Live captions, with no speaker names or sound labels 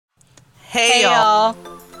Hey y'all!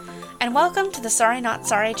 And welcome to the Sorry Not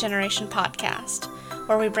Sorry Generation podcast,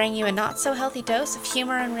 where we bring you a not-so-healthy dose of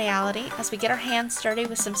humor and reality as we get our hands dirty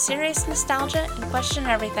with some serious nostalgia and question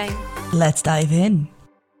everything. Let's dive in.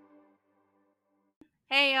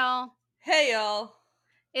 Hey y'all! Hey y'all!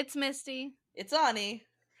 It's Misty. It's Ani.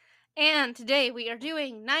 And today we are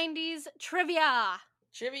doing 90s trivia!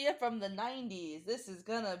 Trivia from the 90s. This is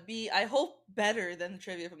gonna be, I hope, better than the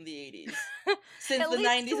trivia from the 80s. Since the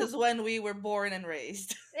 90s is when we were born and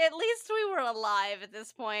raised. At least we were alive at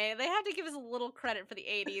this point. They have to give us a little credit for the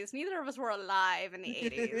 80s. Neither of us were alive in the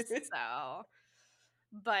 80s, so...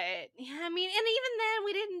 But, yeah, I mean, and even then,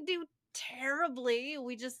 we didn't do terribly.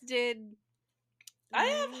 We just did... I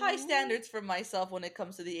have high standards for myself when it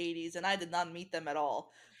comes to the 80s, and I did not meet them at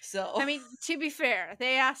all. So I mean, to be fair,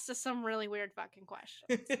 they asked us some really weird fucking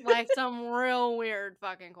questions. Like, some real weird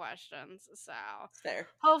fucking questions. So, fair.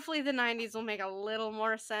 Hopefully the 90s will make a little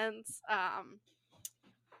more sense.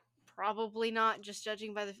 Probably not, just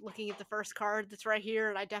judging by looking at the first card that's right here,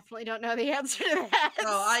 and I definitely don't know the answer to that.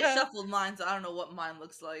 Oh, I shuffled mine, so I don't know what mine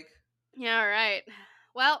looks like. Yeah, all right.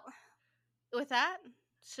 Well, with that,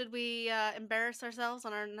 should we embarrass ourselves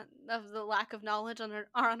on of the lack of knowledge on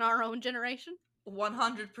our own generation?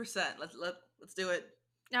 100%. Let's do it.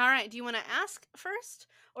 All right. Do you want to ask first,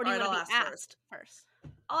 or do you want to be asked first?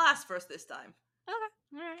 I'll ask first this time. Okay.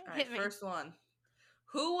 All right. Hit me. First one.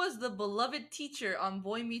 Who was the beloved teacher on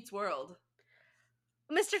Boy Meets World?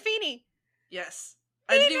 Mr. Feeney. Yes.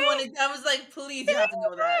 I didn't even want to. I was like, please, you have to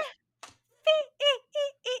know that.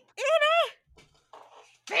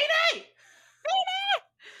 Feeney!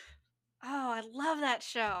 Oh, I love that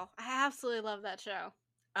show. I absolutely love that show.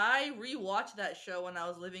 I rewatched that show when I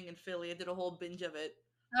was living in Philly. I did a whole binge of it.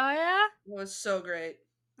 Oh, yeah? It was so great.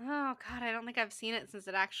 Oh, God, I don't think I've seen it since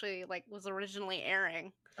it actually, was originally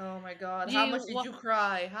airing. Oh, my God. How much did you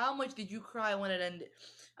cry? How much did you cry when it ended?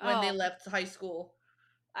 When they left high school?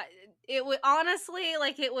 It was, honestly,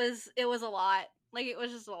 it was a lot. It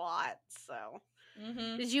was just a lot, so.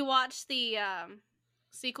 Mm-hmm. Did you watch the,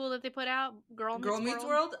 sequel that they put out, Girl Meets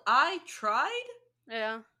World? I tried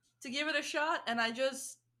to give it a shot, and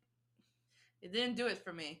it didn't do it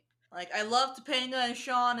for me. I loved Topanga and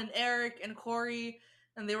Sean and Eric and Corey,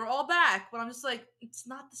 and they were all back, but I'm just like, it's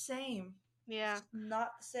not the same. Yeah. It's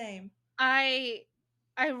not the same. I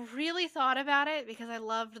really thought about it because I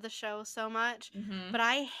loved the show so much, but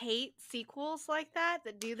I hate sequels like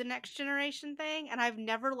that do the Next Generation thing, and I've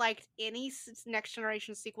never liked any Next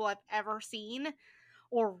Generation sequel I've ever seen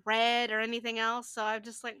or read or anything else, so I'm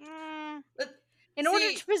just like, in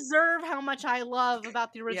order to preserve how much I love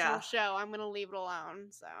about the original show, I'm gonna leave it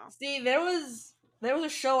alone. So see, there was a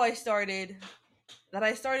show I started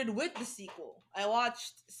with the sequel. I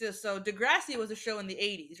watched so Degrassi was a show in the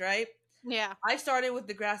 80s, right? Yeah. I started with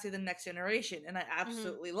Degrassi: The Next Generation, and I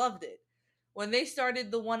absolutely loved it. When they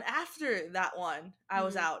started the one after that one, I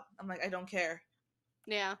was out. I'm like, I don't care.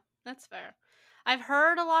 Yeah, that's fair. I've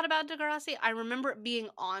heard a lot about Degrassi. I remember it being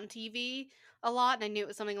on TV a lot, and I knew it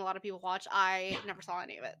was something a lot of people watched. I never saw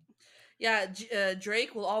any of it. Yeah,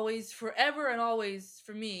 Drake will always, forever and always,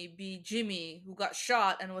 for me, be Jimmy, who got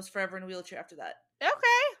shot and was forever in a wheelchair after that.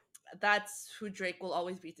 Okay. That's who Drake will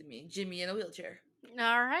always be to me. Jimmy in a wheelchair.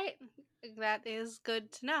 All right. That is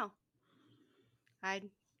good to know. I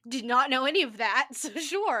did not know any of that, so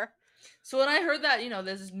sure. So when I heard that,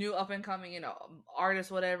 there's this new up-and-coming,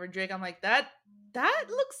 artist, whatever, Drake, I'm like, that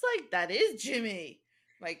looks like that is Jimmy.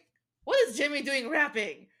 Like, what is Jimmy doing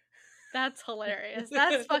rapping? That's hilarious.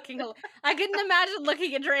 That's fucking hilarious. I couldn't imagine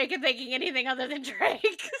looking at Drake and thinking anything other than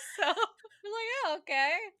Drake. So I'm like, oh,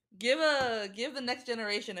 okay. Give the Next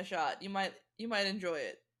Generation a shot. You might enjoy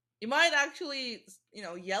it. You might actually,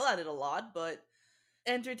 yell at it a lot, but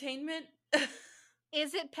entertainment.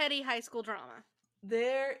 Is it petty high school drama?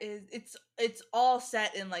 There is. It's all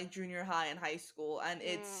set in junior high and high school, and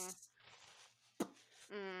it's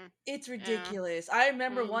ridiculous. Yeah. I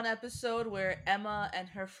remember one episode where Emma and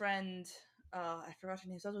her friend, I forgot her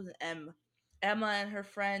name. So it was an M. Emma and her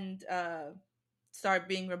friend start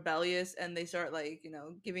being rebellious, and they start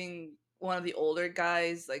giving one of the older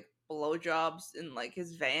guys blowjobs in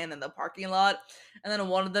his van in the parking lot, and then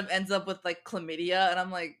one of them ends up with chlamydia, and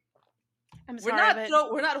I'm like, we're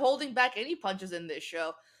not holding back any punches in this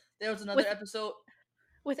show. There was another episode.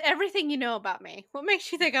 With everything you know about me, what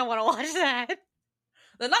makes you think I want to watch that?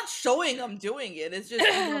 They're not showing them doing it. It's just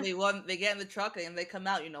they get in the truck and they come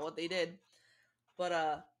out. You know what they did. But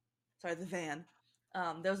sorry, the van.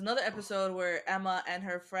 There was another episode where Emma and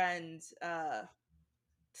her friends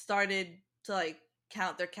started to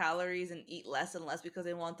count their calories and eat less and less because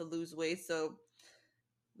they want to lose weight. So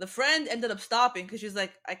the friend ended up stopping because she's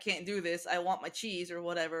like, I can't do this. I want my cheese or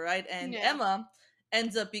whatever, right? And Emma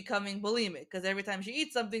ends up becoming bulimic because every time she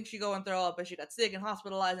eats something, she go and throw up, and she got sick and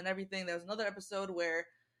hospitalized and everything. There was another episode where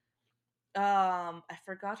I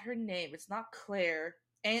forgot her name. It's not Claire.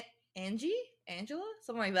 Angela?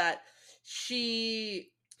 Something like that. She's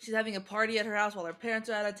having a party at her house while her parents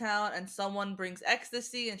are out of town, and someone brings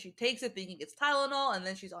ecstasy and she takes it thinking it's Tylenol, and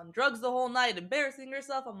then she's on drugs the whole night, embarrassing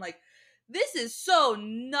herself. I'm like, this is so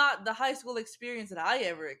not the high school experience that I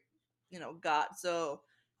ever, got. So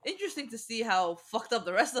interesting to see how fucked up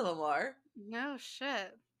the rest of them are. No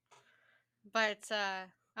shit. But does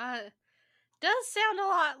sound a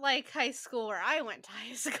lot like high school where I went to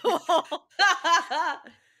high school. But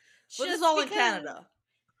this is all in Canada.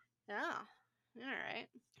 Oh, alright.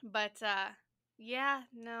 But yeah,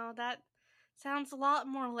 no, that sounds a lot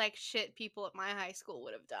more like shit people at my high school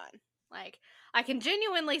would have done. Like, I can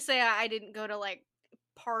genuinely say I didn't go to like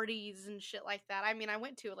parties and shit like that. I mean, I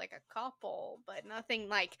went to like a couple, but nothing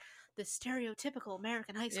like the stereotypical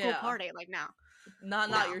American high school party. Like, no.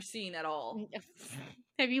 Not your scene at all.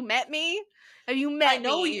 Have you met me? Have you met me? I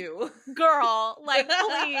know you. Girl, like,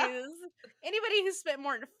 please. Anybody who spent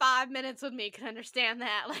more than 5 minutes with me can understand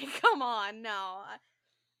that. Like, come on, no.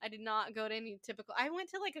 I did not go to any typical. I went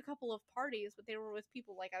to like a couple of parties, but they were with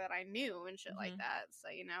people like that I knew and shit like that. So,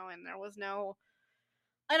 and there was no.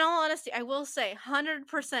 In all honesty, I will say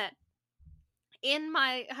 100% in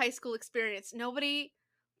my high school experience, nobody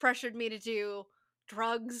pressured me to do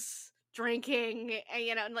drugs, drinking,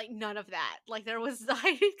 and like none of that. Like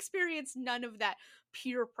I experienced none of that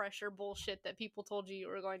peer pressure bullshit that people told you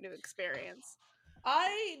were going to experience.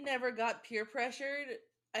 I never got peer pressured.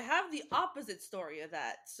 I have the opposite story of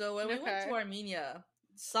that. So when we went to Armenia,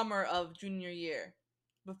 summer of junior year,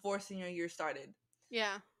 before senior year started.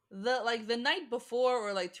 Yeah. The night before,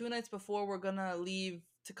 or like 2 nights before we're gonna leave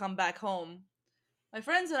to come back home, my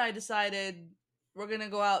friends and I decided we're gonna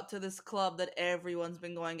go out to this club that everyone's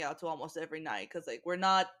been going out to almost every night, because like we're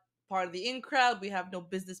not part of the in crowd, we have no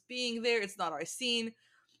business being there, it's not our scene,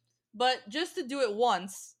 but just to do it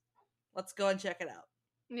once, let's go and check it out.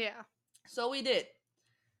 Yeah. So we did.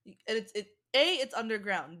 And it's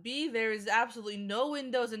underground. B, there is absolutely no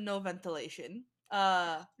windows and no ventilation.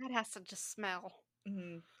 That has to just smell.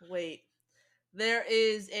 Wait. There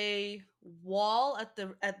is a wall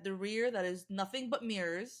at the rear that is nothing but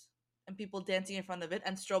mirrors and people dancing in front of it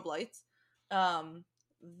and strobe lights.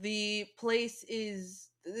 The place is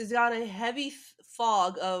got a heavy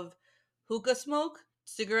fog of hookah smoke,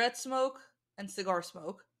 cigarette smoke, and cigar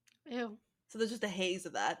smoke. Ew. So there's just a haze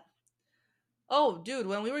of that. Oh, dude,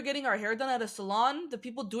 when we were getting our hair done at a salon, the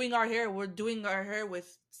people doing our hair were doing our hair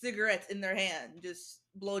with cigarettes in their hand, just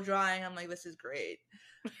blow drying. I'm like, this is great.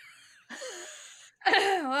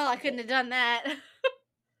 Well, I couldn't have done that.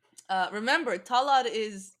 Remember, Talad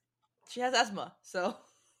she has asthma, so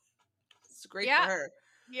it's great for her.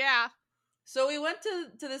 Yeah. So we went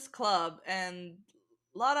to this club, and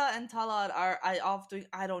Lara and Talad are off doing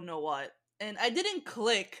I don't know what. And I didn't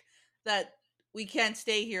click that we can't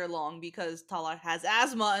stay here long because Talad has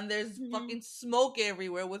asthma and there's fucking smoke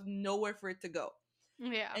everywhere with nowhere for it to go.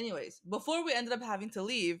 Yeah. Anyways, before we ended up having to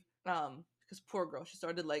leave, because poor girl, she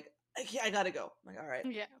started like, I gotta go. I'm like, all right.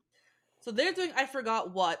 Yeah. So they're doing I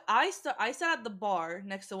forgot what. I sat at the bar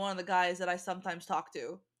next to one of the guys that I sometimes talk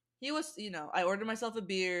to. He was, I ordered myself a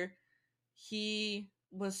beer. He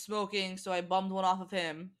was smoking, so I bummed one off of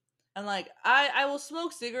him. And like, I will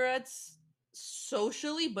smoke cigarettes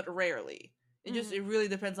socially, but rarely. It really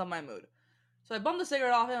depends on my mood. So I bummed the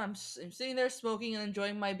cigarette off him. I'm sitting there smoking and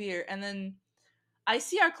enjoying my beer, and then I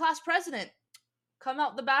see our class president come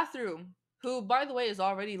out the bathroom, who, by the way, is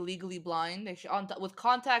already legally blind. With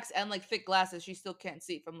contacts and like thick glasses, she still can't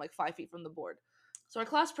see from like 5 feet from the board. So our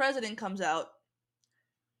class president comes out,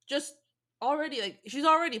 just already like she's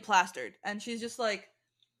already plastered, and she's just like,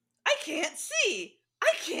 I can't see.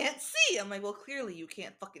 I'm like, well, clearly you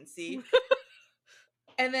can't fucking see.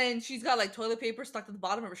 And then she's got like toilet paper stuck to the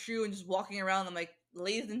bottom of her shoe and just walking around. I'm like,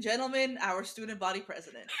 ladies and gentlemen, our student body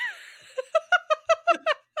president.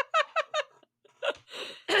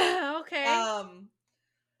 Okay.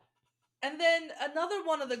 And then another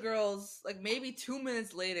one of the girls, like maybe 2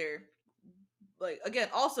 minutes later, like again,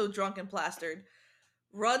 also drunk and plastered,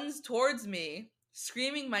 runs towards me,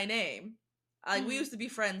 screaming my name. Like we used to be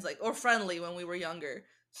friends, like, or friendly when we were younger.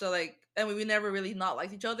 So like, and we never really not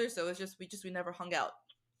liked each other. So it's just we never hung out.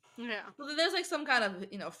 Yeah. So there's like some kind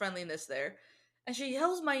of friendliness there. And she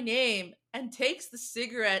yells my name and takes the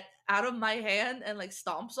cigarette out of my hand and like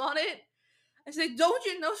stomps on it. And she's like, don't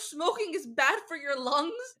you know smoking is bad for your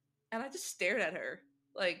lungs? And I just stared at her.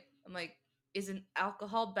 Like, I'm like, isn't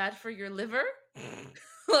alcohol bad for your liver?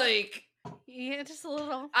 Like, yeah, just a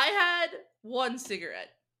little. I had one cigarette.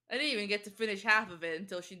 I didn't even get to finish half of it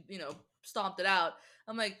until she, stomped it out.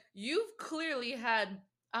 I'm like, you've clearly had,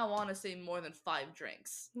 I want to say, more than 5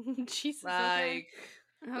 drinks. Jesus, Like,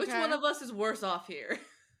 okay. which one of us is worse off here?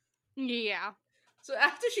 Yeah. So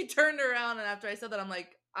after she turned around and after I said that, I'm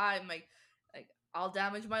like, I'll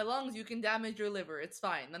damage my lungs. You can damage your liver. It's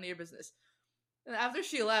fine. None of your business. And after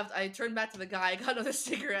she left, I turned back to the guy. I got another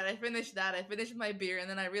cigarette. I finished that. I finished my beer, and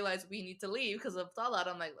then I realized we need to leave because of Talat.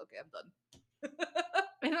 I'm like, okay, I'm done.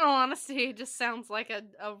 In all honesty, it just sounds like a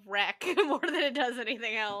wreck more than it does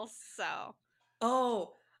anything else. So.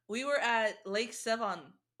 Oh, we were at Lake Sevan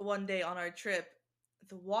one day on our trip.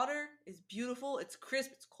 The water is beautiful. It's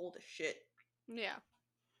crisp. It's cold as shit. Yeah.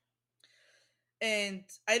 And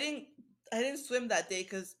I didn't swim that day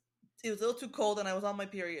because it was a little too cold and I was on my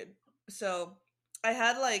period. So I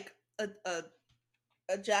had like a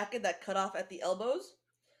jacket that cut off at the elbows.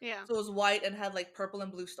 Yeah. So it was white and had like purple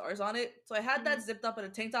and blue stars on it. So I had that zipped up and a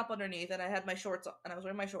tank top underneath, and I had my shorts on, and I was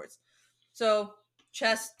wearing my shorts. So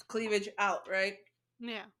chest cleavage out, right?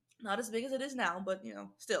 Yeah. Not as big as it is now, but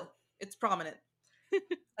still, it's prominent.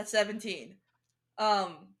 At 17.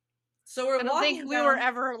 So we're I don't walking think we down... were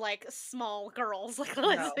ever like small girls. Like,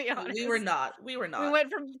 let's be honest. We were not. We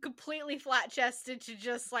went from completely flat chested to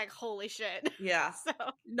just like holy shit. Yeah. So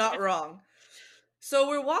not wrong. So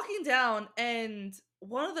we're walking down, and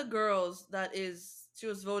one of the girls she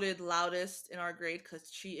was voted loudest in our grade because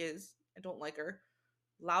she is. I don't like her.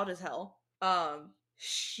 Loud as hell.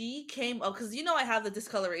 She came up because I have the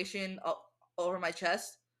discoloration over my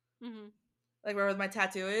chest, like where my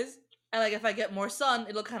tattoo is, and like if I get more sun,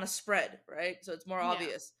 it'll kind of spread, right? So it's more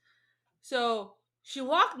obvious. So she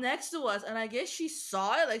walked next to us, and I guess she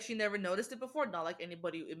saw it, like she never noticed it before, not like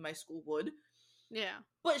anybody in my school would. Yeah.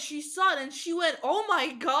 But she saw it, and she went, "Oh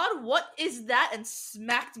my god, what is that?" and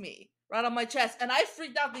smacked me right on my chest, and I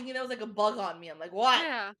freaked out thinking there was like a bug on me. I'm like, "What?"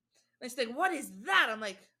 Yeah. And she's like, "What is that?" I'm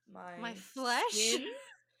like, My flesh? Skin?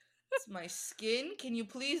 It's my skin. Can you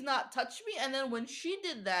please not touch me?" And then when she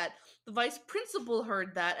did that, the vice principal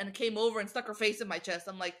heard that and came over and stuck her face in my chest.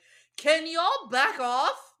 I'm like, "Can y'all back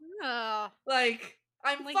off?" Like,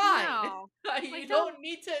 I'm like, fine. No. You don't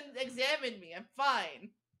need to examine me. I'm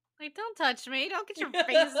fine. Like, don't touch me. Don't get your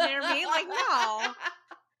face near me. Like, no.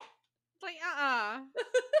 Like,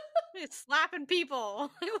 You're slapping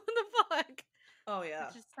people. Like, what the fuck? Oh, yeah.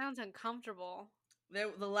 It just sounds uncomfortable.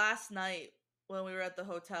 The last night when we were at the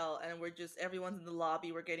hotel and everyone's in the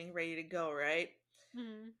lobby, we're getting ready to go, right?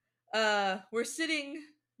 We're sitting,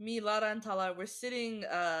 me, Lara, and Tala, we're sitting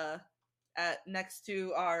next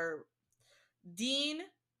to our dean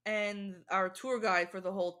and our tour guide for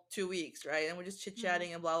the whole 2 weeks, right? And we're just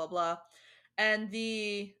chit-chatting and blah, blah, blah. And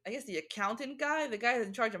the accountant guy, the guy who's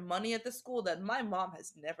in charge of money at the school that my mom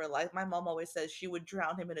has never liked. My mom always says she would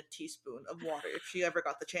drown him in a teaspoon of water if she ever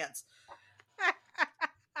got the chance. I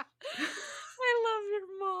love your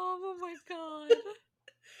mom. Oh my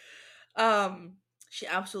god. She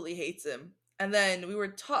absolutely hates him. And then we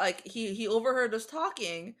were he overheard us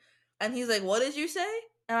talking, and he's like, "What did you say?"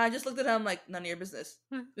 And I just looked at him like, "None of your business."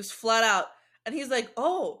 Just flat out. And he's like,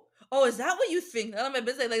 "Oh, is that what you think?" None of my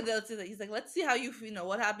business. Like, he's like, "Let's see how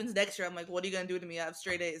what happens next year." I'm like, "What are you gonna do to me? I have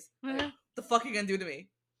straight A's. Like, the fuck are you gonna do to me?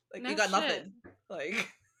 Like, you got nothing. Like,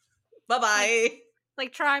 bye bye."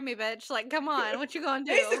 Like, try me, bitch. Like, come on. What you gonna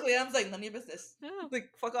do? Basically, I was like, "None of your business."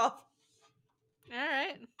 Like, fuck off. All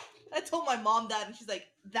right. I told my mom that, and she's like,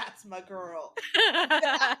 "That's my girl."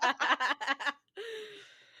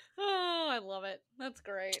 Oh, I love it. That's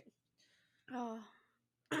great. Oh.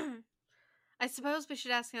 I suppose we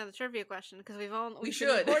should ask another trivia question because we've been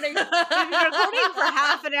recording for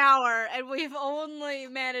half an hour and we've only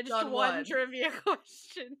managed one trivia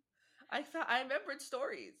question. I remembered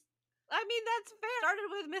stories. I mean, that's fair. Started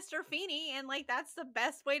with Mr. Feeney, and like that's the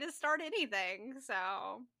best way to start anything.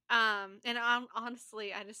 So, and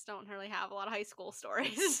honestly, I just don't really have a lot of high school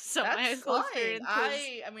stories. So that's my high school experience.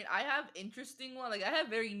 I mean, I have interesting ones. Like I have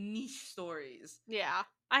very niche stories. Yeah,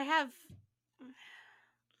 I have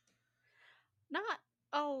not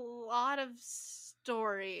a lot of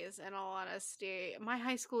stories. In all honesty, my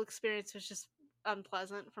high school experience was just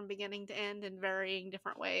unpleasant from beginning to end in varying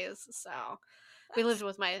different ways. So.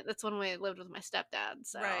 That's when we lived with my stepdad.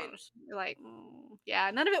 So, right. Like,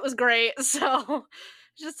 yeah, none of it was great. So,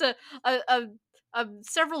 just a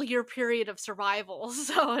several year period of survival.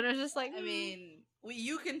 So, and it was just like, I mean,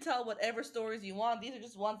 you can tell whatever stories you want. These are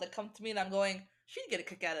just ones that come to me, and I'm going, she'd get a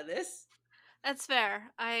kick out of this. That's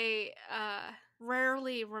fair. I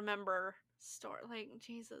rarely remember like,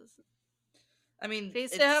 Jesus. I mean,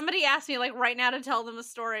 if somebody asked me like right now to tell them a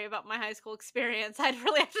story about my high school experience, I'd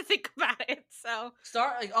really have to think about it. So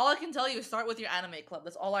all I can tell you is start with your anime club.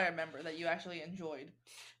 That's all I remember that you actually enjoyed.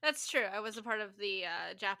 that's true. I was a part of the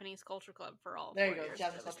Japanese culture club for all 4 years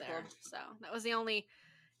that I was there. So that was the only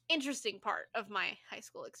interesting part of my high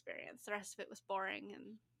school experience. The rest of it was boring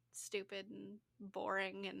and stupid and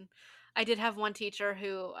boring. And I did have one teacher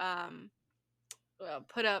who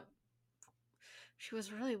put up. She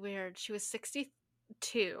was really weird. She was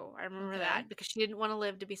 62. I remember that because she didn't want to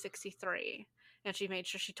live to be 63, and she made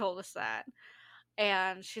sure she told us that.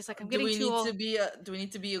 And she's like, "I'm getting too old." Do we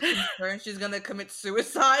need to be concerned she's gonna commit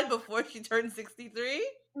suicide before she turns 63?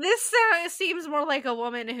 This seems more like a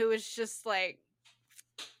woman who is just like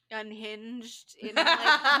unhinged in like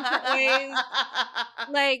different ways.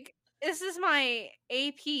 Like, this is my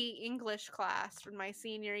AP English class from my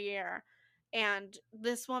senior year, and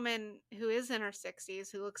this woman who is in her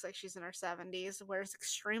 60s, who looks like she's in her 70s, wears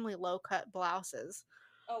extremely low cut blouses.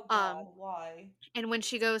 Oh God, why? And when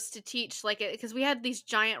she goes to teach, like, because we had these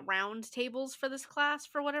giant round tables for this class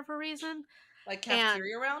for whatever reason, like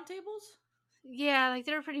cafeteria round tables. Yeah, like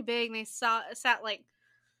they were pretty big. And they sat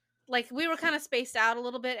like we were kind of spaced out a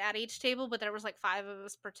little bit at each table, but there was like 5 of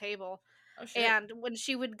us per table. Oh, shit. And when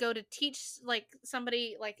she would go to teach like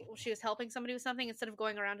somebody, like she was helping somebody with something, instead of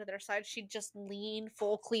going around to their side, she'd just lean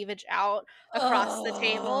full cleavage out across the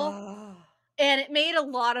table. And it made a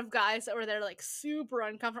lot of guys that were there like super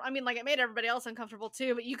uncomfortable. I mean, like it made everybody else uncomfortable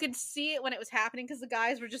too, but you could see it when it was happening because the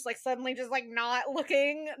guys were just like suddenly just like not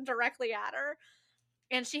looking directly at her.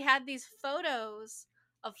 And she had these photos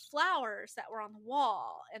of flowers that were on the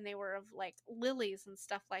wall, and they were of like lilies and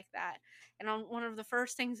stuff like that. And on one of the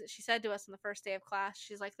first things that she said to us on the first day of class,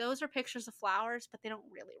 she's like, "Those are pictures of flowers, but they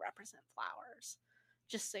don't really represent flowers,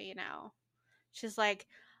 just so you know." She's like,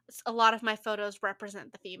 "A lot of my photos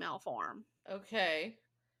represent the female form." Okay.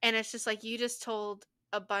 And it's just like, you just told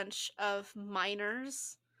a bunch of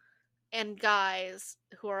minors and guys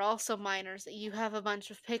who are also minors that you have a bunch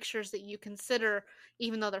of pictures that you consider,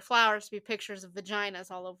 even though they're flowers, to be pictures of vaginas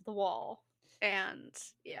all over the wall. And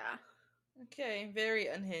yeah. Okay, very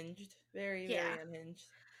unhinged. Very unhinged.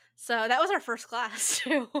 So that was our first class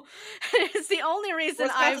too. It's the only reason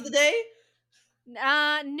First class of the day?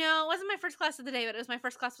 No, it wasn't my first class of the day, but it was my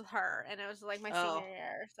first class with her, and it was like my senior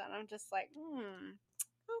year. So I'm just like,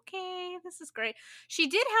 okay, this is great. She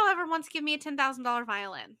did, however, once give me a $10,000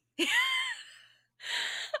 violin.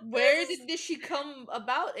 Where did she come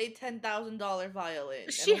about a $10,000 violin?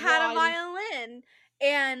 She had a violin,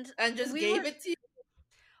 and just gave it to you?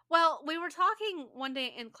 Well, we were talking one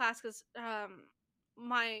day in class because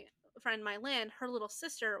my friend Mylin, her little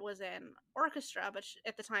sister was in orchestra, but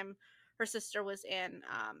at the time her sister was in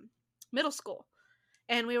middle school.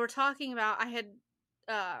 And we were talking about, I had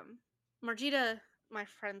Margita, my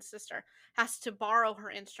friend's sister, has to borrow her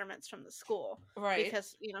instruments from the school. Right.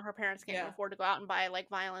 Because, her parents can't afford to go out and buy like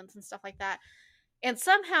violins and stuff like that. And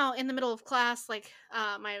somehow in the middle of class, like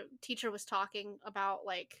my teacher was talking about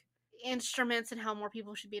like instruments and how more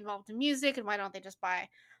people should be involved in music, and why don't they just buy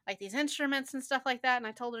like these instruments and stuff like that. And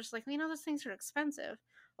I told her, just like, those things are expensive.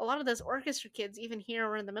 A lot of those orchestra kids, even here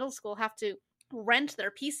or in the middle school, have to rent their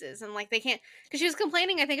pieces, and like they can't, because she was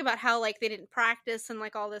complaining, I think, about how like they didn't practice and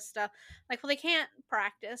like all this stuff. Like, well, they can't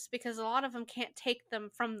practice because a lot of them can't take them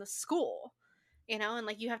from the school, and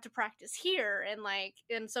like you have to practice here,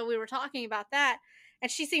 and so we were talking about that, and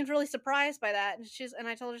she seemed really surprised by that. And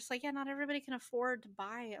I told her, just like, yeah, not everybody can afford to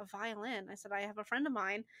buy a violin. I said, I have a friend of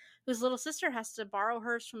mine whose little sister has to borrow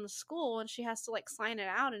hers from the school, and she has to like sign it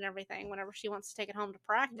out and everything whenever she wants to take it home to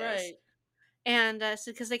practice. Right. And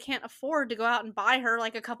so because they can't afford to go out and buy her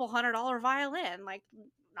like a couple $100 violin, like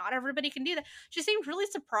not everybody can do that. She seemed really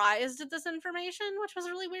surprised at this information, which was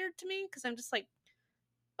really weird to me, because I'm just like,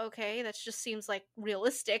 okay, that just seems like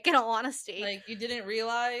realistic, in all honesty. Like, you didn't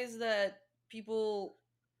realize that people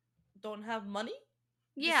don't have money?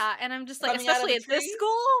 Yeah, and I'm just like, especially at this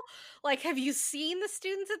school, like, have you seen the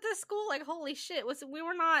students at this school? Like, holy shit,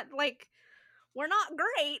 we're not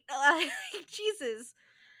great. Jesus.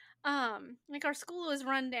 Like, our school is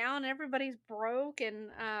run down, everybody's broke, and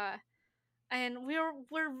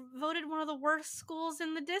we're voted one of the worst schools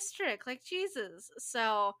in the district. Like, Jesus.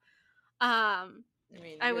 So, I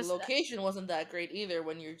mean, your location wasn't that great either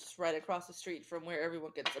when you're just right across the street from where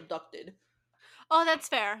everyone gets abducted. Oh, that's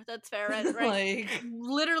fair. That's fair. Right, right. Like,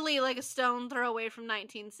 literally like a stone throw away from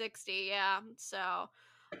 1960. Yeah. So,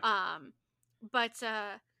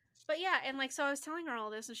 but yeah, and like, so I was telling her all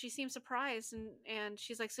this, and she seemed surprised, and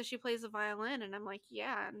she's like, so she plays the violin, and I'm like,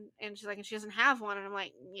 yeah, and she's like, and she doesn't have one, and I'm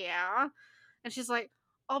like, yeah, and she's like,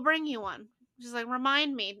 I'll bring you one. She's like,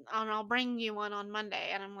 remind me, and I'll bring you one on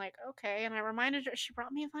Monday. And I'm like, okay. And I reminded her. She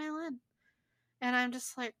brought me a violin, and I'm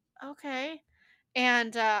just like, okay.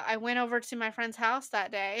 And I went over to my friend's house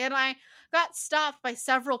that day, and I got stopped by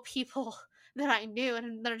several people that I knew,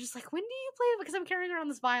 and they're just like, when do you play? Because I'm carrying around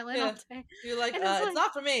this violin all Yeah. day. You're like, And it's it's like,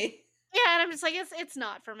 not for me. yeah, and I'm just like, it's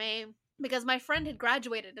not for me, because my friend had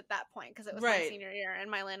graduated at that point because it was my Right. senior year,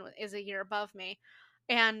 and my Lynn is a year above me,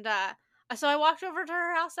 and so I walked over to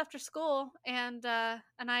her house after school, and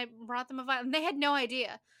I brought them a violin. They had no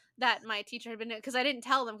idea that my teacher had been, because I didn't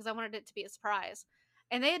tell them because I wanted it to be a surprise,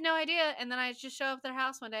 and they had no idea. And then I just show up at their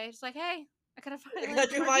house one day, just like, hey, I got a I violin.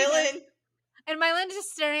 got your Where'd you get it? violin. And my Lynn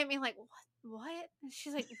just staring at me like, what? And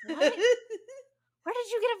she's like, what? Where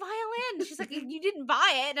did you get a violin? She's like, you didn't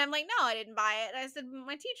buy it. And I'm like, no, I didn't buy it. And I said,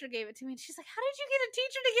 my teacher gave it to me. And she's like, how did you get a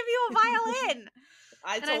teacher to give you a violin?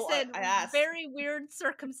 And I said, I asked. very weird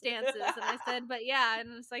circumstances. And I said, but yeah. And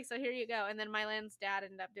it's like, so here you go. And then my Lynn's dad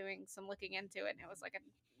ended up doing some looking into it. And it was like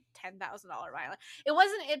a $10,000 violin.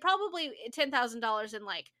 It probably $10,000 in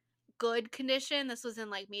like good condition. This was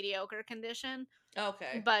in like mediocre condition.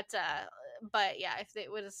 Okay. But yeah,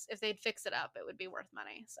 if they'd fix it up, it would be worth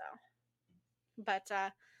money. So.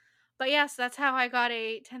 But yes, that's how I got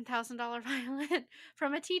a $10,000 violin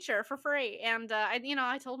from a teacher for free. And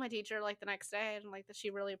I told my teacher like the next day, and like that she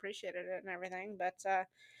really appreciated it and everything. But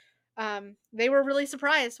they were really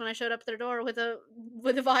surprised when I showed up at their door with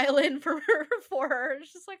a violin for her.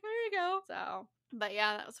 It's just like, there you go. So, but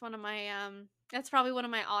yeah, that was one of my that's probably one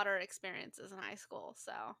of my odder experiences in high school.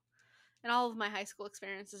 So. And all of my high school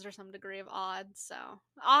experiences are some degree of odd. So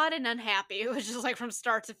odd and unhappy. It was just like from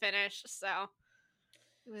start to finish. So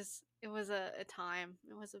it was a time.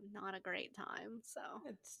 It was not a great time. So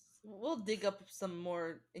We'll dig up some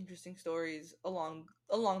more interesting stories along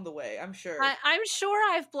the way, I'm sure. I'm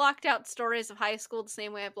sure I've blocked out stories of high school the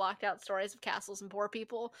same way I blocked out stories of castles and poor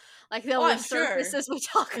people. Like they'll resurface as we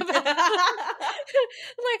talk about like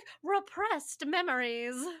repressed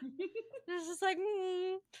memories. It's just like,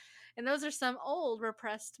 and those are some old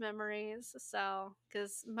repressed memories. So,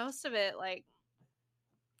 because most of it, like,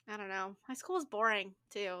 I don't know, high school was boring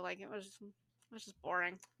too. Like it was just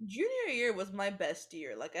boring. Junior year was my best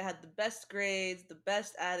year. Like I had the best grades, the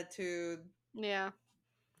best attitude. Yeah,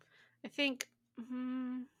 I think.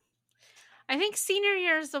 I think senior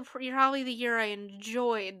year is probably the year I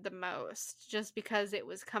enjoyed the most, just because it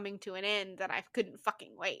was coming to an end that I couldn't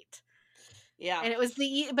fucking wait. Yeah, and it was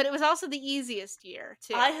but it was also the easiest year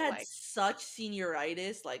too. I had such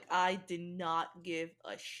senioritis. Like I did not give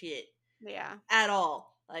a shit. Yeah. At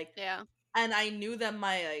all. Like yeah. And I knew that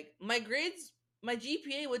my grades, my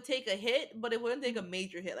GPA would take a hit, but it wouldn't take a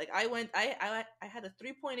major hit. Like I had a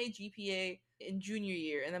 3.8 GPA in junior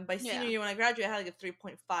year, and then by senior year when I graduated, I had like a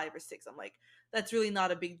 3.5 or 6. I'm like, that's really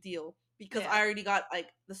not a big deal because I already got like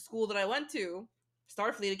the school that I went to,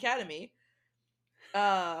 Starfleet Academy.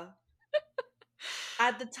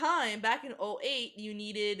 At the time, back in 2008, you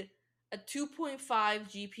needed a 2.5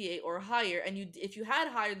 GPA or higher, and if you had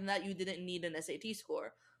higher than that, you didn't need an SAT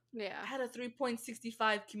score. Yeah. I had a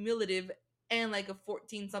 3.65 cumulative and like a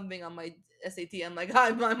 14 something on my SAT. I'm like,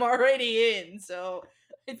 I'm already in, so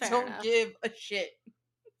I don't give a shit.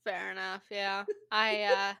 Fair enough. Yeah.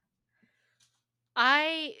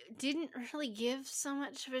 I didn't really give so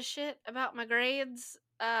much of a shit about my grades.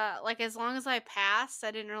 Like as long as I passed,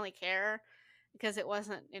 I didn't really care because it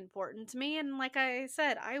wasn't important to me. And like I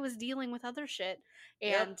said, I was dealing with other shit,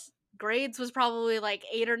 and grades was probably like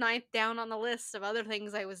 8th or 9th down on the list of other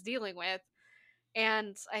things I was dealing with.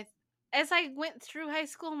 And as I went through high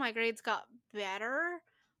school, my grades got better,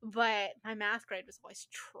 but my math grade was always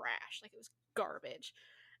trash. Like it was garbage.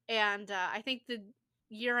 And I think the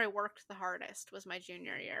year I worked the hardest was my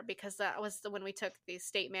junior year, because that was when we took these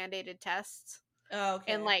state mandated tests. Oh,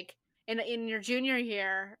 okay. And like in your junior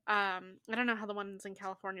year, I don't know how the ones in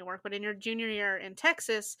California work, but in your junior year in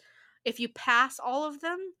Texas, if you pass all of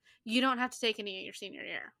them, you don't have to take any of your senior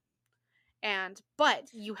year. But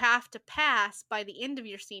you have to pass by the end of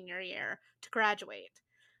your senior year to graduate.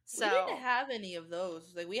 So we didn't have any of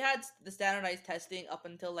those. Like we had the standardized testing up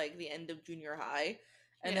until like the end of junior high,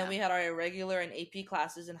 and then we had our regular and AP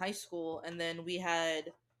classes in high school, and then we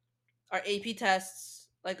had our AP tests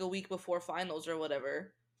like a week before finals or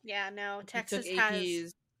whatever. Yeah, no, Texas took APs,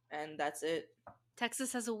 and that's it.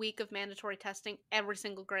 Texas has a week of mandatory testing every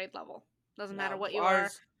single grade level. Doesn't matter what you are.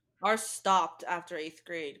 Ours stopped after 8th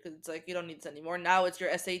grade because it's like you don't need this anymore. Now it's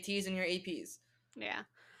your SATs and your APs. Yeah.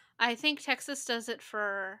 I think Texas does it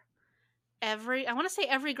for I want to say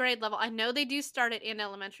every grade level. I know they do start it in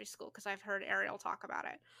elementary school because I've heard Ariel talk about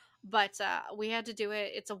it. but we had to do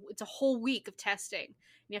it. It's a whole week of testing.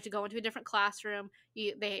 You have to go into a different classroom.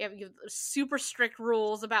 They have super strict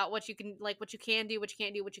rules about what you can, like, what you can do, what you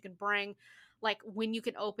can't do, what you can bring, like when you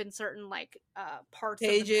can open certain like parts of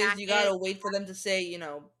the pages. You packet. gotta wait for them to say,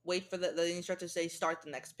 wait for the instructor to say start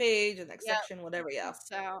the next page, the next Yep. section, whatever. Yeah.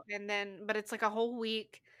 So, and then, but it's like a whole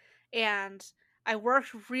week, and I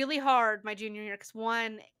worked really hard my junior year because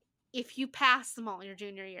one, if you pass them all in your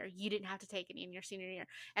junior year, you didn't have to take any in your senior year.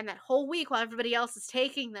 And that whole week while everybody else is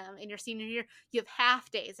taking them in your senior year, you have half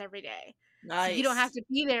days every day. So you don't have Nice. to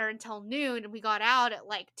be there until noon, and we got out at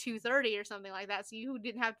like 2:30 or something like that. So you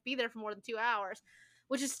didn't have to be there for more than 2 hours,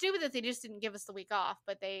 which is stupid that they just didn't give us the week off,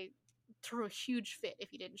 but they threw a huge fit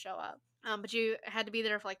if you didn't show up. But you had to be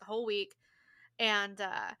there for like the whole week, and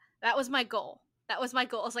that was my goal. That was my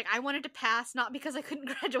goal. I was like, I wanted to pass, not because I couldn't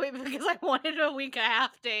graduate, but because I wanted a week of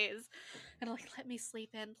half days. And like, let me sleep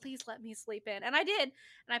in. Please let me sleep in. And I did. And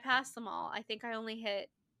I passed them all. I think I only hit,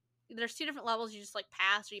 there's 2 different levels. You just like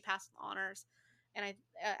pass or you pass with honors. And I,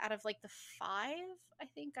 out of like the 5, I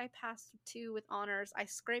think I passed 2 with honors. I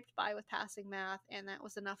scraped by with passing math, and that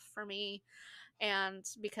was enough for me. And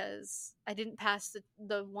because I didn't pass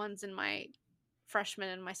the ones in my freshman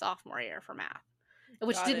and my sophomore year for math,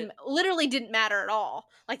 which literally didn't matter at all.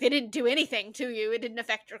 Like, they didn't do anything to you. It didn't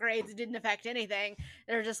affect your grades. It didn't affect anything.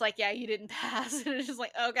 They're just like, yeah, you didn't pass. And it's just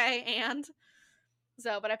like, okay, and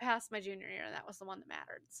so, but I passed my junior year, and that was the one that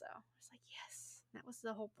mattered. So I was like, yes, that was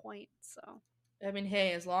the whole point. So I mean,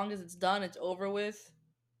 hey, as long as it's done, it's over with.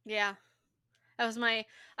 yeah, that was my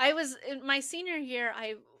in my senior year.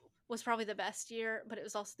 I was probably the best year, but it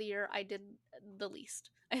was also the year I did the least,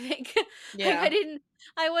 I think. Yeah. Like,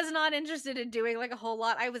 I was not interested in doing like a whole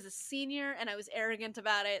lot. I was a senior and I was arrogant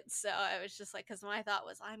about it. So I was just like, because my thought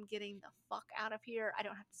was, I'm getting the fuck out of here. I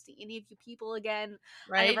don't have to see any of you people again.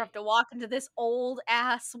 Right? I never have to walk into this old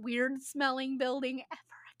ass, weird smelling building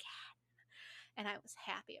ever again. And I was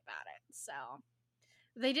happy about it. So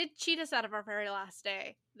they did cheat us out of our very last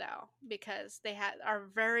day, though, because they had our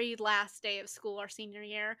very last day of school, our senior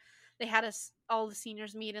year. They had us, all the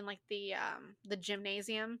seniors, meet in like the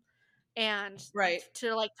gymnasium, and Right.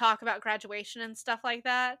 to like talk about graduation and stuff like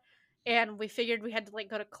that. And we figured we had to like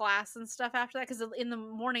go to class and stuff after that, because in the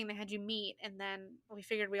morning they had you meet, and then we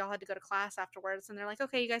figured we all had to go to class afterwards. And they're like,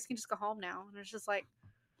 okay, you guys can just go home now. And it's just like,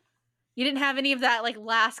 you didn't have any of that like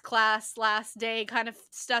last class, last day kind of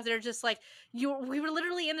stuff. They're just like, we were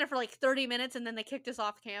literally in there for like 30 minutes, and then they kicked us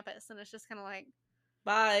off campus. And it's just kind of like,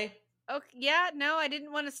 bye. Okay, yeah, no, I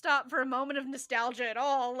didn't want to stop for a moment of nostalgia at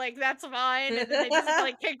all. Like, that's fine. And then they just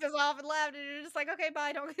like kicked us off and left, and you're just like, okay,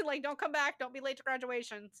 bye. Don't come back. Don't be late to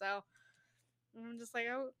graduation. So I'm just like,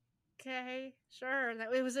 okay, sure. And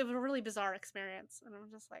it was a really bizarre experience, and I'm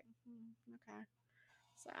just like, okay.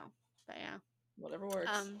 So, but yeah, Whatever works.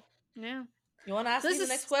 Yeah. You want to ask me the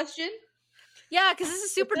next question? Yeah, because this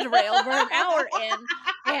is super derailed. We're an hour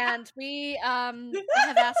in, and we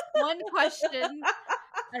have asked one question.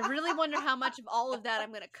 I really wonder how much of all of that I'm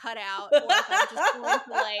going to cut out, or if I'm just going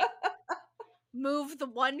to like move the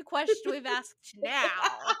one question we've asked now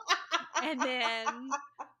and then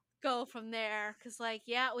go from there. Because, like,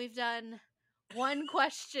 yeah, we've done one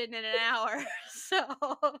question in an hour. So,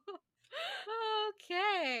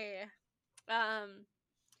 okay.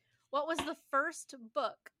 What was the first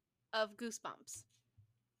book of Goosebumps?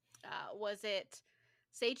 Was it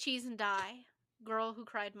Say Cheese and Die, Girl Who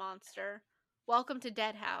Cried Monster, Welcome to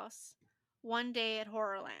Dead House, One Day at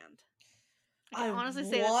Horrorland? I can honestly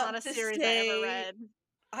say that's not a series I ever read.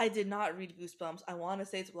 I did not read Goosebumps. I want to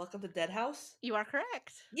say it's Welcome to Dead House. You are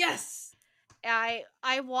correct. Yes! I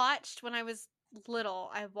watched, when I was little,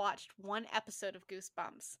 I watched one episode of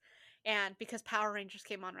Goosebumps, and because Power Rangers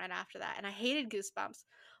came on right after that, and I hated Goosebumps,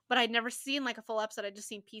 but I'd never seen like a full episode. I'd just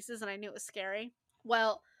seen pieces, and I knew it was scary.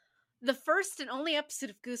 Well, the first and only episode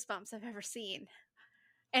of Goosebumps I've ever seen,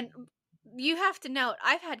 and you have to note,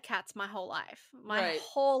 I've had cats my whole life.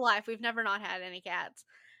 Whole life. We've never not had any cats.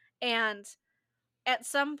 And at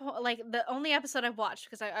some point, like, the only episode I watched,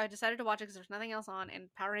 because I decided to watch it because there's nothing else on,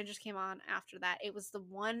 and Power Rangers came on after that, it was the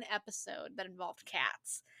one episode that involved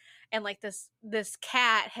cats. And like this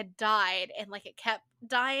cat had died, and like it kept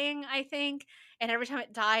dying, I think, and every time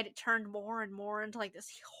it died it turned more and more into like this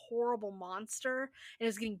horrible monster, and it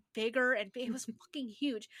was getting bigger, and it was fucking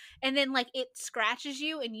huge. And then like it scratches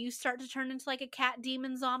you, and you start to turn into like a cat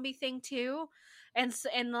demon zombie thing too, and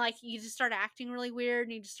like you just start acting really weird,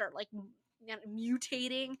 and you just start like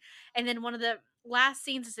mutating. And then one of the last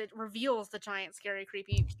scenes is it reveals the giant scary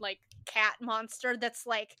creepy like cat monster that's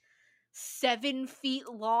like 7 feet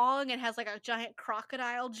long and has like a giant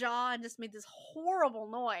crocodile jaw and just made this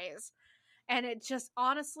horrible noise. And it just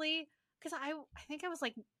honestly, because I think I was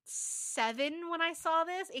like 7 when I saw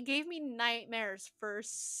this, it gave me nightmares for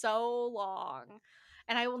so long.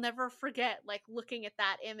 And I will never forget like looking at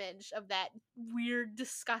that image of that weird,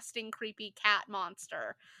 disgusting, creepy cat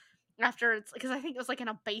monster after it's because I think it was like in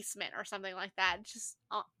a basement or something like that. It just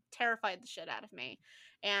terrified the shit out of me.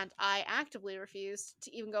 And I actively refused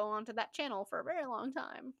to even go onto that channel for a very long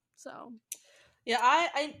time. So Yeah,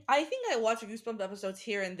 I think I watched Goosebumps episodes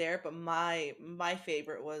here and there, but my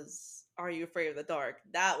favorite was Are You Afraid of the Dark?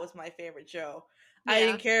 That was my favorite show. I yeah.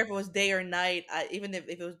 didn't care if it was day or night. Even if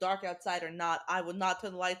it was dark outside or not, I would not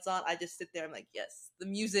turn the lights on. I just sit there. I'm like, yes, the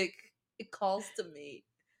music, it calls to me.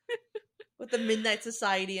 With the Midnight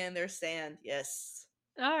Society and their sand, yes.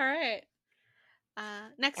 All right.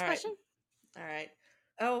 Next All right, question. all right.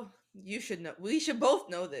 Oh, you should know. We should both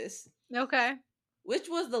know this. Okay. Which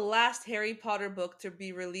was the last Harry Potter book to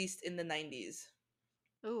be released in the 90s?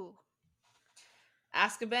 Ooh.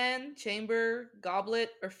 Azkaban, Chamber, Goblet,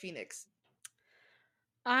 or Phoenix?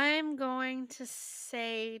 I'm going to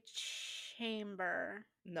say Chamber.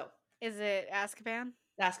 No, Is it Azkaban?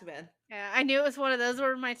 Azkaban. Yeah, I knew it was one of those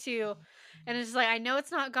were my two. And it's just like I know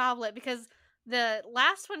it's not Goblet because the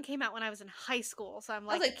last one came out when I was in high school. So I'm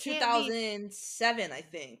That was like, like it can't be 2007, I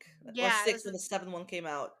think, or yeah, it six was when the seventh one came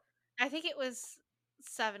out. I think it was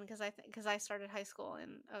 7 because I started high school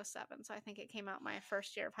in '07, so I think it came out my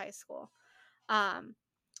first year of high school. Um,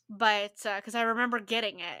 but because I remember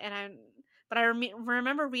getting it, but I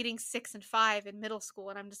remember reading 6 and 5 in middle school,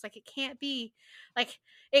 and I'm just like, like,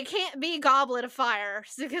 it can't be Goblet of Fire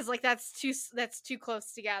because like that's too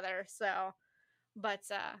close together. So, but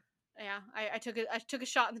yeah, I took a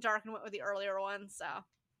shot in the dark and went with the earlier one. So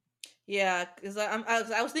Yeah, because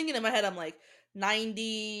I was thinking in my head, I'm like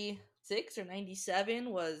 96 or 97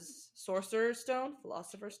 was Sorcerer's Stone,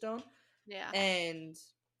 Philosopher's Stone, yeah, and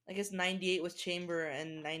I guess 98 was Chamber,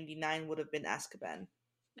 and 99 would have been Azkaban.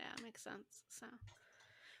 yeah, makes sense. So.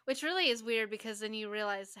 Which really is weird because then you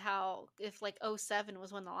realize how if like '07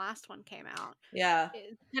 was when the last one came out, Yeah,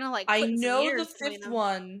 it's kind of like I putting some know the years between fifth them.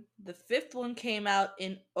 one. The fifth one came out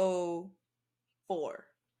in '04.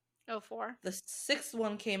 '04. The sixth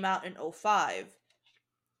one came out in '05.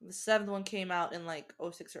 The seventh one came out in like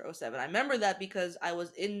 '06 or '07. I remember that because I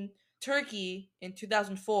was in Turkey in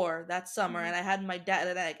 2004 that summer, Mm-hmm. and I had my dad,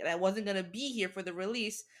 and I wasn't gonna be here for the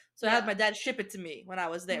release, so I had Yeah. my dad ship it to me when I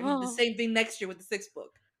was there. He did the Oh. same thing next year with the sixth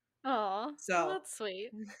book. Oh. Well, So that's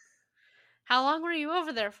sweet. How long were you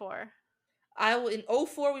over there for? in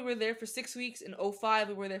 '04 we were there for 6 weeks. In '05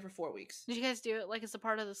 we were there for 4 weeks. Did you guys do it like as a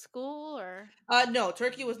part of the school or? No,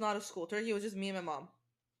 Turkey was not a school. Turkey was just me and my mom.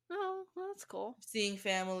 Oh, well, that's cool. Seeing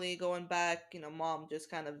family, going back, mom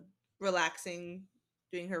just kind of relaxing,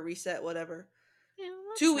 doing her reset, whatever. Yeah, well,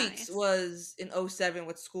 that's 2 weeks nice. was in '07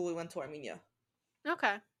 with school. We went to Armenia.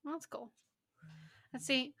 Okay, well, that's cool. Let's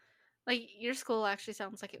see. Like your school actually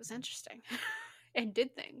sounds like it was interesting and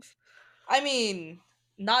did things. I mean,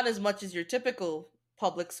 not as much as your typical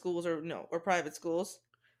public schools or no or private schools.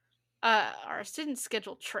 Our students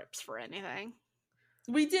scheduled trips for anything.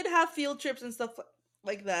 We did have field trips and stuff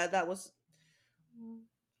like that. That was Mm.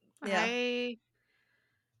 yeah.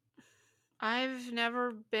 I've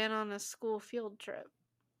never been on a school field trip.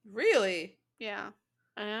 Really? Yeah.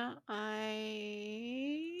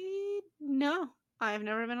 I no. I've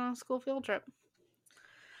never been on a school field trip.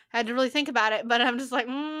 Had to really think about it, but I'm just like,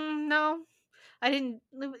 no. I didn't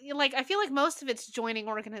like. I feel like most of it's joining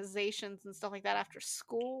organizations and stuff like that after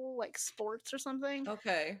school, like sports or something.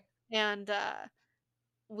 Okay. And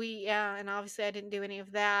and obviously I didn't do any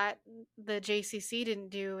of that. The JCC didn't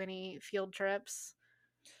do any field trips.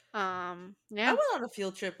 I Yeah. went on a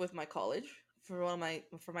field trip with my college for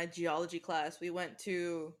my geology class. We went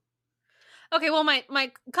to Okay, well,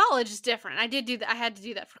 my college is different. I did do that. I had to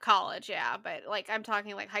do that for college, yeah. But like, I'm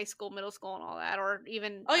talking like high school, middle school, and all that, or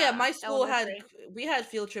even Oh yeah, my school elementary. we had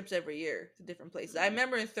field trips every year to different places. I Mm.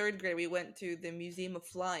 remember in third grade we went to the Museum of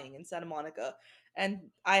Flying in Santa Monica,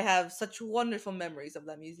 and I have such wonderful memories of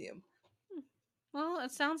that museum. Well,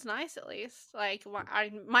 it sounds nice at least. Like my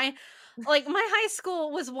high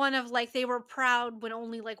school was one of like they were proud when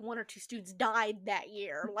only like one or two students died that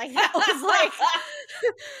year. Like that was like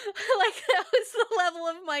like that was the level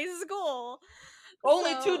of my school.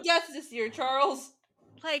 Only two So deaths this year, Charles.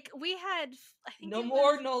 like we had I think No it was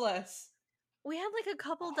more, no less. we had like a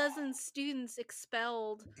couple dozen students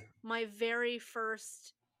expelled my very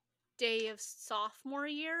first day of sophomore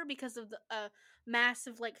year because of the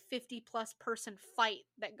massive like 50 plus person fight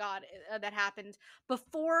that happened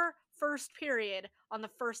before first period on the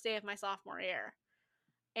first day of my sophomore year.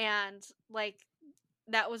 And like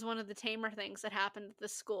that was one of the tamer things that happened at the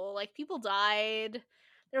school. Like, people died.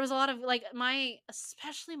 There was a lot of, like,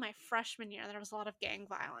 especially my freshman year, there was a lot of gang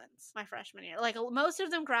violence my freshman year. Like, most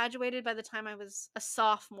of them graduated by the time I was a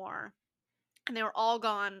sophomore, and they were all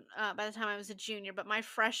gone by the time I was a junior. But my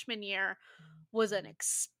freshman year was an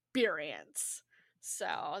experience.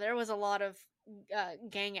 So there was a lot of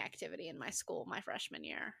gang activity in my school my freshman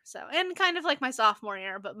year. So, and kind of like my sophomore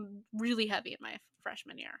year, but really heavy in my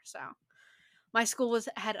freshman year. So my school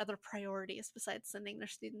had other priorities besides sending their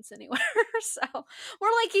students anywhere. So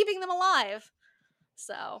we're like keeping them alive.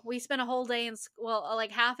 So we spent a whole day in school, well,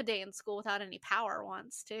 like half a day in school without any power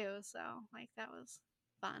once too. So like that was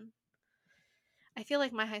fun. I feel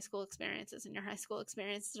like my high school experiences and your high school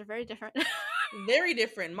experiences are very different. Very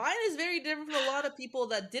different. Mine is very different from a lot of people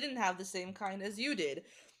that didn't have the same kind as you did.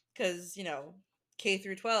 Because, K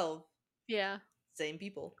through 12. Yeah. Same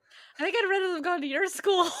people. I think I'd rather have gone to your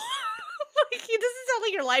school. Like, it doesn't sound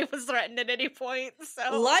like your life was threatened at any point.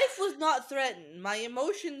 So life was not threatened. My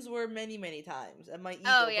emotions were many, many times, and my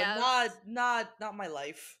ego, but not my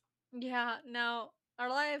life. Yeah, no. Our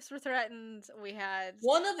lives were threatened. We had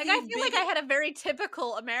one of like I feel like I had a very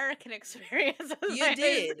typical American experience. You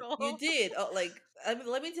did. Oh, like,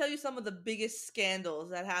 let me tell you some of the biggest scandals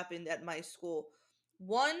that happened at my school.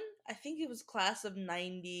 One, I think it was class of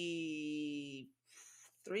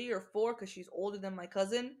 93 or 4, because she's older than my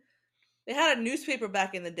cousin. They had a newspaper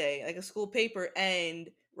back in the day, like a school paper, and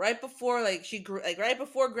right before right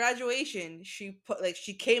before graduation, she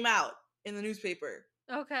came out in the newspaper.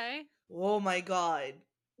 Okay. Oh my god.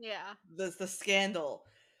 Yeah. The scandal.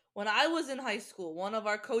 When I was in high school, one of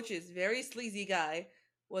our coaches, very sleazy guy,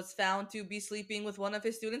 was found to be sleeping with one of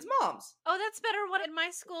his students' moms. Oh, that's better. What in my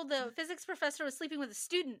school, the physics professor was sleeping with a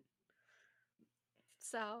student.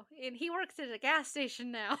 So, and he works at a gas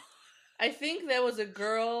station now. I think there was a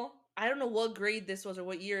girl, I don't know what grade this was or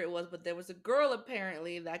what year it was, but there was a girl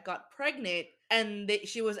apparently that got pregnant, and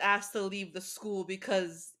she was asked to leave the school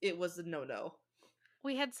because it was a no-no.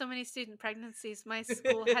 We had so many student pregnancies. My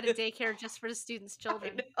school had a daycare just for the students'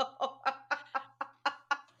 children.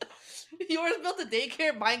 Yours built a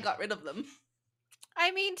daycare, mine got rid of them.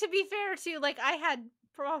 I mean, to be fair too, like, I had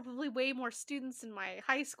probably way more students in my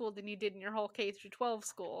high school than you did in your whole K through 12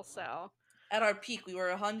 school, so. At our peak, we were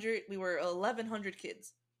 1,100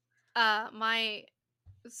 kids. My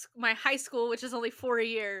high school, which is only 4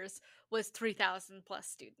 years, was 3,000 plus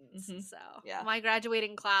students. Mm-hmm. So yeah. My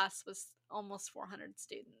graduating class was almost 400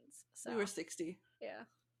 students. So we were 60. Yeah,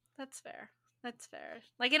 that's fair. That's fair.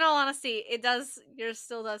 Like, in all honesty, yours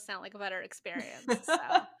still does sound like a better experience. So,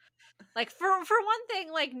 like, for one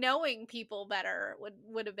thing, like, knowing people better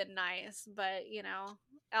would have been nice. But,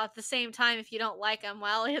 at the same time, if you don't like them,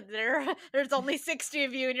 well, there's only 60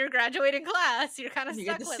 of you in your graduating class. You're kind of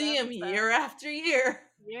stuck with them. You get to see them year after year.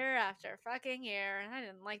 Year after fucking year. I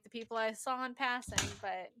didn't like the people I saw in passing,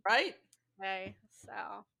 but... Right? Okay, so...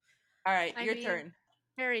 All right, your turn.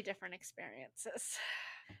 Very different experiences.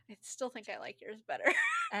 I still think I like yours better.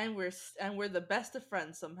 And we're the best of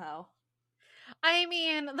friends somehow. I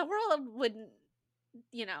mean, the world wouldn't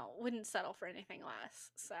settle for anything less.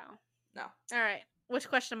 So no. All right, which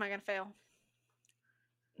question am I gonna fail?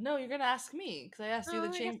 No, you're gonna ask me because I asked you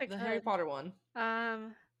the Harry Potter one.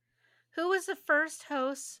 Who was the first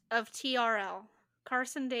host of TRL?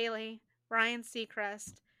 Carson Daly, Ryan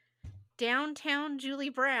Seacrest, Downtown Julie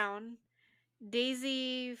Brown,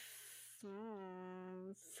 Daisy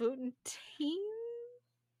Fontaine?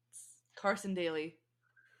 Carson Daly.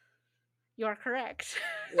 You are correct.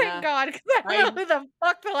 Yeah. Thank God, because I don't know who the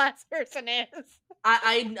fuck the last person is.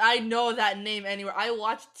 I know that name anywhere. I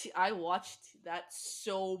watched that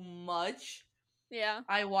so much. Yeah.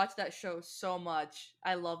 I watched that show so much.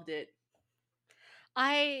 I loved it.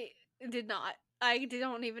 I did not. I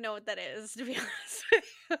don't even know what that is, to be honest with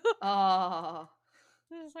you. Oh.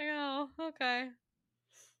 I was like, oh, okay.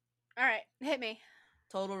 All right, hit me.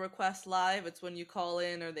 Total Request Live. It's when you call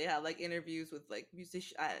in or they have like interviews with like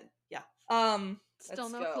musicians. Yeah. Still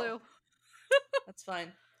no clue. That's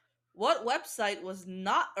fine. What website was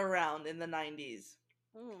not around in the 90s?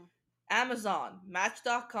 Amazon,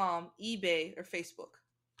 Match.com, eBay, or Facebook?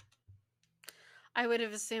 I would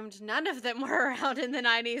have assumed none of them were around in the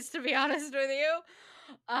 90s, to be honest with you.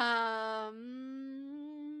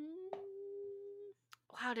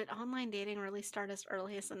 Wow, did online dating really start as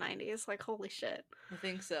early as the 90s? Like, holy shit. I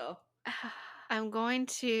think so. I'm going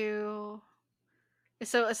to...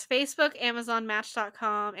 So it's Facebook, Amazon,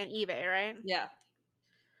 Match.com, and eBay, right? Yeah.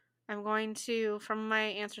 I'm going to, from my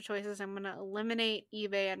answer choices, I'm going to eliminate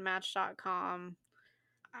eBay and Match.com.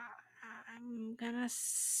 I'm I'm gonna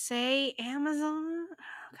say Amazon.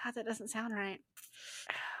 Oh, God, that doesn't sound right.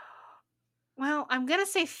 Well, I'm gonna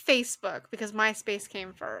say Facebook because MySpace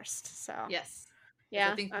came first. So Yes. Yes, I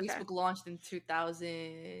yeah, think okay. Facebook launched in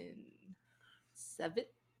 2007?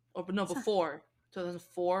 Or no, before.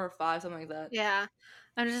 2004 or 5, something like that. Yeah.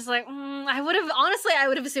 I'm just like, I would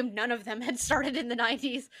have assumed none of them had started in the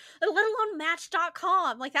 90s, let alone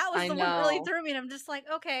Match.com. Like, that was I the one that really know. threw me. And I'm just like,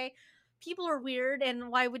 okay, people are weird.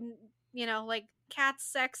 And why wouldn't, like cats,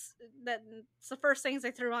 sex, that's the first things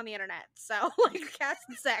they threw on the internet. So, like, cats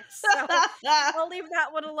and sex. So, I'll leave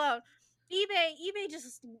that one alone. eBay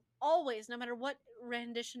just always, no matter what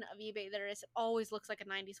rendition of eBay there is, it always looks like a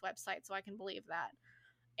 90s website. So, I can believe that.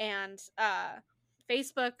 And,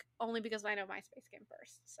 Facebook only because I know MySpace came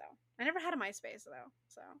first. So I never had a MySpace though.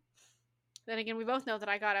 So then again, we both know that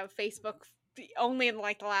I got a Facebook only in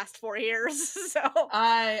like the last 4 years. So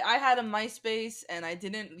I had a MySpace and I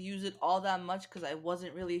didn't use it all that much because I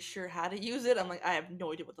wasn't really sure how to use it. I'm like, I have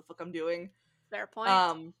no idea what the fuck I'm doing. fair point.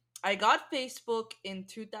 I got Facebook in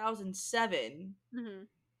 2007. Mm-hmm.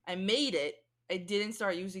 I made it. I didn't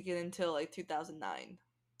start using it until like 2009.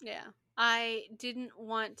 Yeah. I didn't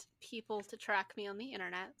want people to track me on the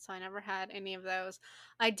internet, so I never had any of those.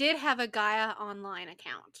 I did have a Gaia Online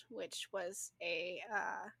account, which was it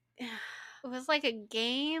was like a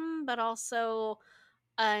game, but also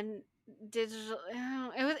a digital.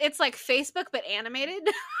 It's like Facebook but animated,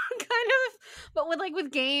 kind of, but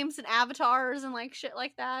with games and avatars and like shit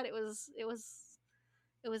like that. It was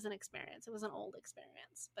an experience. It was an old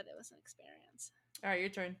experience, but it was an experience. All right, your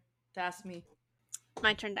turn to ask me.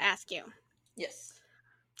 My turn to ask you. Yes.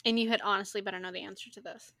 And you had honestly better know the answer to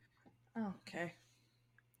this. Oh, okay.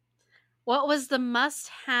 What was the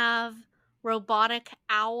must-have robotic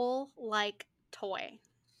owl-like toy?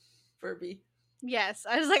 Furby. Yes.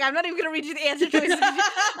 I was like, I'm not even going to read you the answer choices.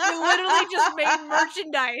 You literally just made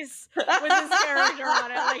merchandise with this character on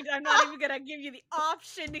it. Like, I'm not even going to give you the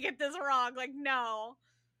option to get this wrong. Like, no.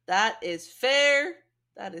 That is fair.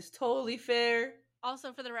 That is totally fair.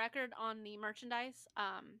 Also, for the record, on the merchandise,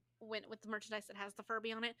 with the merchandise that has the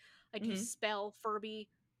Furby on it, I do spell Furby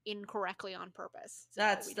incorrectly on purpose. So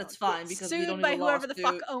that's fine because we don't sued need by a whoever the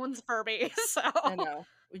fuck lawsuit. owns Furby. So I know.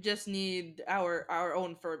 We just need our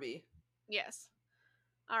own Furby. yes.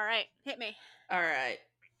 All right, hit me. All right.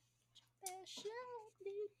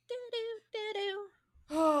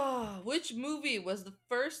 Which movie was the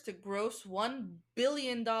first to gross $1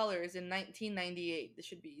 billion in 1998? This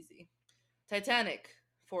should be easy. Titanic,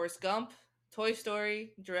 Forrest Gump, Toy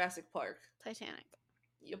Story, Jurassic Park. Titanic.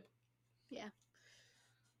 Yep. Yeah.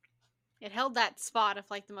 It held that spot of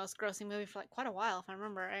like the most grossing movie for like quite a while, if I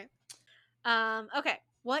remember right. Okay.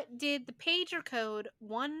 What did the pager code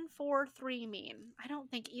 143 mean? I don't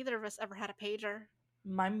think either of us ever had a pager.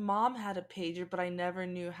 My mom had a pager, but I never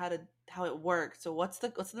knew how it worked. So what's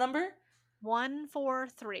the number?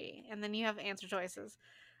 143, and then you have answer choices.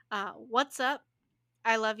 What's up?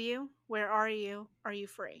 I love you. Where are you? Are you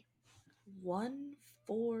free?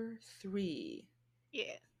 143.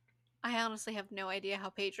 Yeah. I honestly have no idea how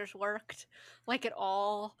pagers worked, like at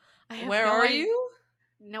all. Where are you?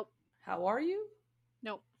 Nope. How are you?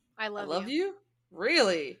 Nope. I love you. I love you?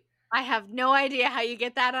 Really? I have no idea how you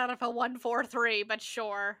get that out of a 143, but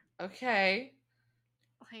sure. Okay.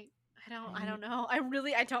 Like, I don't know. I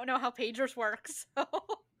don't know how pagers work, so.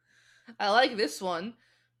 I like this one.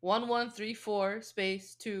 1134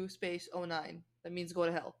 space 2 space 09. That means go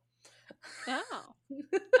to hell. Oh.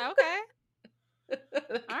 Okay.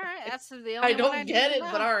 All right. That's the only I one don't get it,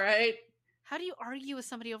 know. but all right. How do you argue with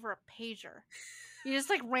somebody over a pager? You just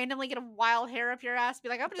like randomly get a wild hair up your ass, be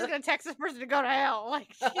like, I'm just gonna text this person to go to hell. Like,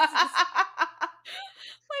 Jesus. Like, what?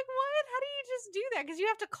 How do you just do that? Because you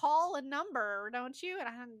have to call a number, don't you? And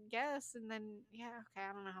I guess, and then yeah, okay.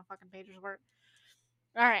 I don't know how fucking pagers work.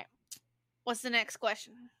 All right. What's the next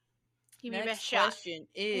question? Give me your best shot. Next question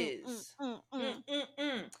is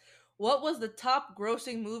what was the top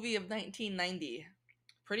grossing movie of 1990?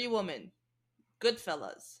 Pretty Woman,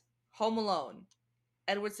 Goodfellas, Home Alone,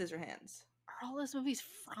 Edward Scissorhands. Are all those movies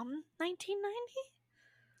from 1990?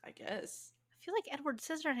 I guess. I feel like Edward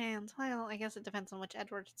Scissorhands. Well, I guess it depends on which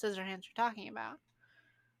Edward Scissorhands you're talking about.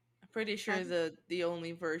 I'm pretty sure the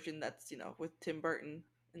only version that's, with Tim Burton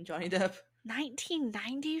and Johnny Depp.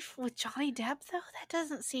 1990 with Johnny Depp, though? That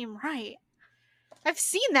doesn't seem right. I've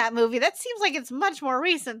seen that movie. That seems like it's much more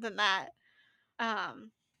recent than that.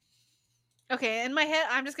 Okay, in my head,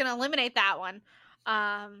 I'm just gonna eliminate that one.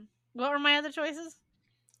 What were my other choices?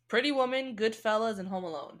 Pretty Woman, Goodfellas, and Home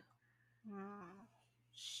Alone. Oh,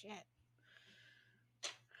 shit.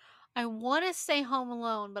 I want to say Home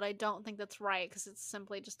Alone, but I don't think that's right because it's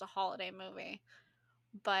simply just a holiday movie.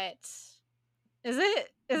 But is it?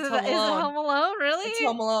 It's Home Is it Alone. Home Alone? Really? It's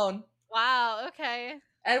Home Alone. Wow. Okay.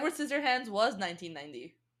 Edward Scissorhands was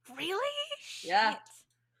 1990. Really? Yeah. Shit.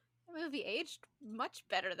 The movie aged much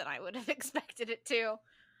better than I would have expected it to.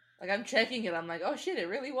 Like, I'm checking it. I'm like, oh shit, it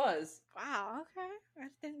really was. Wow. Okay. I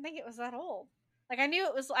didn't think it was that old. Like I knew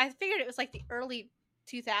it was. I figured it was like the early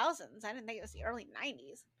 2000s. I didn't think it was the early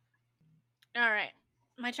 90s. All right.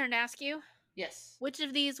 My turn to ask you. Yes. Which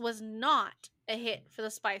of these was not a hit for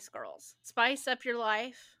the Spice Girls? Spice Up Your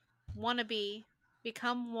Life, Wannabe,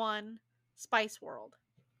 Become One, Spice World.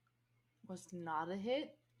 Was not a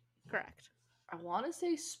hit? Correct. I want to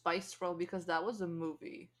say Spice World because that was a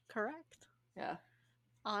movie. Correct. Yeah.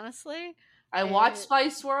 Honestly, I watched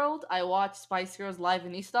Spice World. I watched Spice Girls live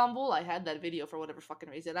in Istanbul. I had that video for whatever fucking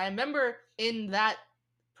reason. I remember in that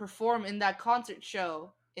concert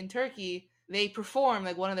show in Turkey, they performed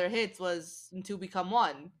like one of their hits was To Become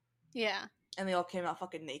One. Yeah. And they all came out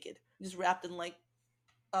fucking naked. Just wrapped in like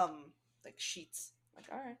sheets. Like,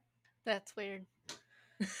 all right. That's weird.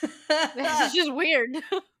 This is just weird.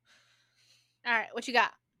 All right, what you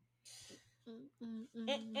got?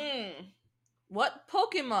 What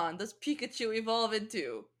Pokemon does Pikachu evolve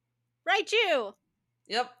into? Raichu!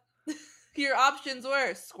 Yep. Your options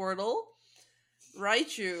were Squirtle,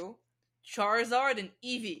 Raichu, Charizard, and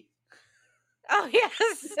Eevee. Oh, yes!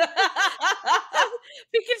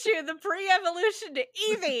 Pikachu, the pre-evolution to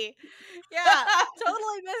Eevee! Yeah,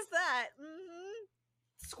 totally missed that. Mm-hmm.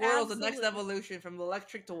 Squirtle's the next evolution from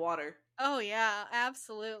electric to water. Oh, yeah,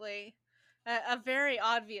 absolutely. A very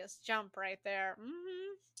obvious jump right there.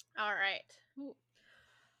 Mm-hmm. All right. Ooh.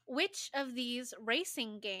 Which of these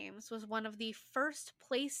racing games was one of the first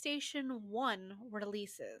PlayStation 1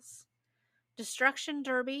 releases? Destruction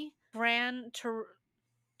Derby, Gran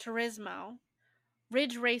Turismo,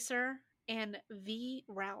 Ridge Racer, and V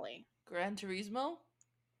Rally. Gran Turismo?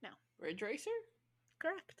 No. Ridge Racer?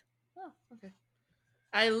 Correct. Oh, okay.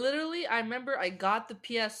 I remember I got the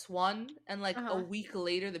PS1 and like a week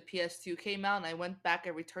later the PS2 came out and I went back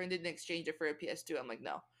and returned it and exchanged it for a PS2. I'm like,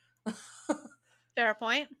 no. Fair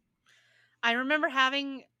point. I remember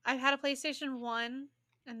I had a PlayStation 1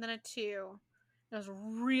 and then a 2. It was a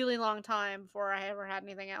really long time before I ever had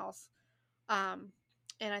anything else. And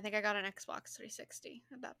I think I got an Xbox 360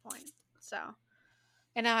 at that point. So,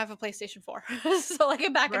 and now I have a PlayStation 4. So like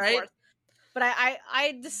it back and forth. But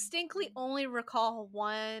I distinctly only recall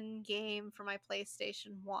one game for my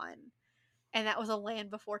PlayStation 1. And that was a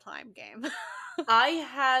Land Before Time game. I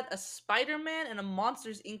had a Spider-Man and a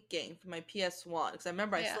Monsters Inc. game for my PS1 because I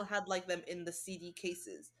remember I still had like them in the CD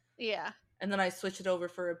cases. Yeah. And then I switched it over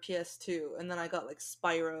for a PS2, and then I got like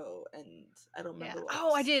Spyro, and I don't remember what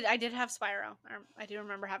else. I did have Spyro. I do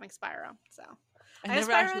remember having Spyro. So I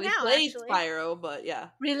never actually played Spyro, but yeah.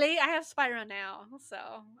 Really? I have Spyro now, so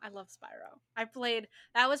I love Spyro.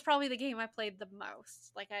 That was probably the game I played the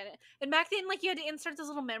most. And back then, like, you had to insert those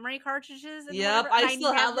little memory cartridges. And yep, I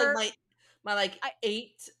still have like my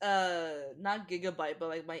 8, not gigabyte, but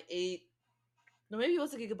like my 8. No, maybe it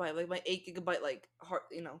was a gigabyte, like my 8 gigabyte, like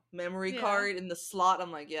memory card in the slot.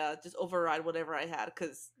 I'm like, yeah, just override whatever I had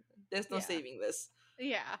because there's no saving this.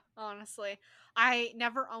 Yeah, honestly. I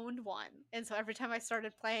never owned one. And so every time I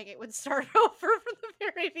started playing, it would start over from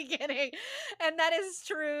the very beginning. And that is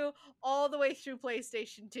true all the way through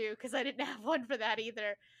PlayStation 2 because I didn't have one for that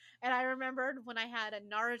either. And I remembered when I had a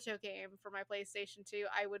Naruto game for my PlayStation 2,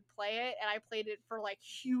 I would play it, and I played it for like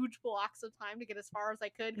huge blocks of time to get as far as I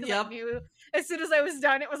could because I knew as soon as I was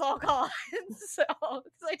done, it was all gone. So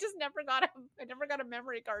I just never got a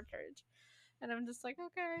memory cartridge. And I'm just like,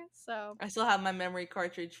 okay, so. I still have my memory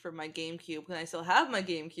cartridge for my GameCube, and I still have my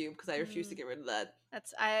GameCube because I refuse to get rid of that.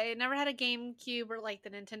 I never had a GameCube or like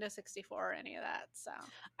the Nintendo 64 or any of that, so.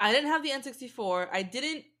 I didn't have the N64. I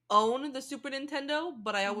didn't own the Super Nintendo,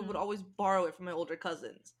 but I would always borrow it from my older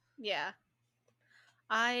cousins. Yeah.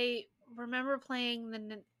 I remember playing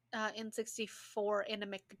the N64 in a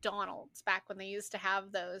McDonald's back when they used to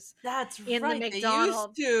have those. That's in right. The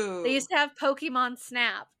McDonald's. They used to have Pokemon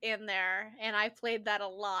Snap in there, and I played that a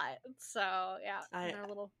lot. So yeah,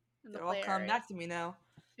 they're all coming back to me now.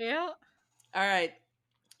 Yeah. All right,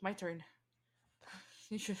 my turn.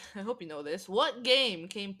 I hope you know this. What game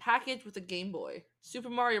came packaged with a Game Boy? Super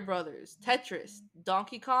Mario Brothers, Tetris,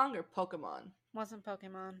 Donkey Kong, or Pokemon? Wasn't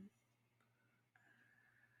Pokemon.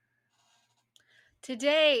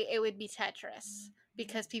 Today, it would be Tetris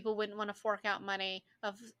because people wouldn't want to fork out money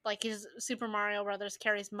of like his Super Mario Brothers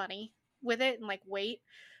carries money with it and like weight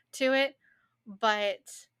to it. But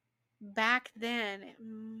back then it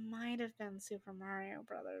might have been Super Mario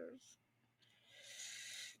Brothers.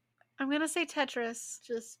 I'm gonna say Tetris,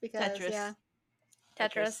 just because. Tetris. Yeah,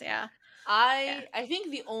 Tetris. Yeah. I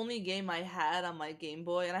think the only game I had on my Game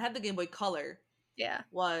Boy, and I had the Game Boy Color,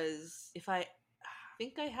 was I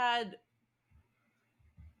think I had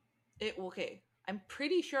it. Okay, I'm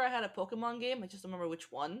pretty sure I had a Pokemon game. I just don't remember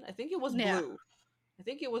which one. I think it was blue. I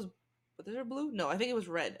think it was. Was there blue? No, I think it was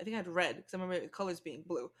red. I think I had red because I remember the colors being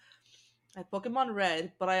blue. I had Pokemon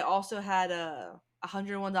Red, but I also had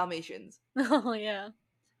 101 Dalmatians. Oh yeah.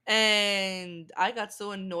 And I got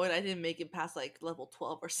so annoyed I didn't make it past like level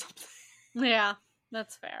 12 or something. Yeah,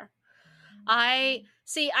 that's fair. I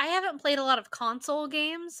haven't played a lot of console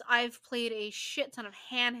games. I've played a shit ton of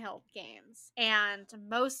handheld games. And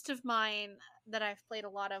most of mine that I've played a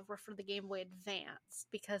lot of were for the Game Boy Advance,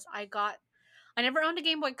 because I never owned a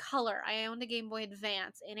Game Boy Color. I owned a Game Boy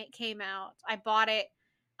Advance, and it came out. I bought it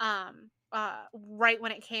right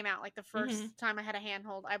when it came out, like the first time I had a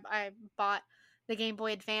handheld. I bought the Game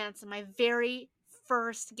Boy Advance, and my very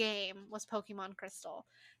first game was Pokemon Crystal.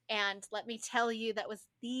 And let me tell you, that was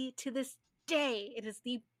to this day, it is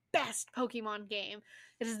the best Pokemon game.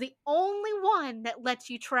 It is the only one that lets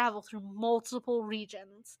you travel through multiple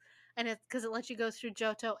regions, and it's because it lets you go through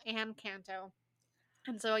Johto and Kanto.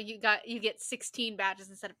 And so you get 16 badges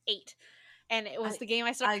instead of 8. And it was the game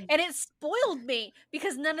I started, and it spoiled me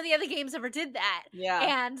because none of the other games ever did that.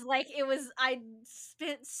 Yeah. And like I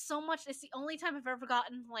spent so much. It's the only time I've ever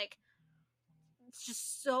gotten like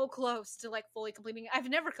just so close to like fully completing. I've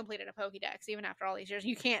never completed a Pokédex even after all these years.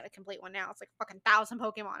 You can't complete one now. It's like fucking 1,000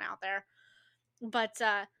 Pokemon out there. But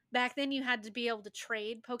back then you had to be able to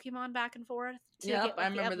trade Pokemon back and forth to get, like, I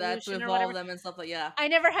remember that, to evolve them and stuff like that. I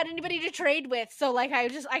never had anybody to trade with, so like I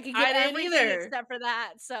could get everything except for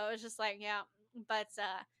that. So it was just like, yeah. But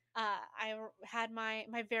I had my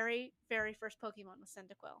very very first Pokemon was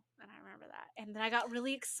Cyndaquil, and I remember that. And then I got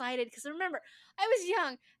really excited because I remember I was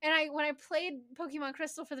young, and when I played Pokemon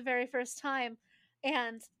Crystal for the very first time,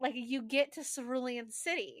 and like you get to Cerulean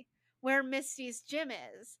City where Misty's gym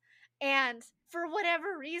is, and for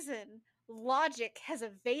whatever reason, logic has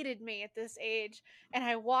evaded me at this age, and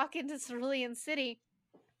I walk into Cerulean City,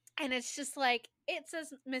 and it's just like, it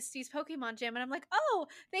says Misty's Pokemon Gym, and I'm like, oh,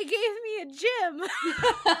 they gave me a gym.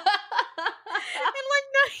 And like,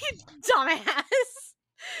 no, you dumbass.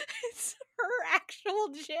 It's her actual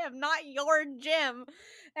gym, not your gym.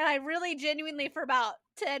 And I really genuinely, for about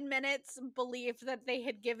 10 minutes, believed that they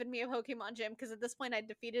had given me a Pokemon gym, because at this point I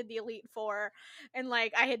defeated the Elite Four, and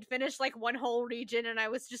like I had finished like one whole region, and I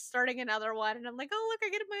was just starting another one, and I'm like, oh look,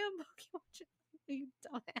 I get my own Pokemon gym. You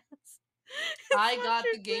dumbass. I got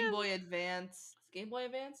the Game Boy Advance. Game Boy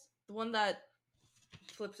Advance? The one that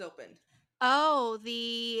flips open. Oh,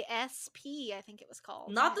 the SP, I think it was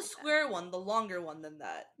called. Not the square one, the longer one than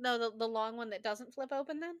that. No, the long one that doesn't flip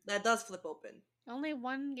open then? That does flip open. Only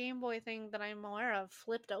one Game Boy thing that I'm aware of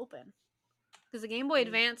flipped open. Because the Game Boy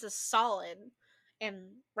Advance is solid and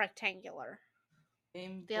rectangular.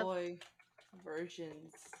 Game Boy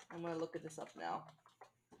versions. I'm going to look at this up now.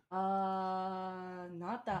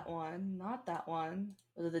 Not that one. Not that one.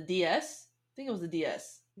 Was it the DS? I think it was the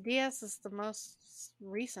DS. DS is the most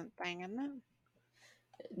recent thing, isn't it?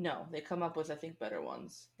 No, they come up with, I think, better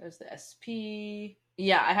ones. There's the SP.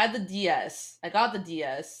 Yeah, I had the DS. I got the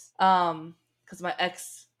DS. Because my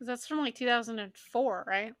ex. That's from like 2004,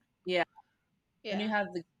 right? Yeah. And you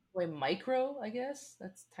have the Boy Micro, I guess.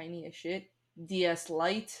 That's tiny as shit. DS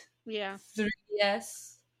Lite. Yeah.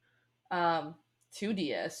 3DS.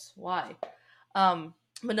 2DS. Why?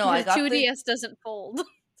 But no, I got 2DS doesn't fold.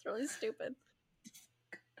 It's really stupid.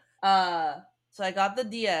 So I got the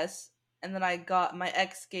DS, and then my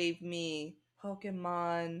ex gave me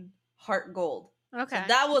Pokemon Heart Gold. Okay. So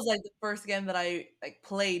that was like the first game that I like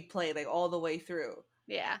played like all the way through.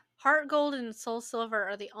 Yeah. Heart Gold and Soul Silver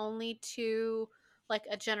are the only two, like,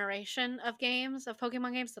 a generation of games, of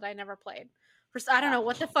Pokemon games, that I never played. First, I don't know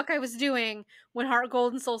what the fuck I was doing when Heart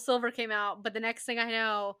Gold and Soul Silver came out, but the next thing I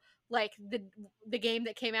know, like, the game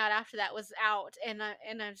that came out after that was out, and I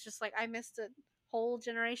was just like, I missed a whole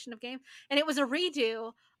generation of games. And it was a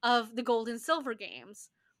redo of the Gold and Silver games,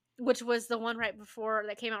 which was the one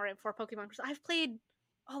that came out right before Pokemon Crystal. I've played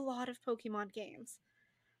a lot of Pokemon games.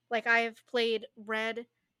 Like, I have played Red,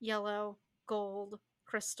 Yellow, Gold,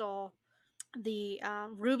 Crystal, the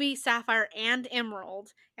Ruby, Sapphire, and Emerald.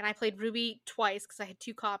 And I played Ruby twice because I had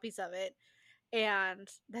 2 copies of it. And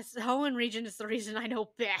this Hoenn region is the region I know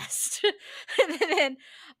best. And then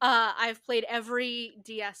I've played every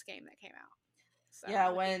DS game that came out. So, yeah,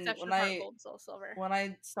 when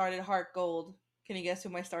I started Heart Gold, can you guess who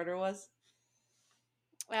my starter was?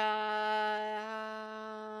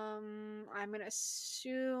 I'm gonna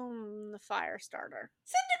assume the fire starter.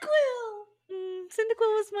 Cyndaquil!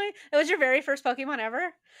 Cyndaquil was my... It was your very first Pokemon ever?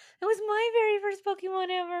 It was my very first Pokemon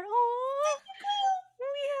ever. Oh,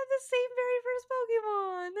 we have the same very first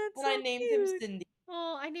Pokemon. That's and so I named cute. him Cindy.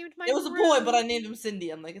 Oh, I named mine It was a boy, but I named him Cindy.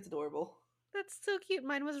 I'm like, it's adorable. That's so cute.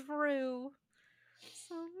 Mine was Rue.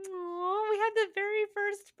 So, oh, we had the very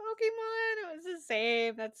first Pokemon. It was the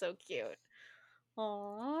same. That's so cute.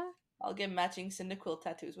 Aww. I'll get matching Cyndaquil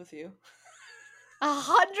tattoos with you. 100%.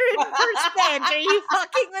 Are you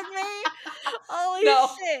fucking with me? Holy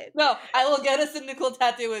shit. No, I will get a Cyndaquil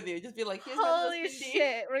tattoo with you. Just be like, here's holy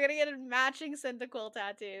shit. We're gonna get matching Cyndaquil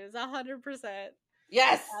tattoos. 100%.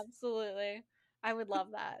 Yes. Absolutely. I would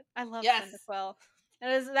love that. I love Cyndaquil.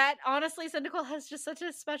 And is that honestly, Cyndaquil has just such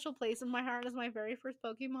a special place in my heart as my very first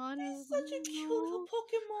Pokemon. It's such a cute little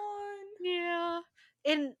Pokemon. Yeah.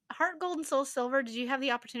 In Heart Gold and Soul Silver, did you have the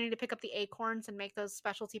opportunity to pick up the acorns and make those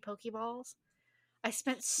specialty Pokeballs? I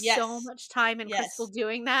spent so much time in Crystal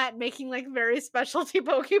doing that, making like very specialty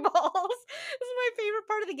Pokeballs. This is my favorite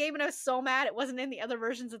part of the game, and I was so mad it wasn't in the other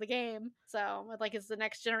versions of the game. So, like, as the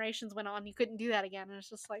next generations went on, you couldn't do that again. And it's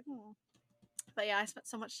just like, But yeah, I spent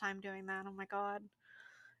so much time doing that. Oh my god.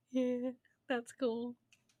 Yeah, that's cool.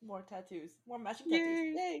 More tattoos. More matching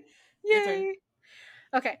tattoos. Yay. Your turn.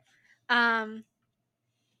 Okay.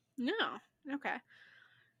 No. Okay.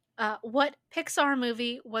 What Pixar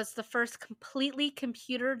movie was the first completely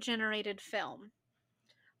computer-generated film?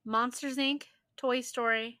 Monsters, Inc., Toy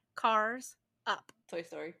Story, Cars, Up. Toy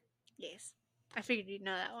Story. Yes. I figured you'd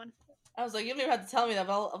know that one. I was like, you don't even have to tell me that,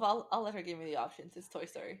 but I'll let her give me the options. It's Toy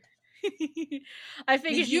Story. I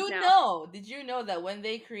figured Did you know that when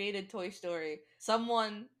they created Toy Story,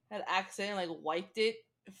 someone had accidentally wiped it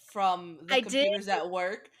from the computers at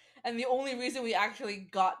work? And the only reason we actually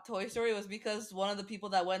got Toy Story was because one of the people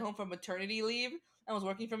that went home from maternity leave and was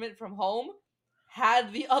working from home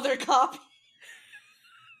had the other copy.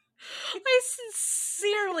 I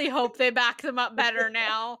sincerely hope they back them up better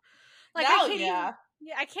now. Like,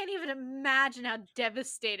 I can't even imagine how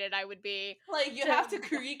devastated I would be. Like, you have to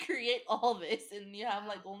recreate all this, and you have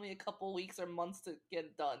only a couple weeks or months to get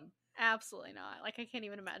it done. Absolutely not. Like, I can't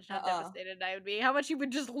even imagine how devastated I would be. How much you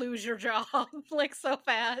would just lose your job, like, so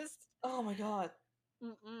fast. Oh my god.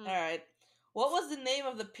 Alright. What was the name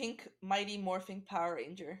of the pink Mighty Morphing Power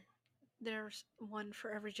Ranger? There's one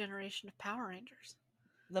for every generation of Power Rangers.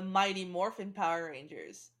 The Mighty Morphin Power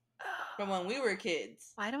Rangers. From when we were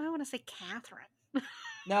kids. Why do I want to say Catherine?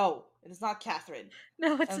 No, it is not Catherine.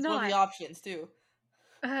 No, it's not. One of the options, too.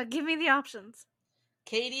 Give me the options.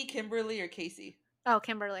 Katie, Kimberly, or Casey? Oh,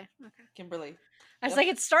 Kimberly. Okay. Kimberly. I was like,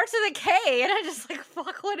 it starts with a K, and I just like,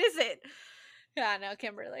 fuck, what is it? Yeah, no,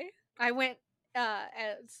 Kimberly. I went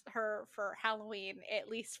as her for Halloween at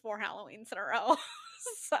least 4 Halloweens in a row.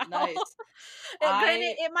 So, nice.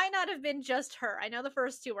 Granted, it might not have been just her. I know the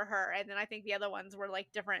first 2 were her, and then I think the other ones were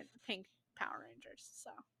like different pink Power Rangers.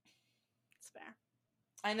 So it's fair.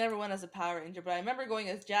 I never went as a Power Ranger, but I remember going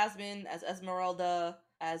as Jasmine, as Esmeralda,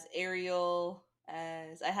 as Ariel,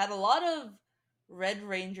 as I had a lot of Red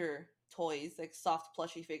Ranger toys, like soft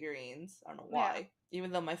plushy figurines. I don't know why. Yeah.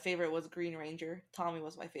 Even though my favorite was Green Ranger. Tommy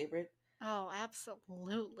was my favorite. Oh,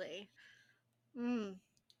 absolutely.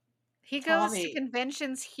 He goes to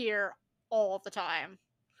conventions here all the time.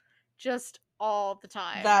 Just all the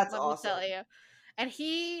time. That's awesome. Let me tell you. And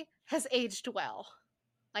he has aged well.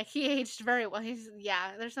 Like, he aged very well.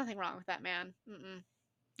 There's nothing wrong with that man.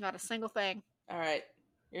 Not a single thing. All right.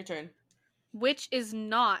 Your turn. Which is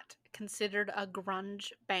not considered a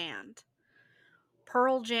grunge band?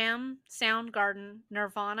 Pearl Jam, Soundgarden,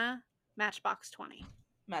 Nirvana, Matchbox 20.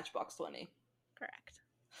 Matchbox 20. Correct.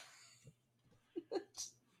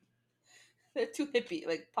 They're too hippie,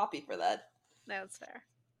 like poppy for that. That's fair.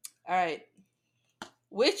 All right.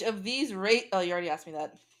 Which of these Oh, you already asked me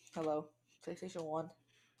that. Hello. PlayStation 1.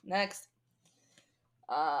 Next.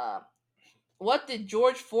 What did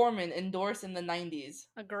George Foreman endorse in the 90s?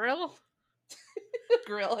 A grill? A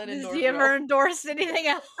grill and endorse. Did he ever endorse anything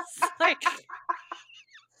else?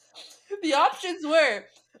 The options were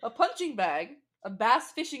a punching bag, a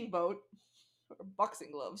bass fishing boat, or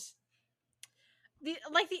boxing gloves. The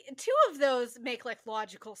 2 of those make like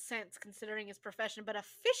logical sense considering his profession, but a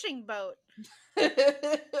fishing boat.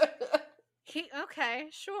 Okay,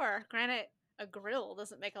 sure. Granted, a grill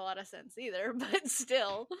doesn't make a lot of sense either, but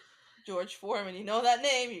still. George Foreman, you know that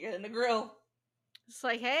name, you're getting a grill. It's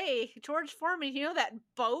like, hey, George Foreman, you know that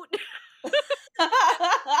boat?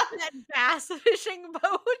 That bass fishing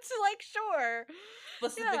boat? Like, sure.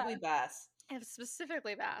 Specifically bass. And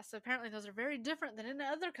specifically bass. Apparently those are very different than in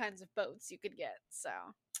other kinds of boats you could get. So,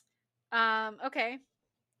 okay.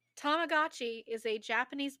 Tamagotchi is a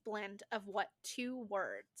Japanese blend of what 2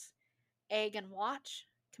 words? Egg and watch,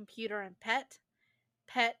 computer and pet,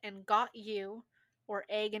 pet and got you, or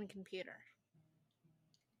egg and computer?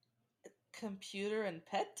 Computer and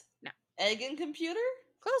pet? No. Egg and computer?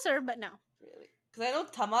 Closer, but no. Really? Because I know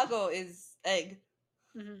tamago is egg.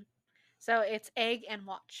 Mm-hmm. So it's egg and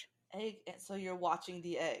watch. Egg, and so you're watching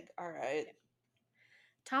the egg. All right.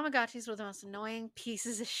 Tamagotchis were the most annoying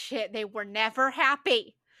pieces of shit. They were never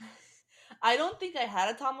happy. I don't think I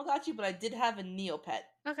had a Tamagotchi, but I did have a Neopet.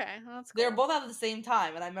 Okay, well, that's cool. They were both out at the same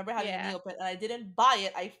time, and I remember having a Neopet, and I didn't buy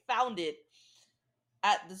it. I found it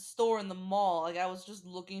at the store in the mall. Like, I was just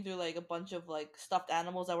looking through, like, a bunch of, like, stuffed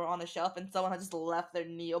animals that were on a shelf, and someone had just left their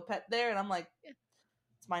Neopet there, and I'm like,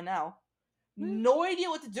 it's mine now. No idea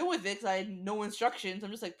what to do with it, because I had no instructions. I'm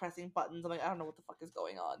just, like, pressing buttons. I'm like, I don't know what the fuck is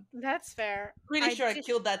going on. That's fair. Pretty sure I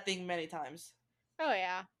killed that thing many times. Oh,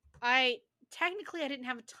 yeah. Technically, I didn't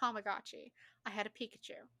have a Tamagotchi. I had a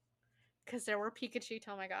Pikachu. Because there were Pikachu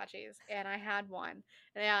Tamagotchis, and I had one.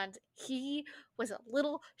 And he was a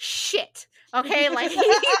little shit. Okay? Like, he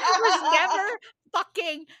was never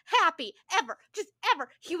fucking happy. Ever. Just ever.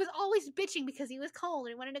 He was always bitching because he was cold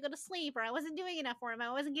and he wanted to go to sleep, or I wasn't doing enough for him.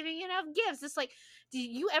 I wasn't giving him enough gifts. It's like, do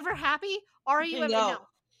you ever happy? Are you ever? No.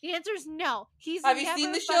 The answer is no. He's Have never you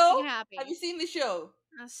seen the fucking show? happy. Have you seen the show?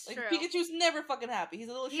 That's like, true. Pikachu's never fucking happy. He's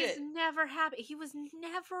a little shit. He's never happy. He was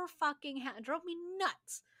never fucking happy. It drove me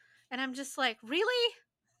nuts. And I'm just like, really?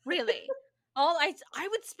 Really? I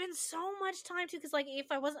would spend so much time too, because like if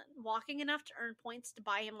I wasn't walking enough to earn points to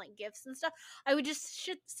buy him like gifts and stuff, I would just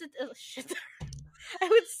sit there. I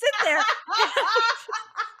would sit there.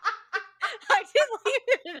 I did leave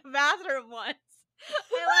it in the bathroom once.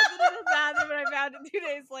 I left it in the bathroom and I found it 2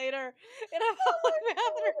 days later in a public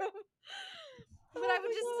bathroom. But I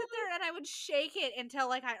would just sit there and I would shake it until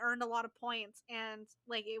like I earned a lot of points, and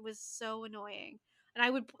like it was so annoying. And I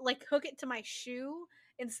would like hook it to my shoe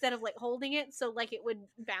instead of like holding it, so like it would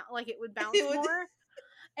bounce more.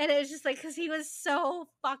 And it was just like, because he was so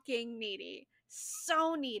fucking needy,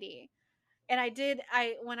 so needy. And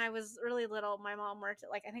when I was really little, my mom worked at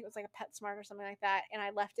like, I think it was like a PetSmart or something like that, and I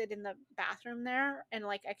left it in the bathroom there, and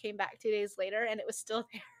like I came back 2 days later and it was still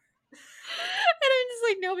there. And I'm just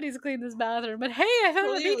like, nobody's cleaned this bathroom, but hey, I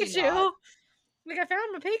found my Pikachu. Not. Like, I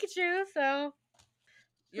found my Pikachu, so.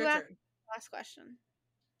 Your turn. Last question.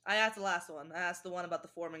 I asked the last one. I asked the one about the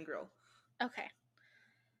Foreman grill. Okay.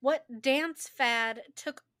 What dance fad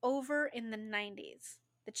took over in the 90s?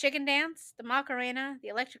 The chicken dance, the Macarena, the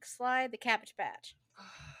electric slide, the Cabbage Patch.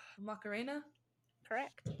 Macarena?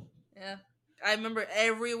 Correct. Yeah. I remember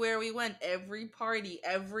everywhere we went, every party,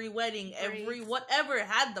 every wedding, every whatever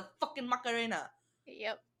had the fucking Macarena.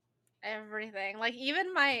 Yep. Everything. Like,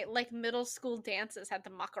 even my, like, middle school dances had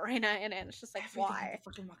the Macarena in it. It's just like, everything why? had the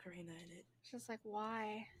fucking Macarena in it. It's just like,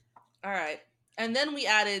 why? All right. And then we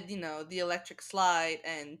added, the electric slide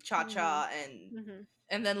and cha-cha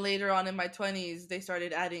and then later on in my 20s, they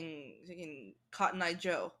started adding Cotton Eye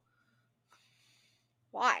Joe.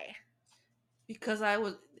 Why? Because I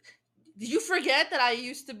was... Did you forget that I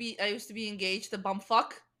used to be engaged to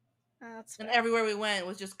bumfuck? That's fair. And everywhere we went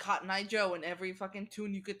was just Cotton Eye Joe and every fucking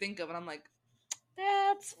tune you could think of, and I'm like,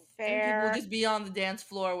 that's fair. And people would just be on the dance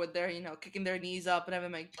floor with their, kicking their knees up, and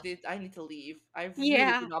I'm like, I need to leave. I really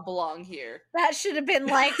do not belong here. That should have been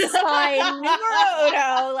like sign numero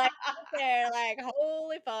uno, like there, like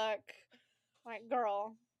holy fuck, like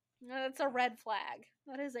girl, that's a red flag.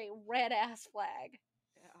 That is a red ass flag.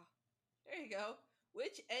 Yeah, there you go.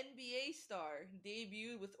 Which NBA star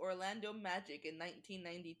debuted with Orlando Magic in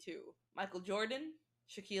 1992? Michael Jordan,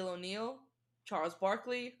 Shaquille O'Neal, Charles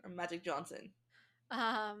Barkley, or Magic Johnson?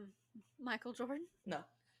 Michael Jordan? No.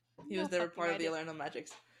 He was never part of the Orlando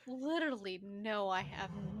Magics. Literally, no, I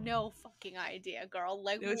have no fucking idea, girl.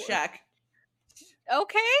 Like, it was Shaq.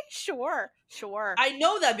 Okay, sure. I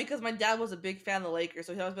know that because my dad was a big fan of the Lakers,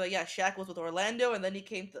 so he always be like, yeah, Shaq was with Orlando, and then he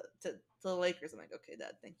came to the Lakers. I'm like, okay,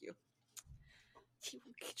 Dad, thank you.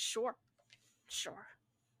 Sure. I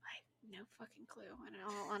have no fucking clue. In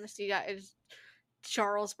all honesty, that is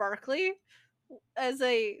Charles Barkley I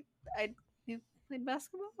played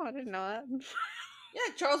basketball. I didn't know that.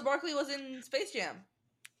 Yeah, Charles Barkley was in Space Jam.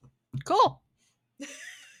 Cool.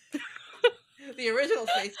 The original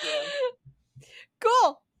Space Jam.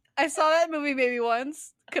 Cool. I saw that movie maybe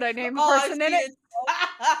once. Could I name a person in it?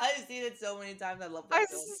 I've seen it so many times. I love that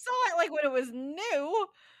film. Saw it like when it was new.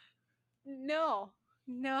 No,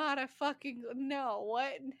 not a fucking no.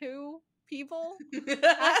 What? Who? People?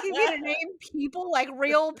 Asking me to name people, like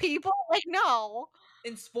real people? Like, no.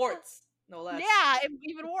 In sports, no less. Yeah,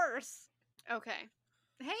 even worse. Okay.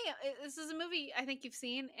 hey, this is a movie I think you've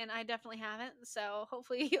seen, and I definitely haven't. So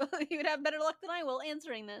hopefully you would have better luck than I will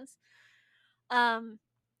answering this.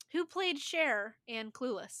 Who played Cher in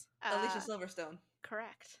Clueless? Alicia Silverstone.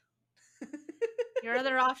 Correct. Your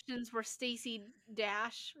other options were Stacey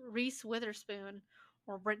Dash, Reese Witherspoon,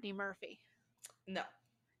 or Brittany Murphy. No.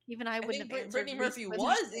 Even I wouldn't think have answered Brittany Murphy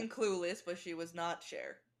was in Clueless, but she was not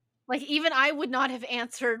Cher. Like, even I would not have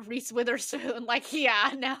answered Reese Witherspoon. Like,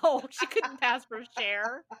 yeah, no, she couldn't pass for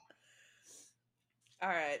Cher. All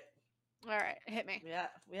right, hit me. Yeah,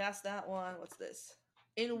 we asked that one. What's this?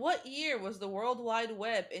 In what year was the World Wide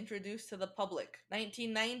Web introduced to the public?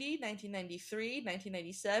 1990, 1993,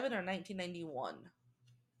 1997, or 1991?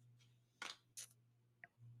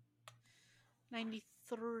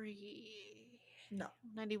 93. No.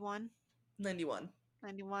 91. 91.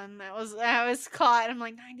 91. I was caught. I'm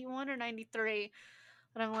like, 91 or 93?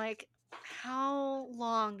 But I'm like, how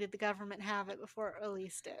long did the government have it before it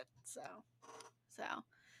released it? So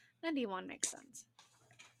 91 makes sense.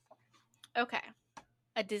 Okay.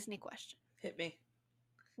 A Disney question. Hit me.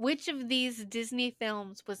 Which of these Disney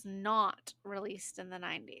films was not released in the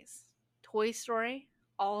 90s? Toy Story,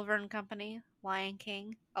 Oliver and Company, Lion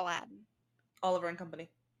King, Aladdin. Oliver and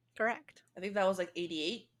Company. Correct. I think that was like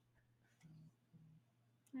 88.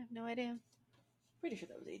 I have no idea. Pretty sure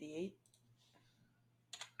that was 88.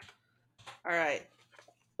 All right.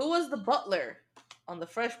 Who was the butler on The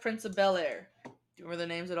Fresh Prince of Bel-Air? Do you remember the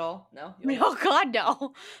names at all? No? Oh, God, no.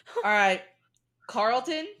 All right.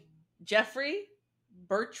 Carlton, Jeffrey,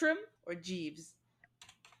 Bertram, or Jeeves?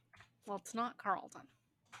 Well, it's not Carlton.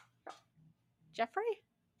 Jeffrey?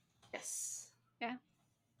 Yes. Yeah.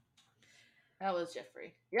 That was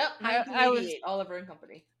Jeffrey. Yep. 1988. Oliver and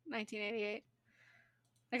Company. 1988.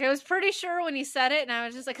 Like, I was pretty sure when you said it, and I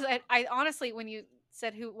was just like, because I honestly, when you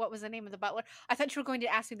said what was the name of the butler, I thought you were going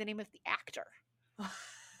to ask me the name of the actor. And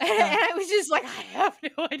I was just like, I have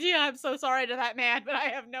no idea. I'm so sorry to that man, but I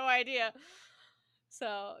have no idea.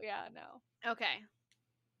 So, yeah, no. Okay.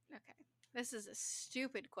 This is a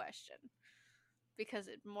stupid question because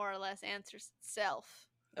it more or less answers itself.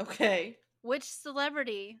 Okay. Which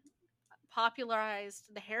celebrity popularized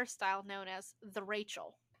the hairstyle known as the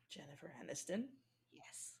Rachel? Jennifer Aniston.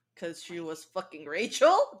 Yes. Because she was fucking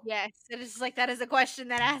Rachel? Yes. It is like, that is a question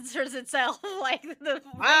that answers itself. Like, the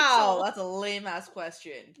Wow, Rachel. that's a lame ass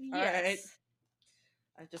question. Yes. Alright.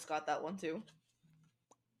 I just got that one too.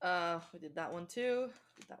 We did that one too.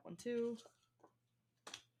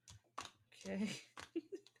 Okay.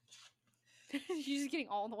 You're just getting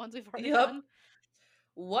all the ones we've already done?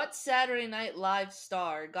 What Saturday Night Live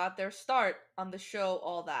star got their start on the show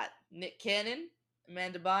All That? Nick Cannon,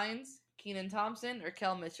 Amanda Bynes, Kenan Thompson, or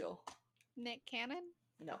Kel Mitchell? Nick Cannon?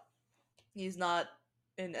 No. He's not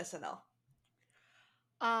in SNL.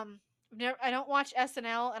 I don't watch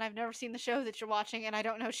SNL, and I've never seen the show that you're watching, and I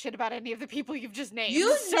don't know shit about any of the people you've just named.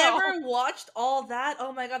 You never watched All That?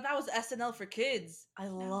 Oh my god, that was SNL for kids. I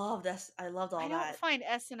loved All That. I don't find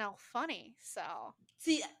SNL funny, so.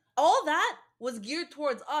 See, All That was geared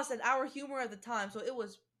towards us and our humor at the time, so it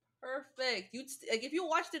was perfect. If you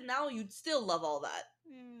watched it now, you'd still love All That.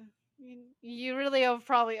 You really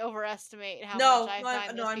probably overestimate how much I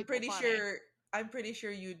find those people funny. I'm pretty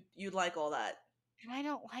sure you'd like All That. And I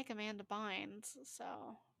don't like Amanda Bynes, so.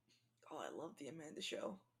 Oh, I love the Amanda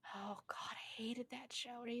Show. Oh god, I hated that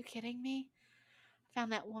show. Are you kidding me? I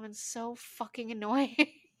found that woman so fucking annoying. Who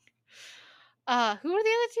are the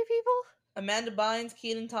other two people? Amanda Bynes,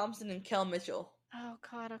 Kenan Thompson, and Kel Mitchell. Oh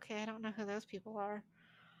god, okay, I don't know who those people are.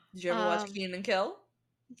 Did you ever watch Kenan and Kel?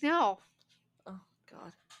 No. Oh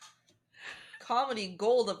god. Comedy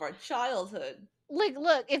gold of our childhood. Like,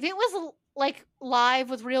 look, if it was like live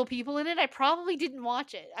with real people in it, I probably didn't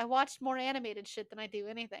watch it. I watched more animated shit than I do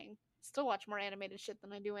anything. Still watch more animated shit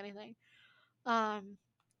than I do anything.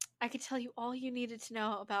 I could tell you all you needed to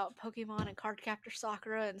know about Pokemon and Cardcaptor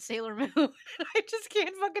Sakura and Sailor Moon. I just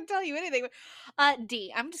can't fucking tell you anything.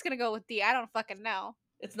 D. I'm just gonna go with D. I don't fucking know.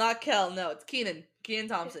 It's not Kel, no, it's Kenan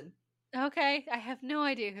Thompson. Okay, I have no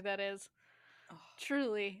idea who that is. Oh.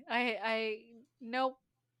 Truly, I nope,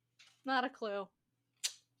 not a clue.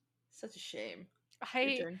 Such a shame.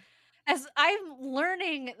 As I'm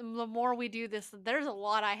learning, the more we do this, there's a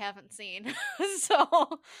lot I haven't seen. So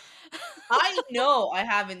I know I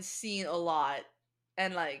haven't seen a lot,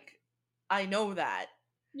 and like I know that.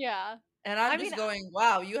 Yeah. And I'm just going,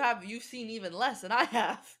 wow, you've seen even less than I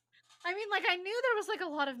have. I mean, like, I knew there was like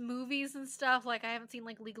a lot of movies and stuff. Like, I haven't seen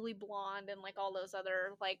like Legally Blonde and like all those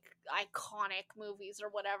other like iconic movies or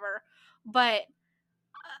whatever. But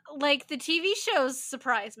like the TV shows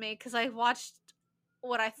surprised me because I watched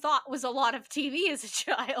what I thought was a lot of TV as a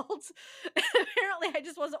child. Apparently, I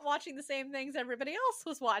just wasn't watching the same things everybody else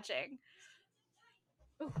was watching.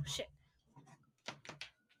 Oh, shit.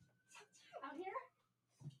 Out here?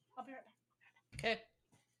 I'll be right back. Okay.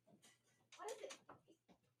 What is it?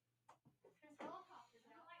 There's helicopters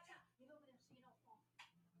out. Get over there so you don't fall.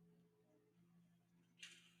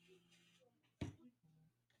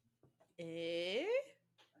 Eh?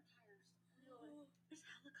 There's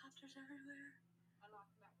helicopters everywhere. I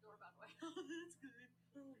locked that door, by the way. Oh, that's good.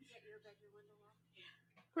 Get your bedroom window locked.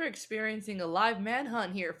 We're experiencing a live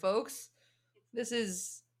manhunt here, folks. This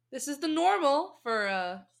is the normal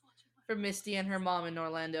for Misty and her mom in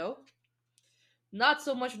Orlando. Not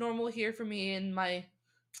so much normal here for me in my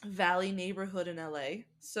Valley neighborhood in LA.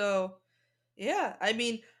 So, yeah, I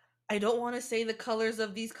mean, I don't want to say the colors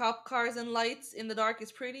of these cop cars and lights in the dark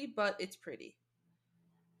is pretty, but it's pretty.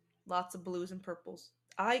 Lots of blues and purples.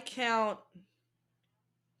 I count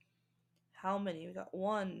how many? We got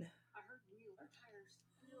 1,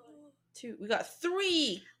 2. We got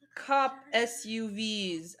 3 cop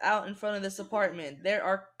SUVs out in front of this apartment. There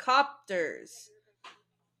are copters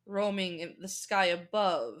roaming in the sky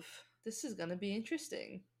above. This is gonna be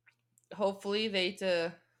interesting. Hopefully they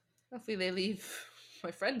leave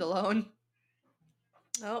my friend alone.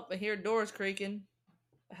 Oh, I hear doors creaking.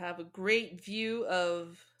 I have a great view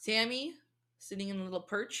of Sammy sitting in a little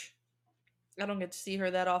perch. I don't get to see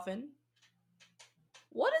her that often.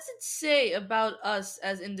 What does it say about us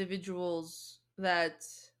as individuals that,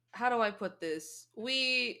 how do I put this?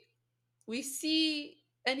 We see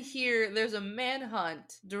and hear there's a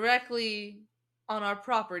manhunt directly on our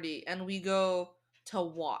property and we go to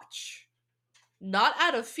watch. Not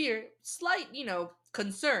out of fear, slight,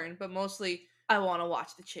 concern, but mostly I want to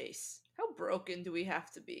watch the chase. How broken do we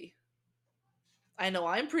have to be? I know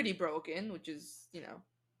I'm pretty broken, which is,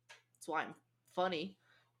 that's why I'm funny.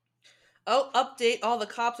 Oh, update, all the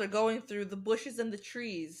cops are going through the bushes and the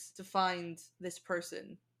trees to find this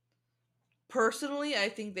person. Personally, I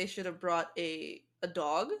think they should have brought a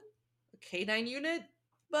dog, a canine unit,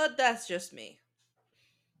 but that's just me.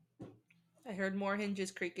 I heard more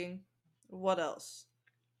hinges creaking. What else?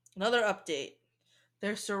 Another update.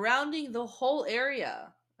 They're surrounding the whole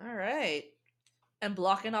area. All right. And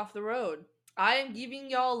blocking off the road. I am giving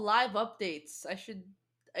y'all live updates.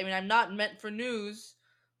 I'm not meant for news,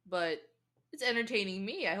 but it's entertaining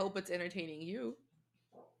me. I hope it's entertaining you.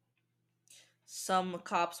 Some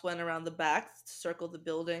cops went around the back to circle the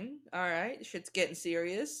building. All right, shit's getting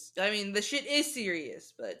serious. I mean, the shit is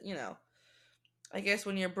serious, but I guess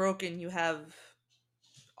when you're broken, you have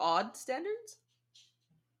odd standards.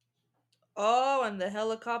 Oh, and the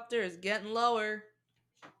helicopter is getting lower.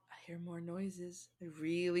 I hear more noises. I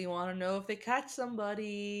really want to know if they catch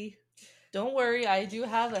somebody. Don't worry, I do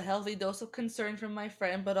have a healthy dose of concern from my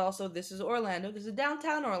friend, but also this is Orlando. This is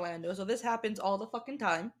downtown Orlando, so this happens all the fucking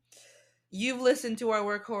time. You've listened to our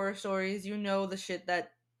work horror stories. You know the shit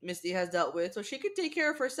that Misty has dealt with, so she could take care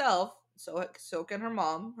of herself. So can her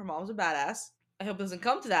mom. Her mom's a badass. I hope it doesn't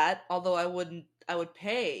come to that, although I would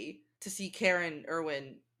pay to see Karen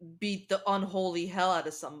Irwin beat the unholy hell out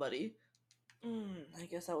of somebody. I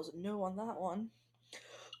guess I was a no on that one.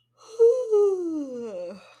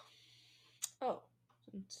 Oh,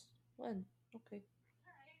 since when? Okay.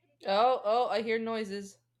 Oh, I hear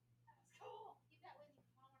noises.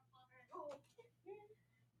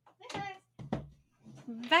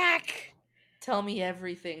 Back. Tell me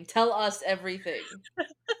everything. Tell us everything.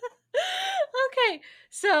 Okay,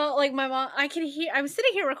 so like my mom, I'm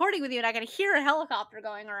sitting here recording with you and I can hear a helicopter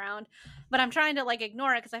going around, but I'm trying to like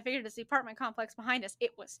ignore it because I figured it's the apartment complex behind us.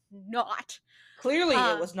 It was not. Clearly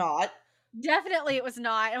it was not. Definitely it was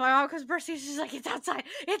not. And my mom comes bursting, she's like, it's outside.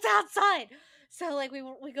 It's outside. So like we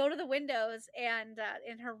go to the windows and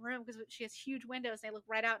in her room, because she has huge windows, and they look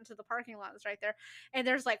right out into the parking lot that's right there. And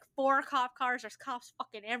there's like 4 cop cars. There's cops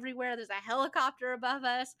fucking everywhere. There's a helicopter above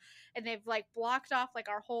us, and they've like blocked off like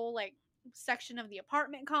our whole like section of the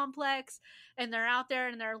apartment complex. And they're out there,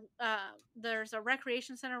 and there's a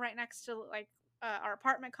recreation center right next to like our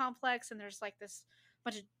apartment complex, and there's like this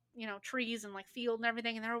bunch of trees and like field and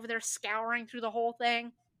everything, and they're over there scouring through the whole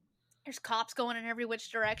thing. There's cops going in every which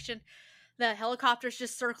direction. The helicopter's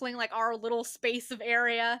just circling like our little space of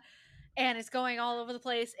area, and it's going all over the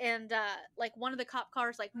place. And like one of the cop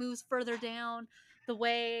cars like moves further down the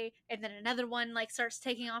way, and then another one like starts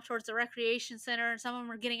taking off towards the recreation center, and some of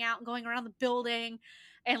them are getting out and going around the building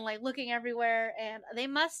and like looking everywhere. And they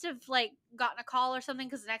must have like gotten a call or something,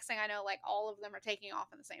 because the next thing I know, like all of them are taking off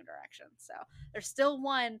in the same direction. So there's still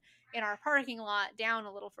one in our parking lot down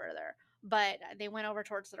a little further, but they went over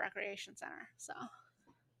towards the recreation center. So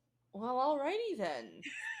Well, alrighty then.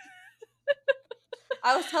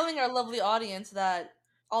 I was telling our lovely audience that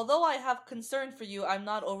although I have concern for you, I'm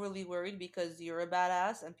not overly worried because you're a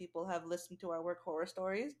badass and people have listened to our work horror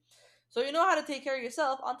stories. So you know how to take care of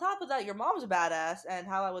yourself. On top of that, your mom's a badass and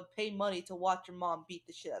how I would pay money to watch your mom beat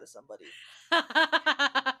the shit out of somebody.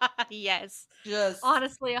 Yes. Just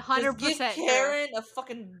Honestly, just give 100% true. Karen a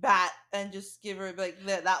fucking bat and just give her like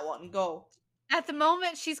that one. Go. At the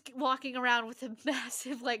moment, she's walking around with a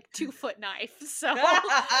massive, like, 2-foot knife, so she's like,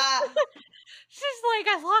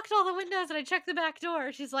 "I locked all the windows and I checked the back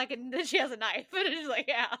door." She's like, and then she has a knife, and she's like,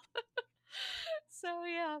 "Yeah." So,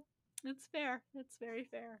 yeah, it's fair. It's very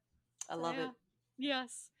fair. I So, love yeah. it.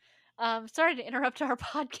 Yes. Sorry to interrupt our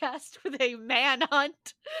podcast with a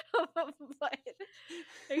manhunt, but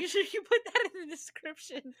make sure you put that in the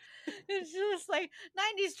description. It's just like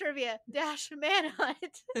 90s trivia dash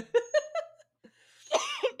manhunt.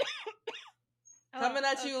 Coming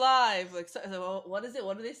at you live. Like, so, what is it?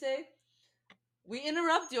 What do they say? We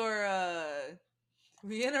interrupt your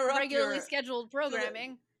regularly scheduled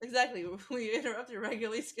programming. Exactly. We interrupt your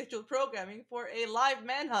regularly scheduled programming for a live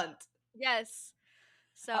manhunt. Yes.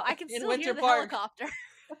 So I can still Winter hear the Park. helicopter.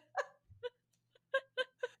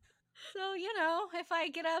 So, you know, if I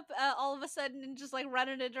get up all of a sudden and just like run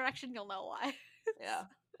in a direction, you'll know why. Yeah.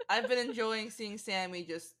 I've been enjoying seeing Sammy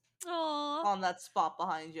just Aww. on that spot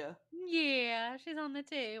behind you. Yeah, she's on the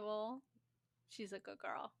table. She's a good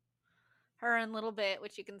girl. Her and Little Bit,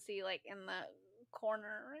 which you can see like in the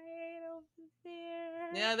corner right over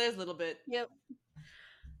there. Yeah, there's a little bit. Yep.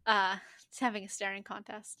 It's having a staring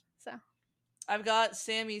contest. So I've got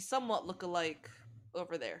Sammy somewhat look-alike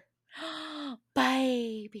over there.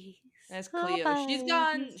 Babies. That's Cleo.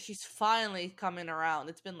 Babies. She's finally coming around.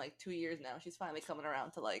 It's been like 2 years now. She's finally coming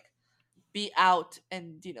around to like be out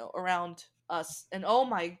and, you know, around us. And oh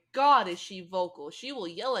my god, is she vocal. She will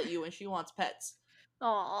yell at you when she wants pets.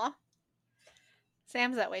 Aw.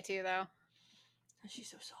 Sam's that way too, though. She's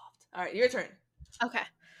so soft. Alright, your turn. Okay.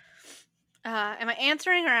 Am I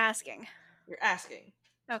answering or asking? You're asking.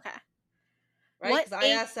 Okay. Right? Because I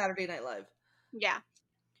asked Saturday Night Live. Yeah.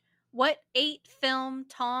 What 8-film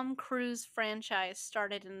Tom Cruise franchise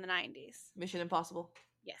started in the 90s? Mission Impossible.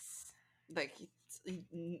 Yes. Like,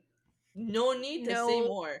 no need to say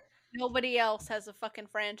more. Nobody else has a fucking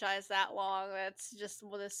franchise that long that's just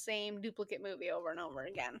the same duplicate movie over and over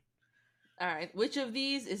again. Alright, which of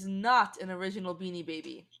these is not an original Beanie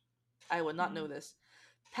Baby? I would not know this.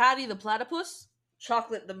 Patty the Platypus,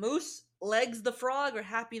 Chocolate the Moose, Legs the Frog, or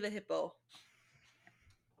Happy the Hippo?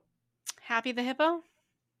 Happy the Hippo?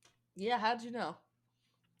 Yeah, how did you know?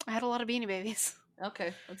 I had a lot of Beanie Babies.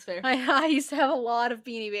 Okay, that's fair. I used to have a lot of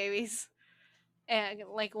Beanie Babies. And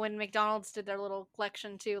like when McDonald's did their little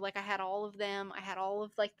collection too, like I had all of them. I had all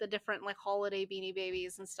of like the different like holiday Beanie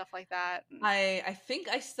Babies and stuff like that. I think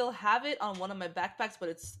I still have it on one of my backpacks, but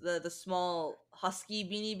it's the small husky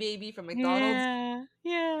Beanie Baby from McDonald's.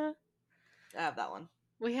 Yeah. I have that one.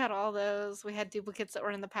 We had all those. We had duplicates that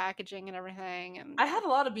were in the packaging and everything. And I had a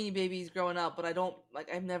lot of Beanie Babies growing up, but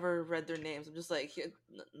I've never read their names. I'm just like, here,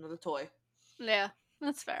 another toy. Yeah,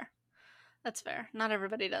 that's fair. That's fair. Not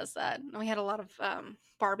everybody does that. And we had a lot of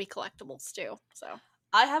Barbie collectibles too. So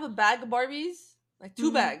I have a bag of Barbies, like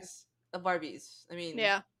 2 bags of Barbies. I mean,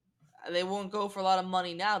 yeah, they won't go for a lot of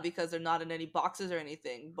money now because they're not in any boxes or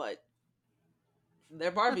anything, but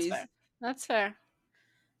they're Barbies. That's fair.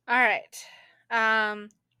 All right.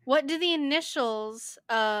 What do the initials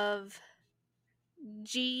of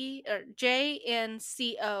JNCO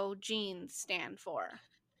jeans stand for?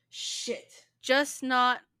 Shit. Just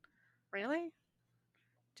not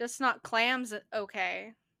clams.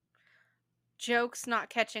 Okay. Jokes not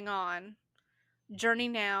catching on. Journey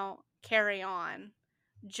now, carry on.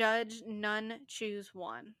 Judge none, choose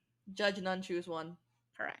one. Judge none, choose one.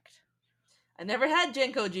 Correct. I never had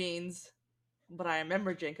Jenko jeans, but I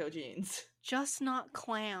remember Jenko jeans. Just not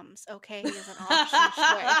clams, okay, is an option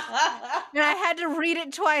choice. And I had to read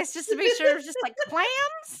it twice just to make sure it was just like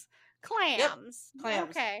clams? Clams. Yep. Clams.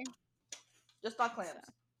 Okay. Just not clams.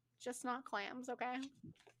 So, just not clams, okay.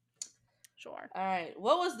 Sure. Alright.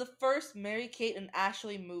 What was the first Mary-Kate and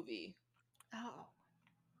Ashley movie? Oh.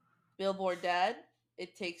 Billboard Dad,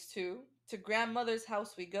 It Takes Two, To Grandmother's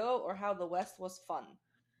House We Go, or How the West Was Fun?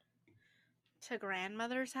 To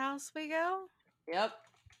Grandmother's House We Go? Yep.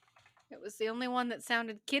 It was the only one that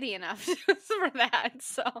sounded kiddie enough for that,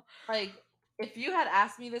 so. Like, if you had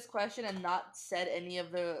asked me this question and not said any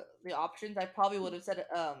of the options, I probably would have said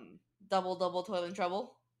Double Double Toil and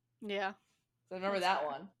Trouble. Yeah. So remember that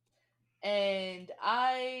one. And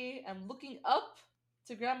I am looking up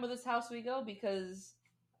To Grandmother's House We Go because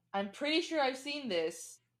I'm pretty sure I've seen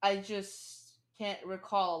this I just can't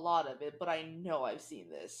recall a lot of it, but I know I've seen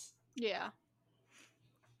this. Yeah.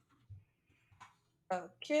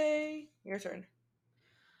 Okay, your turn.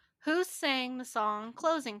 Who sang the song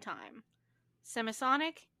Closing Time?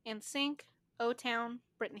 Semisonic, NSYNC, O-Town,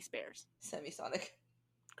 Britney Spears. Semisonic.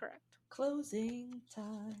 Correct. Closing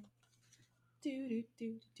time.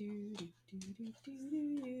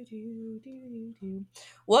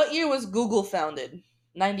 What year was Google founded?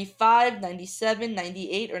 95, 97,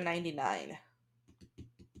 98, or 99?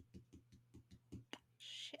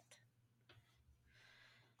 Shit.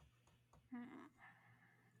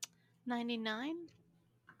 99?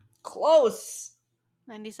 Close.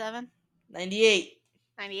 97? 98.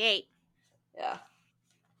 98. Yeah.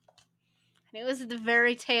 And it was at the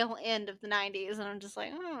very tail end of the 90s, and I'm just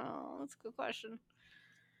like, oh, that's a good question.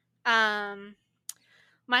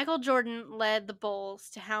 Michael Jordan led the Bulls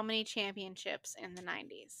to how many championships in the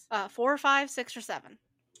 90s? 4 or 5, 6 or 7?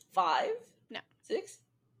 5? No. 6?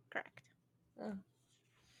 Correct. Oh.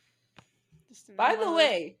 Just By the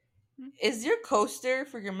way, is your coaster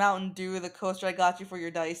for your Mountain Dew the coaster I got you for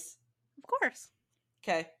your dice? Of course.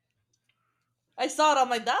 Okay. I saw it, I'm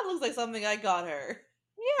like, that looks like something I got her.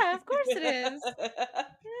 Yeah, of course it is. Yeah,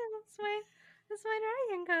 that's my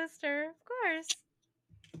dragon coaster. Of course.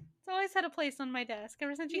 It's always had a place on my desk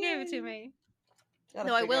ever since you gave it to me.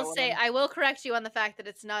 Though I will say, I will correct you on the fact that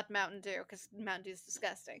it's not Mountain Dew, because Mountain Dew is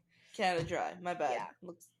disgusting. Canada Dry, my bad.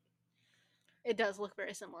 Yeah. It does look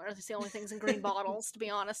very similar. It's the only things in green bottles, to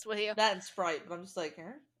be honest with you. That and Sprite, but I'm just like,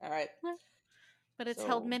 all right. But it's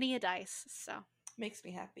held many a dice, so. Makes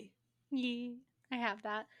me happy. Yeah, I have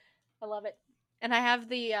that. I love it. And I have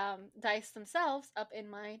the dice themselves up in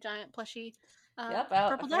my giant plushy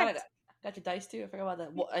purple dice. I got your dice too. I forgot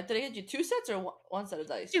about that. Did I get you 2 sets or one set of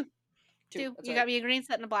dice? Two. You right. Got me a green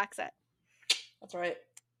set and a black set. That's right.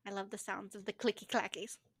 I love the sounds of the clicky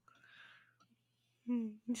clackies.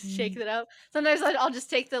 Just shake it up. Sometimes I'll just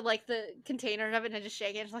take the container of it and I just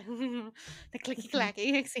shake it. It's like the clicky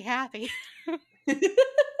clacky makes me happy.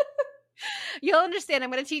 You'll understand.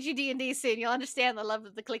 I'm going to teach you D&D soon. You'll understand the love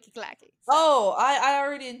of the clicky clacky. So. Oh, I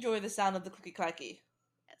already enjoy the sound of the clicky clacky.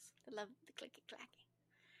 Yes, the love of the clicky clacky.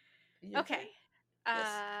 Okay. Yes.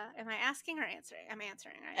 Am I asking or answering? I'm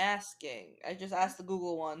answering, right? Asking. I just asked the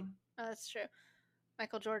Google one. Oh, that's true.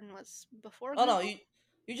 Michael Jordan was before Google? Oh, no.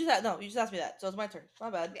 You just asked me that. So it's my turn.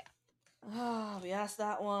 My bad. Yeah. Oh, we asked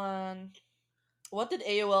that one. What did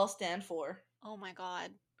AOL stand for? Oh my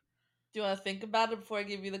god. Do you want to think about it before I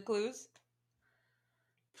give you the clues?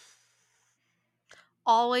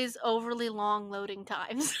 Always overly long loading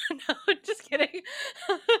times. No, just kidding.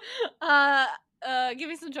 Give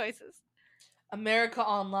me some choices. America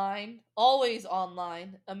Online, Always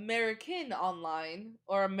Online, American Online,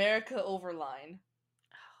 or America Overline?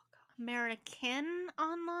 Oh, God. American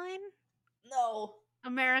Online? No.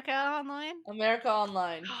 America Online? America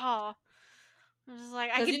Online. Oh. I'm just like,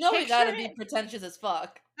 I can picture we gotta be pretentious as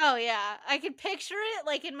fuck. Oh, yeah. I can picture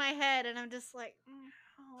it, in my head, and I'm just like,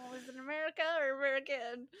 oh, is it America or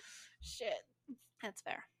American? Shit. That's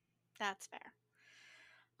fair. That's fair.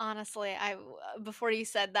 Honestly, before you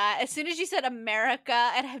said that, as soon as you said America,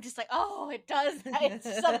 and I'm just like, oh, it does.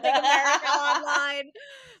 It's something America Online.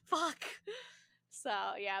 Fuck. So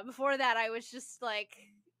yeah, before that, I was just like,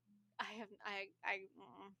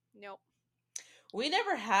 nope. We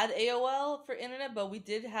never had AOL for internet, but we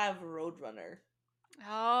did have Roadrunner.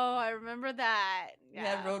 Oh, I remember that. Yeah. We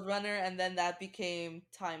had Roadrunner, and then that became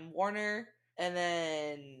Time Warner, and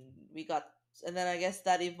then I guess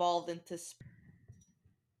that evolved into.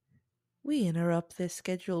 We interrupt this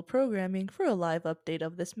scheduled programming for a live update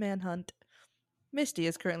of this manhunt. Misty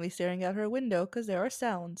is currently staring out her window because there are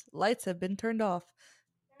sounds, lights have been turned off,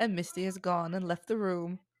 and Misty has gone and left the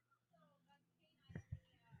room.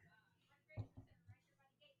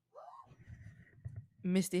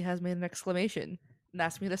 Misty has made an exclamation and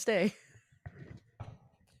asked me to stay.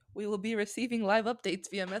 We will be receiving live updates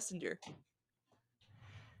via Messenger.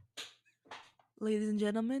 Ladies and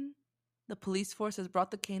gentlemen, the police force has brought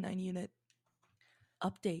the canine unit.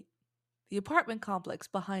 Update. The apartment complex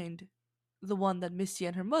behind the one that Misty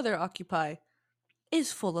and her mother occupy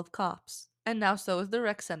is full of cops, and now so is the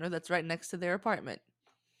rec center that's right next to their apartment.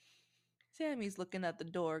 Sammy's looking at the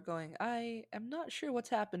door going, I am not sure what's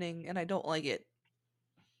happening and I don't like it.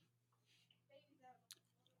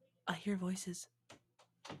 I hear voices.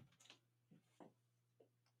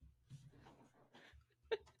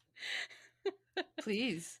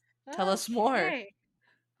 Please, tell us more. I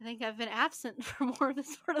think I've been absent for more of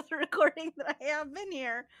this part of the recording than I have been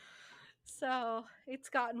here. So, it's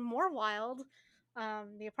gotten more wild.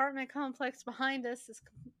 The apartment complex behind us is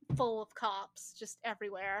full of cops just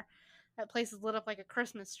everywhere. That place is lit up like a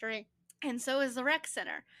Christmas tree. And so is the rec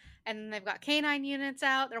center. And they've got canine units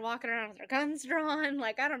out. They're walking around with their guns drawn.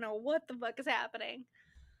 Like, I don't know what the fuck is happening.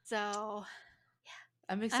 So,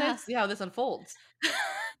 I'm excited to see how this unfolds.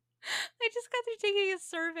 I just got through taking a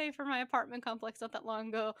survey for my apartment complex not that long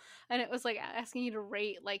ago, and it was like asking you to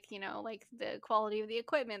rate, like, you know, like the quality of the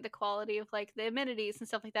equipment, the quality of like the amenities and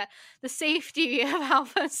stuff like that, the safety of how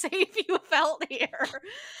safe you felt here.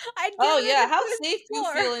 I'd Oh give it yeah, a how good safe do you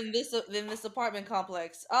score. feel in this apartment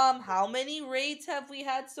complex? How many raids have we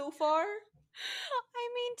had so far? I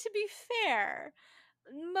mean, to be fair,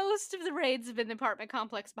 most of the raids have been the apartment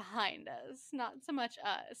complex behind us, not so much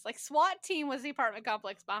us. Like SWAT team was the apartment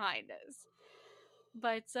complex behind us.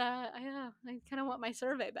 But I kind of want my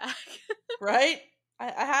survey back. Right?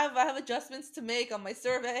 I have adjustments to make on my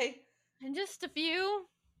survey. And just a few.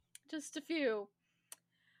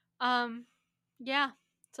 Yeah.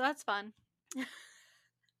 So that's fun. Who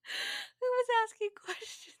was asking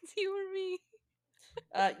questions? You or me?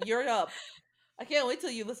 You're up. I can't wait till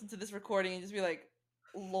you listen to this recording and just be like,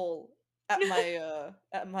 lol, at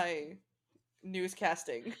my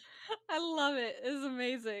newscasting. I love it. It's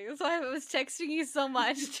amazing. That's why I was texting you so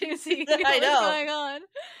much to see what I was know. going on.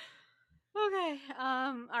 Okay.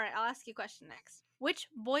 All right, I'll ask you a question next. Which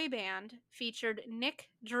boy band featured Nick,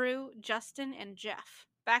 Drew, Justin, and Jeff?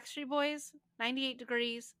 Backstreet Boys, 98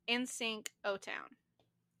 Degrees, NSYNC, O-Town.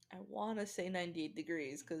 I want to say 98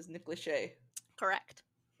 Degrees because Nick Lachey. Correct.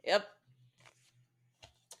 Yep.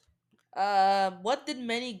 What did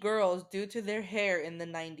many girls do to their hair in the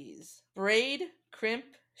 90s? Braid, crimp,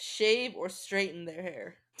 shave, or straighten their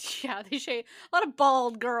hair? Yeah, they shave a lot of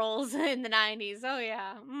bald girls in the 90s. Oh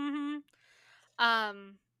yeah.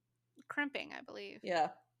 Crimping, I believe. Yeah,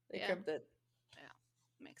 they crimped it. Yeah.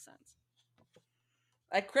 Makes sense.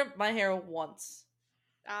 I crimped my hair once.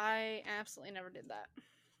 I absolutely never did that.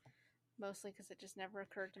 Mostly because it just never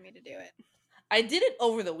occurred to me to do it. I did it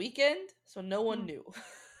over the weekend, so no one knew.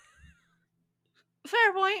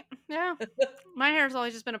 Fair point. Yeah. My hair's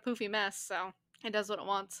always just been a poofy mess, so it does what it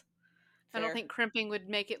wants. Fair. I don't think crimping would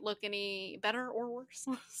make it look any better or worse.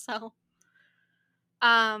 So,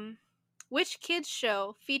 which kids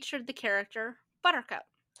show featured the character Buttercup?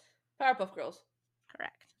 Powerpuff Girls.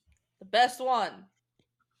 Correct. The best one.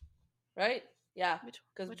 Right? Yeah.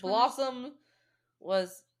 Because Blossom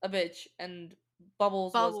was a bitch and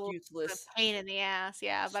Bubbles was useless. A pain in the ass.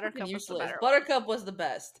 Yeah, Buttercup was the better Buttercup was the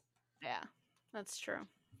best. Yeah, that's true.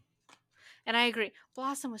 And I agree.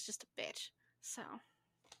 Blossom was just a bitch. So.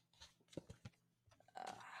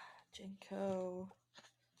 Jinko,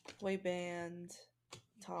 boy band,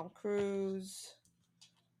 Tom Cruise.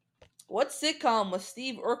 What sitcom was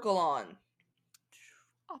Steve Urkel on?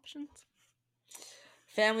 Options.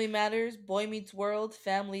 Family Matters, Boy Meets World,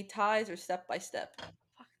 Family Ties, or Step by Step?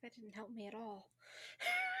 Fuck, that didn't help me at all.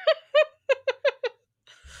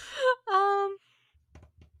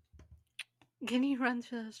 Can you run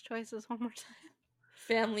through those choices one more time?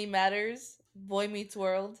 Family Matters, Boy Meets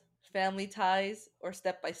World, Family Ties, or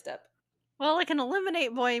Step by Step? Well, I can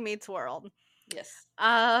eliminate Boy Meets World. Yes.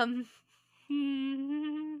 Family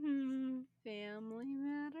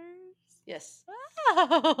Matters? Yes.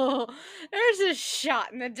 Oh, there's a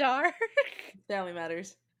shot in the dark. Family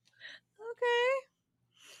Matters.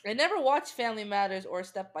 Okay. I never watched Family Matters or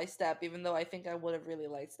Step by Step, even though I think I would have really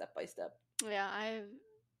liked Step by Step. Yeah, I've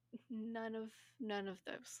none of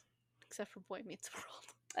those, except for Boy Meets World.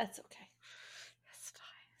 That's okay. That's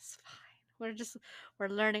fine. It's fine. We're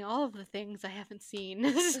learning all of the things I haven't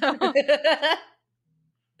seen. So,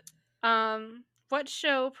 what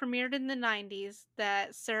show premiered in the 90s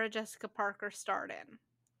that Sarah Jessica Parker starred in?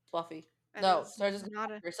 Buffy. No, Sarah Jessica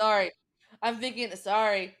Parker. Sorry. I'm thinking,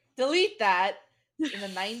 sorry. Delete that. In the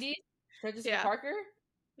 90s? Sarah Jessica Parker?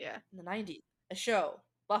 Yeah. In the 90s. A show.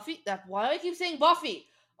 Buffy? Why do I keep saying Buffy?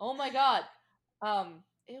 Oh my god.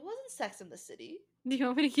 It wasn't Sex in the City. Do you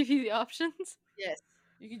want me to give you the options? Yes.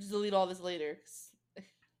 You can just delete all this later.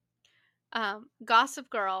 Gossip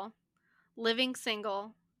Girl, Living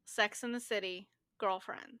Single, Sex in the City,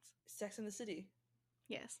 Girlfriends. Sex in the City.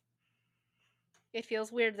 Yes. It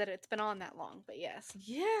feels weird that it's been on that long, but yes.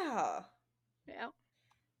 Yeah. Yeah.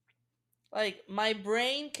 Like, my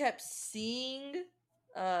brain kept seeing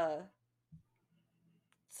Sarah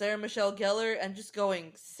Michelle Gellar and just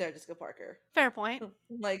going Sarah Jessica Parker. Fair point.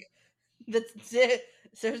 Like, that's it.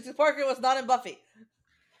 Sarah Jessica Parker was not in Buffy.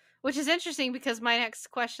 Which is interesting because my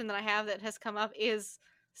next question that I have that has come up is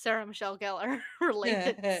Sarah Michelle Gellar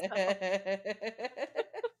related.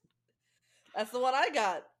 That's the one I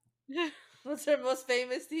got. What's her most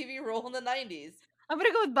famous TV role in the 90s? I'm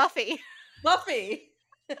gonna go with Buffy. Buffy!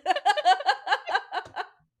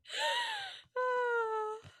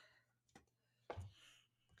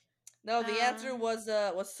 No, the answer was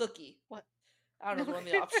Sookie. What? I don't know, it's one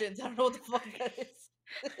of the options. I don't know what the fuck that is.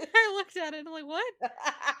 I looked at it and I'm like, what?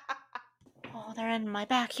 Oh, they're in my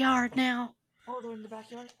backyard now. Oh, they're in the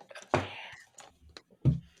backyard?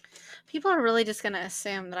 People are really just gonna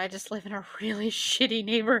assume that I just live in a really shitty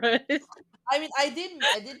neighborhood. I mean, I did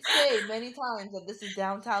say many times that this is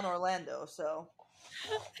downtown Orlando, so.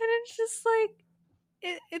 And it's just like,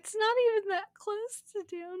 it's not even that close to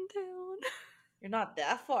downtown. You're not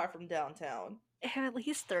that far from downtown. At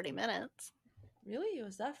least 30 minutes. Really? It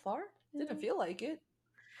was that far? Didn't feel like it.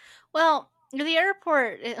 Well, the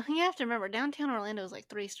airport, you have to remember, downtown Orlando is like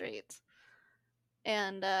 3 streets.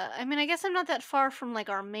 And, I mean, I guess I'm not that far from, like,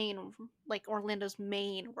 our main, like, Orlando's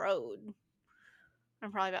main road.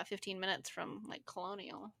 I'm probably about 15 minutes from, like,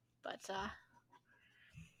 Colonial. But,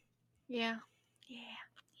 yeah.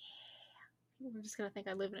 We're just gonna think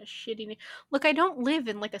I live in a shitty Look, I don't live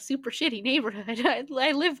in, like, a super shitty neighborhood.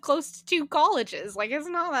 I live close to 2 colleges. Like, it's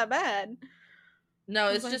not that bad. No,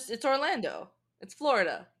 it's Orlando. It's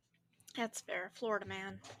Florida. That's fair. Florida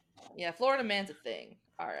man. Yeah, Florida man's a thing.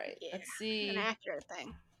 Alright, Yeah, let's see an accurate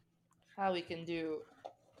thing. how we can do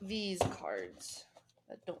these cards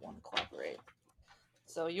that don't want to cooperate.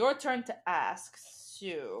 So, your turn to ask,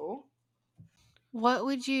 Sue. What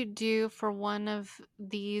would you do for one of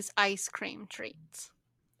these ice cream treats?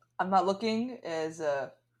 I'm not looking as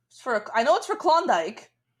I know it's for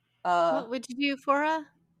Klondike. What would you do for a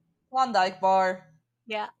Klondike bar.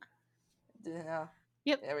 Yeah.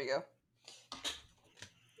 Yep. There we go.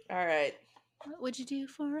 All right. What would you do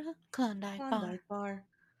for a Klondike bar?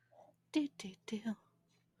 Do.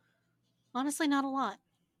 Honestly, not a lot.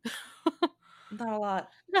 Not a lot.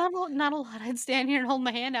 Not a lot. I'd stand here and hold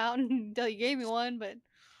my hand out until you gave me one, but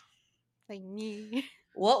like me.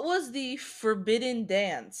 What was the forbidden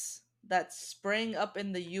dance that sprang up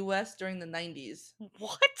in the U.S. during the 90s?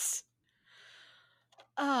 What?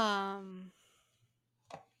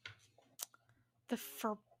 The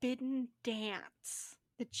forbidden dance.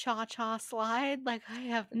 The cha-cha slide? Like, I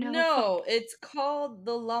have No, it's called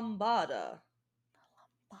the lambada.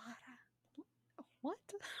 What?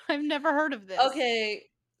 I've never heard of this. Okay,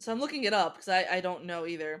 so I'm looking it up because I don't know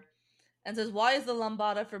either. And says, why is the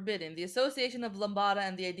lambada forbidden? The association of lambada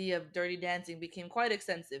and the idea of dirty dancing became quite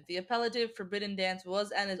extensive. The appellative forbidden dance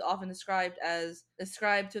was and is often ascribed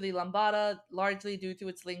to the lambada, largely due to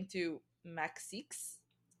its link to Mexiques.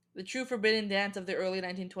 The true forbidden dance of the early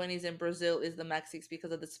 1920s in Brazil is the Mexiques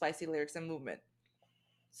because of the spicy lyrics and movement.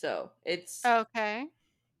 So, it's... Okay.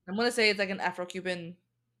 I'm going to say it's like an Afro-Cuban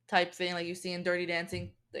type thing like you see in Dirty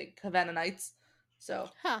Dancing, like Havana Nights. So,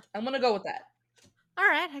 I'm going to go with that. All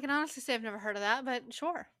right, I can honestly say I've never heard of that, but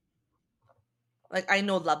sure. Like, I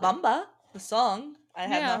know La Bamba, the song. I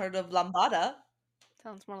have not heard of Lambada.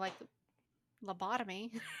 Sounds more like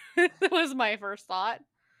lobotomy. That was my first thought.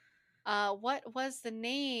 What was the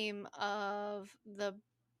name of the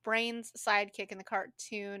Brains sidekick in the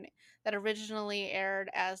cartoon that originally aired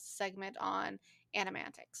as a segment on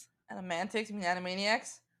Animantics? Animantics? You mean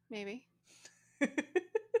Animaniacs? Maybe.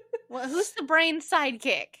 Who's the Brain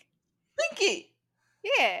sidekick? Pinky!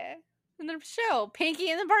 Yeah, in the show, Pinky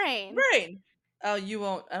and the Brain. Oh, you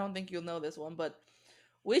won't. I don't think you'll know this one, but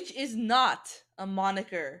which is not a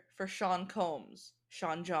moniker for Sean Combs?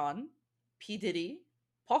 Sean John, P. Diddy,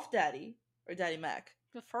 Puff Daddy, or Daddy Mac?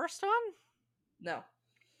 The first one? No.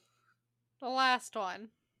 The last one.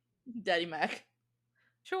 Daddy Mac.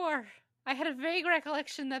 Sure. I had a vague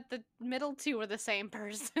recollection that the middle two were the same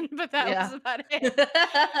person, but that was about it.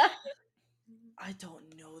 I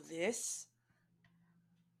don't know this.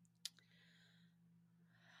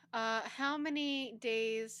 How many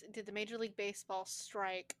days did the Major League Baseball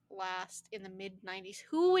strike last in the mid-90s?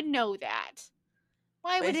 Who would know that?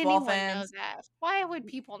 Why would anyone know that? Why would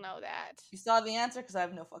people know that? You saw the answer? Because I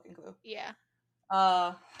have no fucking clue. Yeah.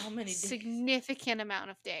 How many days? Significant amount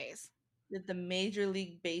of days. Did the Major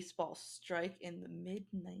League Baseball strike in the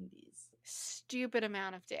mid-90s? Stupid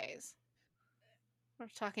amount of days. We're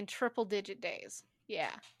talking triple-digit days.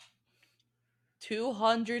 Yeah.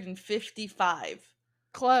 255.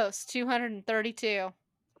 Close. 232.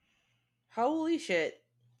 Holy shit.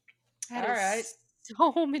 That is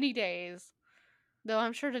so many days. Though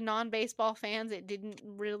I'm sure to non-baseball fans, it didn't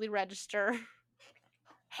really register.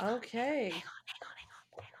 Okay.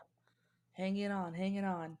 Hang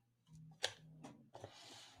on.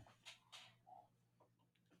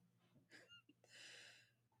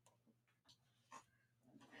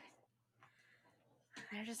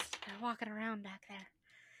 they're walking around back there.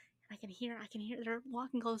 I can hear they're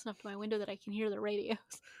walking close enough to my window that I can hear the radios.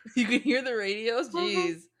 You can hear the radios?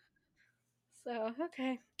 Jeez. So,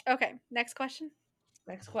 okay, next question.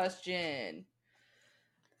 Next question.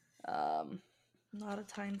 Not a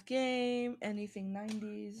timed game, anything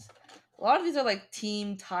 90s. A lot of these are like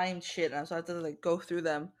team timed shit, and so I have to like go through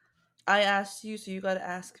them. I asked you, so you gotta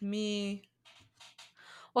ask me.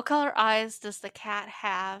 What color eyes does the cat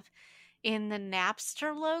have in the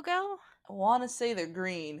Napster logo? I want to say they're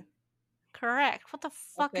green. Correct. What the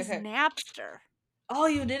fuck is Napster? Oh,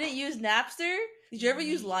 you didn't use Napster? Did you ever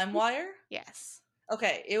use LimeWire? Yes.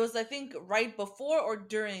 Okay, it was I think right before or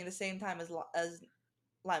during the same time as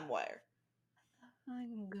LimeWire.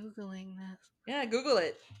 I'm Googling this. Yeah, Google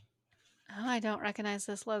it. Oh, I don't recognize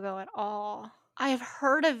this logo at all. I have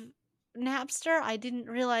heard of Napster. I didn't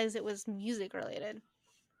realize it was music related.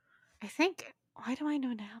 Why do I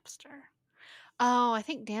know Napster? Oh, I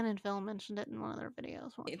think Dan and Phil mentioned it in one of their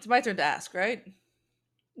videos. It's my turn to ask, right?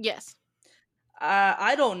 Yes.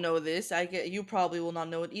 I don't know this. You probably will not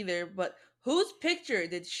know it either. But whose picture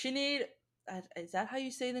did Sinead? Is that how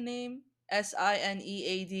you say the name?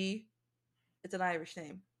 Sinead. It's an Irish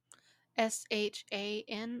name. Shanid.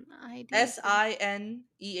 Sinead.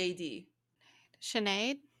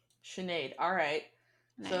 Sinead. Sinead. All right.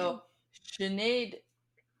 So Sinead.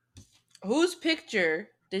 Whose picture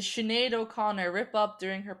did Sinead O'Connor rip up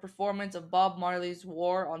during her performance of Bob Marley's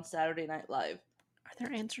 "War" on Saturday Night Live? Are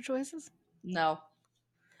there answer choices? No.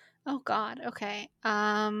 Oh God. Okay.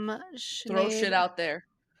 Sinead, throw shit out there.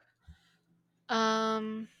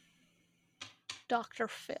 Dr.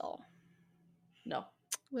 Phil. No.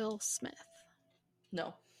 Will Smith.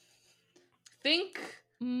 No. Think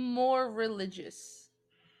more religious.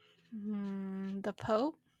 The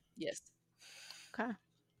Pope? Yes. Okay.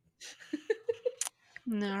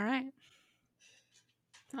 All right.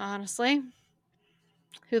 Honestly,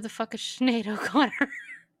 who the fuck is Sinead O'Connor?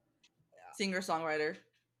 Singer-songwriter.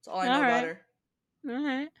 That's all I know about her. All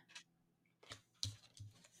right.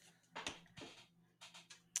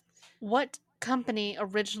 What company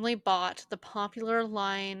originally bought the popular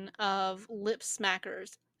line of lip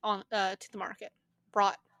smackers to the market?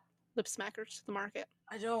 Brought lip smackers to the market.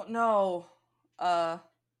 I don't know. I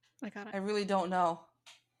got it. I really don't know.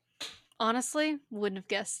 Honestly, wouldn't have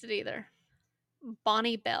guessed it either.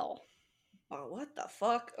 Bonnie Bell. Oh, what the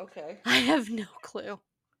fuck? Okay. I have no clue.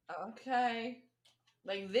 Okay.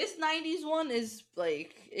 Like, this 90s one is,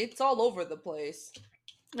 like, it's all over the place.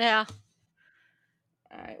 Yeah.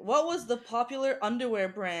 Alright. What was the popular underwear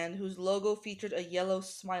brand whose logo featured a yellow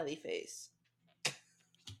smiley face?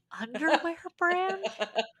 Underwear brand?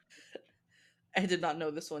 I did not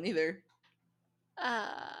know this one either.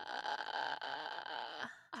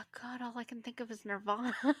 Oh God, all I can think of is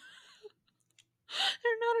Nirvana. They're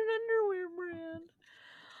not an underwear brand.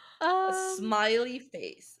 A smiley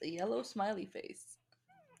face. A yellow smiley face.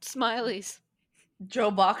 Smileys.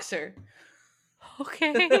 Joe Boxer.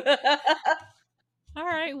 Okay. All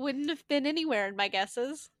right, wouldn't have been anywhere in my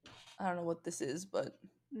guesses. I don't know what this is, but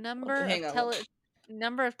number of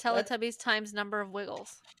Teletubbies times number of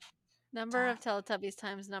Wiggles. Number of Teletubbies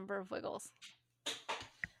times number of Wiggles.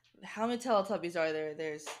 How many Teletubbies are there?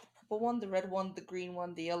 There's the purple one, the red one, the green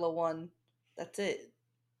one, the yellow one. That's it.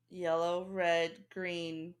 Yellow, red,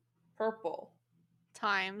 green, purple.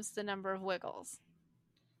 Times the number of Wiggles.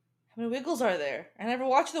 How many Wiggles are there? I never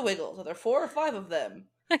watched the Wiggles. Are there 4 or 5 of them?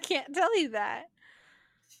 I can't tell you that.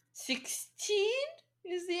 16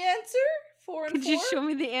 is the answer? 4 and 4? Could you show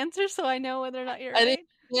me the answer so I know whether or not you're right? I think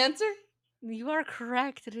the answer? You are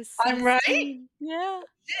correct. It is 16. I'm right? Yeah.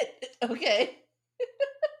 Shit. Okay.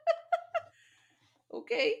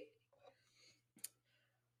 Okay.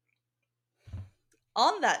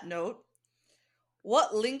 On that note,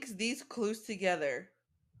 what links these clues together?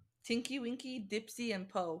 Tinky Winky, Dipsy, and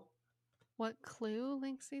Poe. What clue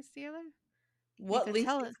links these together? What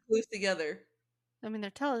links these clues together? I mean,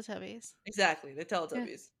 they're Teletubbies. Exactly, they're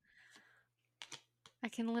Teletubbies. Yeah. I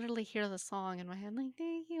can literally hear the song in my head, like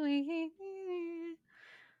Tinky Winky.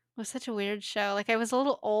 It was such a weird show. Like, I was a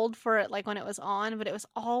little old for it, like when it was on, but it was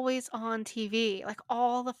always on TV, like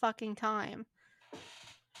all the fucking time.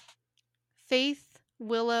 Faith,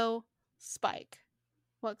 Willow, Spike.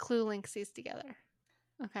 What clue links these together?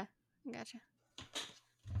 Okay, I gotcha.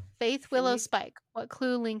 Faith, Willow, Spike. What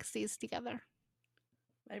clue links these together?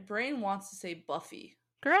 My brain wants to say Buffy.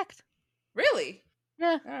 Correct. Really?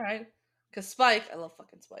 Yeah. All right. Because Spike, I love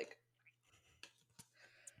fucking Spike.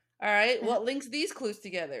 All right, what links these clues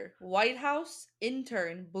together? White House,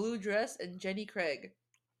 Intern, Blue Dress, and Jenny Craig.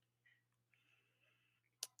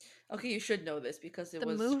 Okay, you should know this because There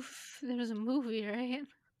was a movie, right?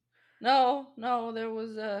 No, there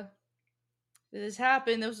was this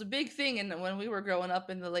happened. There was a big thing when we were growing up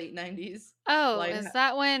in the late 90s. Oh, Like is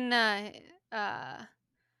that when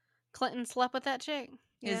Clinton slept with that chick?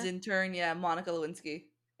 his Yeah. intern, yeah, Monica Lewinsky.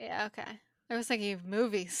 Yeah, okay. I was thinking of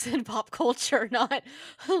movies and pop culture, not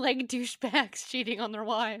like douchebags cheating on their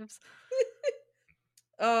wives.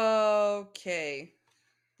 Okay.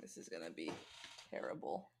 This is gonna be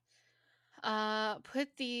terrible.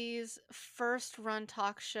 Put these first run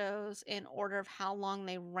talk shows in order of how long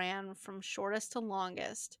they ran from shortest to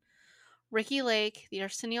longest. Ricky Lake, The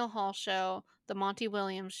Arsenio Hall Show, The Monty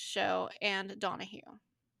Williams Show, and Donahue.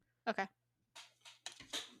 Okay.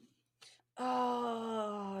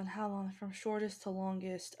 Oh, and how long from shortest to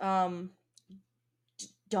longest?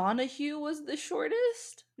 Donahue was the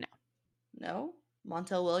shortest? No. No?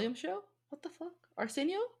 Montel Williams show? What the fuck?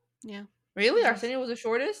 Arsenio? Yeah. Really? Yes. Arsenio was the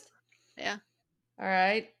shortest? Yeah.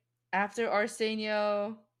 Alright. After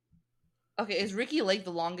Arsenio. Okay, is Ricky Lake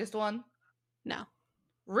the longest one? No.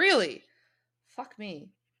 Really? Fuck me.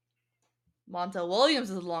 Montel Williams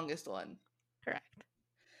is the longest one. Correct.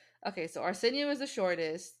 Okay, so Arsenio is the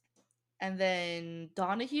shortest. And then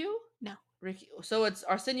Donahue? No. Ricky. So it's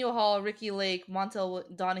Arsenio Hall, Ricky Lake, Montel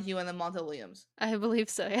Donahue, and then Montel Williams. I believe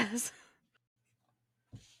so, yes.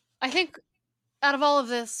 I think out of all of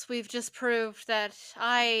this, we've just proved that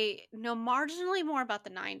I know marginally more about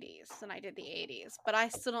the 90s than I did the 80s, but I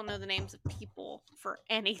still don't know the names of people for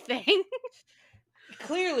anything.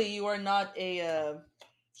 Clearly, you are not an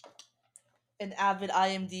avid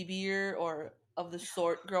IMDb'er or of the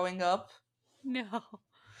sort growing up. No.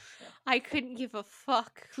 I couldn't give a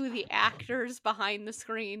fuck who the actors behind the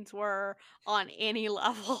screens were on any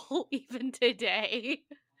level, even today.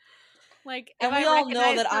 Like, And if we I all know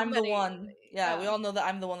recognize that I'm the somebody, one. Yeah, we all know that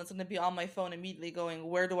I'm the one that's going to be on my phone immediately going,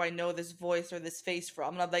 where do I know this voice or this face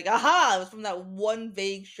from? And I'm like, aha, it was from that one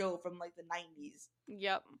vague show from like the 90s.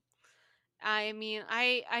 Yep. I mean,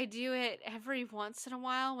 I do it every once in a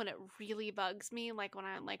while when it really bugs me, like when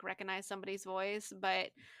I like recognize somebody's voice, but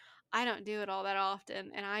I don't do it all that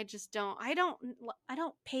often, and I just don't. I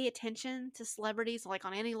don't pay attention to celebrities like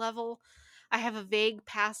on any level. I have a vague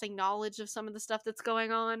passing knowledge of some of the stuff that's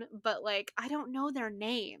going on, but like I don't know their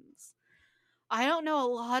names. I don't know a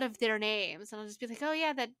lot of their names, and I'll just be like, "Oh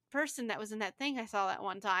yeah, that person that was in that thing I saw that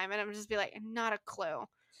one time," and I'm just be like, "Not a clue."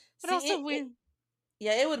 But See, also,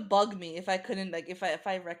 yeah, it would bug me if I couldn't, like, if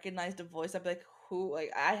I recognized a voice, I'd be like, who?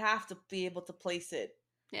 Like, I have to be able to place it.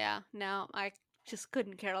 yeah, no, I just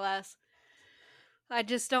couldn't care less. I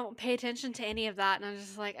just don't pay attention to any of that, and I'm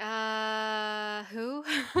just like, who?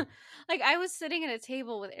 Like, I was sitting at a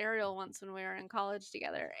table with Ariel once when we were in college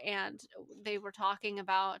together, and they were talking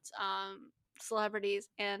about celebrities,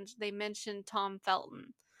 and they mentioned Tom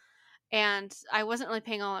Felton, and I wasn't really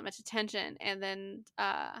paying all that much attention, and then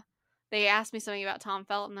they asked me something about Tom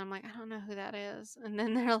Felton, and I'm like, I don't know who that is, and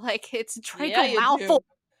then they're like, it's Yeah, Draco you Malfoy. do.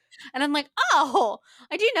 And I'm like, oh,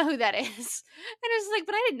 I do know who that is. And it's like,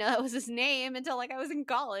 but I didn't know that was his name until like I was in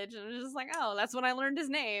college. And I was just like, oh, that's when I learned his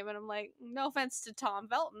name. And I'm like, no offense to Tom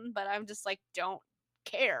Felton, but I'm just like, don't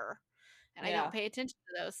care. And I Yeah. don't pay attention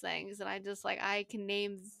to those things. And I just like, I can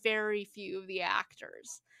name very few of the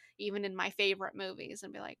actors, even in my favorite movies,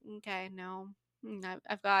 and be like, okay, no,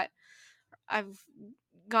 I've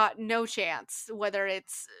got no chance, whether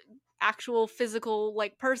it's actual physical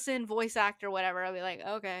like person, voice actor, whatever. I'll be like,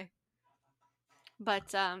 okay. But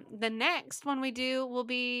the next one we do will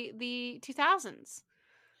be the 2000s.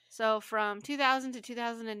 So from 2000 to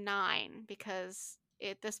 2009, because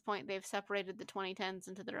at this point they've separated the 2010s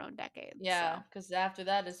into their own decades. Yeah, because after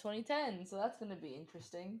that is 2010, so that's going to be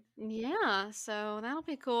interesting. Yeah, so that'll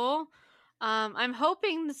be cool. I'm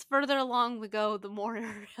hoping the further along we go, the more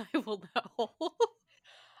I will know.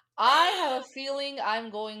 I have a feeling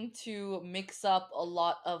I'm going to mix up a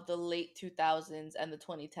lot of the late 2000s and the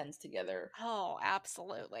 2010s together. Oh,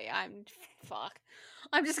 absolutely. Fuck.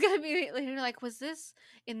 I'm just gonna be like, was this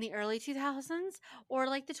in the early 2000s or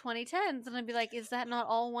like the 2010s? And I'd be like, is that not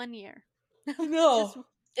all one year? No, Just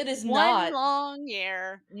it is one not. long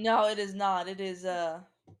year. No, it is not. It is a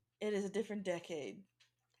different decade.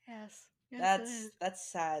 Yes. Yes, it is.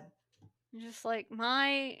 That's sad. Just like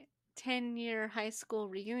my 10-year high school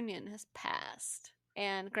reunion has passed.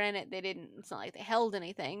 And granted, it's not like they held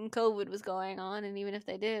anything. COVID was going on, and even if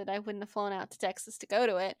they did, I wouldn't have flown out to Texas to go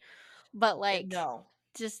to it. But like, no.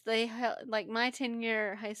 just they held, like my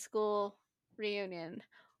 10-year high school reunion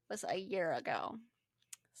was a year ago.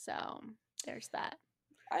 So there's that.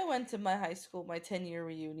 I went to my high school, my 10-year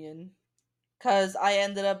reunion, because I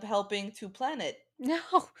ended up helping to plan it. No.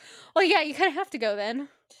 Well, yeah, you kind of have to go then.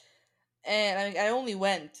 And I only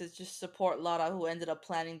went to just support Lara, who ended up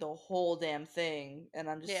planning the whole damn thing. And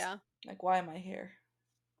I'm just Yeah. like, why am I here?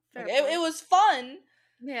 Like, Fair it point. was fun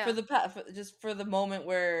for Yeah. just for the moment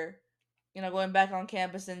where, going back on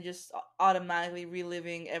campus and just automatically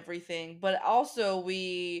reliving everything. But also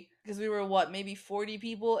because we were what, maybe 40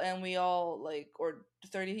 people, and we all or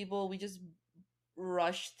 30 people, we just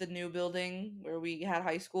rushed the new building where we had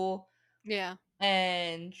high school, Yeah.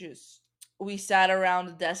 and just we sat around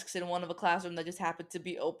the desks in one of a classroom that just happened to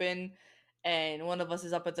be open, and one of us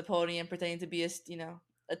is up at the podium pretending to be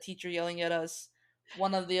a teacher yelling at us.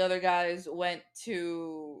 One of the other guys went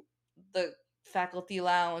to the faculty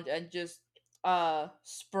lounge and just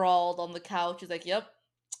sprawled on the couch. He's like, yep,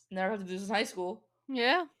 never have to do this in high school.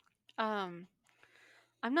 Yeah. Um,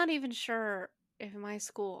 I'm not even sure if my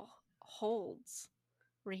school holds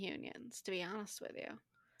reunions, to be honest with you.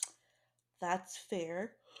 That's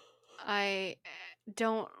fair. I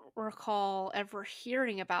don't recall ever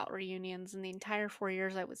hearing about reunions in the entire 4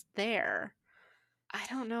 years I was there. I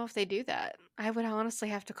don't know if they do that. I would honestly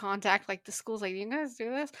have to contact the schools. Like, you guys do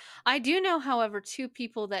this? I do know, however, two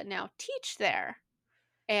people that now teach there,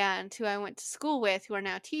 and who I went to school with, who are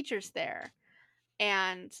now teachers there.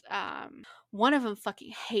 And one of them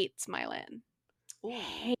fucking hates Mylin, Ooh.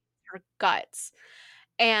 hates her guts.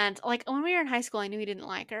 And when we were in high school, I knew he didn't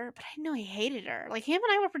like her, but I didn't know he hated her. Like, him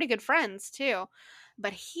and I were pretty good friends too,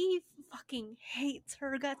 but he fucking hates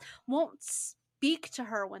her guts. Won't speak to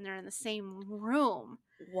her when they're in the same room.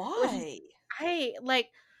 Which is, Why?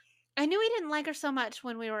 I knew he didn't like her so much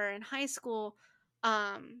when we were in high school.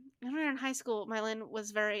 When we were in high school, Mylin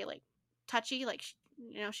was very touchy.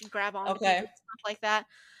 She'd grab onto people, Okay. stuff like that.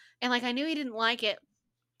 And I knew he didn't like it.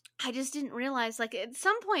 I just didn't realize, at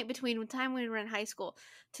some point between the time we were in high school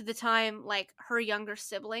to the time, her younger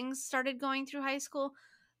siblings started going through high school,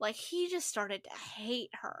 he just started to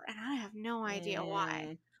hate her, and I have no idea why.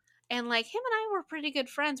 Mm, And, him and I were pretty good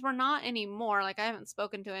friends. We're not anymore. I haven't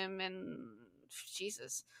spoken to him in,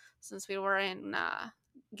 Jesus, since we were in,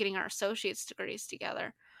 getting our associate's degrees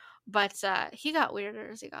together. But, he got weirder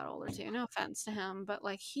as he got older, too. No offense to him, but,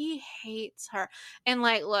 he hates her. And,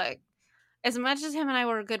 look, as much as him and I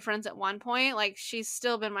were good friends at one point, she's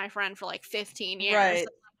still been my friend for 15 years. right.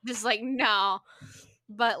 Just no.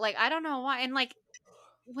 But I don't know why. And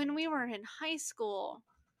when we were in high school,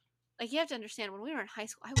 you have to understand, when we were in high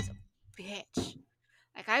school, I was a bitch.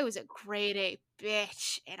 I was a grade A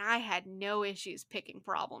bitch, and I had no issues picking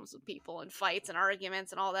problems with people and fights and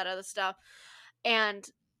arguments and all that other stuff. And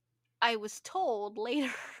I was told later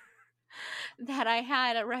that I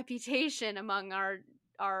had a reputation among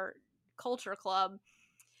our culture club,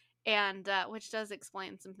 and which does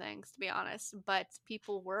explain some things, to be honest. But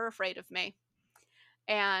people were afraid of me,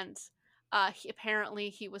 and apparently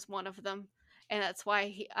he was one of them, and that's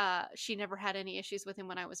why she never had any issues with him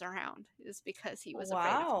when I was around, is because he was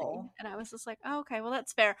afraid of me. Wow. And I was just like, oh, okay, well,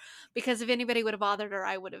 that's fair, because if anybody would have bothered her,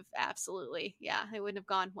 I would have absolutely, yeah, it wouldn't have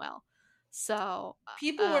gone well. So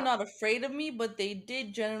People were not afraid of me, but they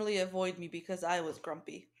did generally avoid me because I was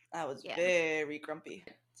grumpy. I was yeah, very grumpy.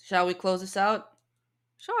 Shall we close this out?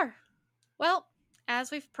 sure. Well,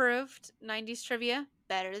 as we've proved, 90s trivia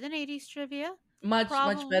better than 80s trivia. Much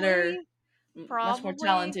better, Probably, much more probably,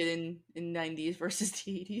 talented in 90's versus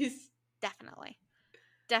the 80's.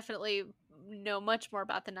 definitely know much more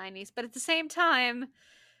about the 90s, but at the same time,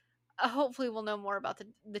 hopefully we'll know more about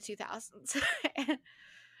the 2000s.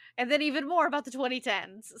 And then even more about the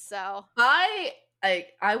 2010s. So I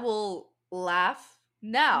will laugh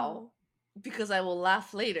mm, now because I will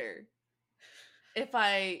laugh later if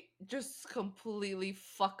I just completely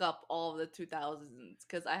fuck up all of the 2000s,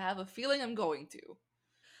 because I have a feeling I'm going to.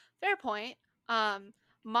 fair point.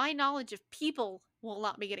 My knowledge of people will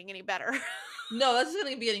not be getting any better. No, that's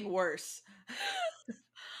going to be getting worse.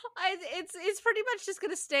 It's pretty much just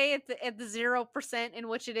gonna stay at the 0% in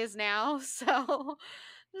which it is now. So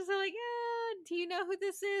just yeah, do you know who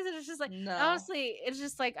this is? And it's just No. honestly, it's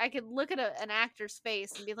just I could look at an actor's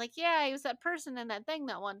face and be like, yeah, he was that person in that thing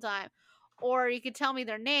that one time. Or you could tell me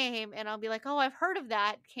their name and I'll be like, oh, I've heard of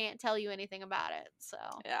that. Can't tell you anything about it.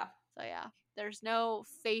 Yeah. So yeah, there's no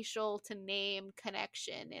facial to name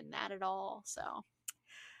connection in that at all. So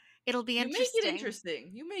it'll be You make it interesting.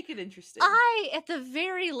 interesting. You make it interesting. I, at the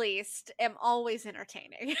very least, am always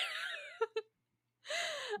entertaining.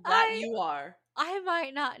 That I you are. I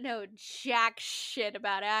might not know jack shit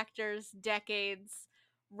about actors, decades,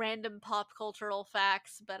 random pop cultural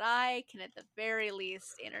facts, but I can at the very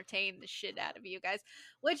least entertain the shit out of you guys,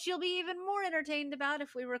 which you'll be even more entertained about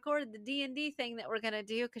if we recorded the D&D thing that we're going to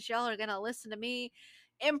do, cuz y'all are going to listen to me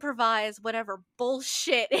improvise whatever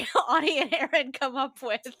bullshit Ani and Aaron come up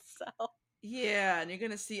with. So yeah, and you're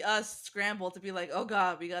gonna see us scramble to be like, oh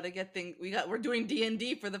god, we gotta get things. We're doing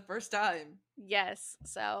D&D for the first time. yes,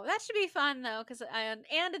 so that should be fun though, because and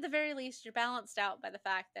at the very least, you're balanced out by the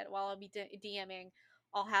fact that while I'll be DMing,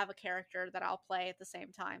 I'll have a character that I'll play at the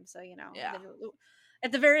same time. So Yeah.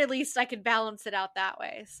 at the very least, I could balance it out that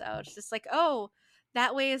way. So it's just like, oh,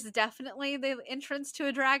 that way is definitely the entrance to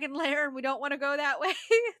a dragon lair, and we don't want to go that way.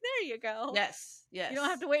 There you go. Yes. Yes. You don't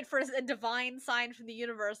have to wait for a divine sign from the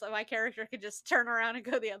universe that my character could just turn around and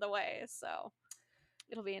go the other way. So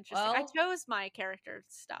it'll be interesting. Well, I chose my character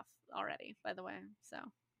stuff already, by the way. So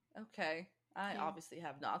okay. I obviously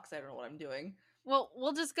have not, because I don't know what I'm doing. well,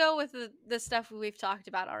 we'll just go with the stuff we've talked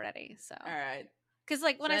about already. So all right. Because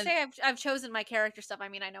like when I say I've chosen my character stuff, I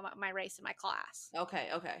mean I know my race and my class. Okay.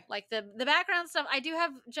 Like the background stuff, I do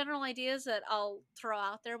have general ideas that I'll throw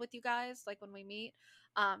out there with you guys, like when we meet,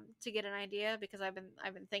 to get an idea, because I've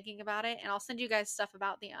been thinking about it, and I'll send you guys stuff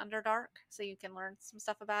about the Underdark so you can learn some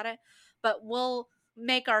stuff about it. But we'll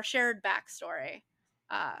make our shared backstory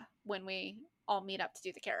when we all meet up to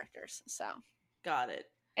do the characters. So got it.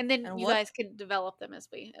 And then you guys can develop them as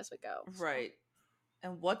we go. Right. So.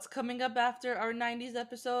 And what's coming up after our 90s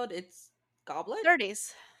episode? It's Goblet?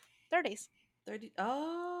 30s. 30.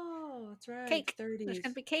 Oh, that's right. Cake. 30s. There's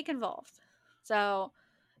going to be cake involved. So,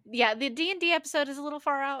 yeah, the D&D episode is a little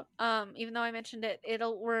far out. Even though I mentioned it,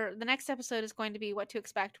 the next episode is going to be what to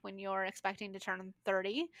expect when you're expecting to turn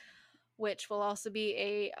 30, which will also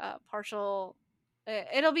be a partial.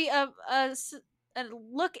 It'll be a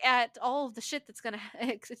look at all of the shit that's going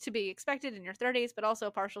to be expected in your 30s, but also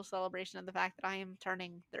a partial celebration of the fact that I am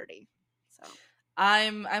turning 30. So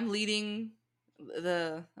I'm leading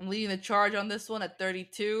the charge on this one at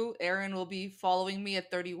 32. Aaron will be following me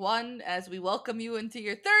at 31 as we welcome you into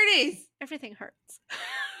your 30s. Everything hurts.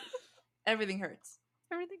 Everything hurts.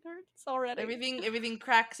 Everything hurts already. Everything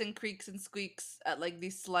cracks and creaks and squeaks at like the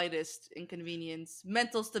slightest inconvenience.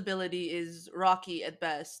 Mental stability is rocky at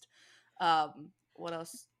best. What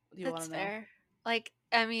else do you want to know? Fair. Like,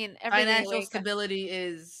 I mean, financial stability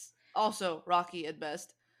is also rocky at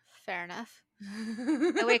best. Fair enough.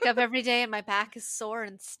 I wake up every day and my back is sore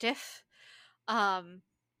and stiff. My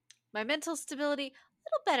mental stability, a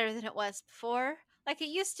little better than it was before. Like, it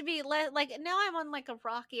used to be like now I'm on like a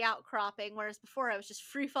rocky outcropping, whereas before I was just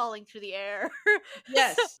free falling through the air.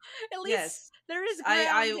 Yes. So at least there is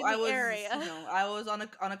ground in the area. I was on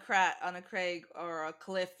a crag or a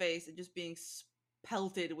cliff face and just being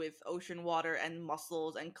pelted with ocean water and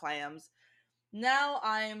mussels and clams. Now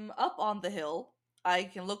I'm up on the hill. I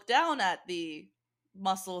can look down at the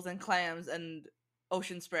mussels and clams and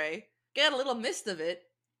ocean spray, get a little mist of it,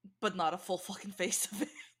 but not a full fucking face of it.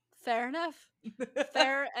 Fair enough.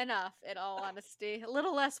 Fair enough, in all honesty. A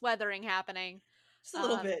little less weathering happening. Just a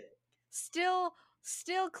little bit.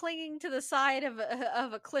 Still clinging to the side of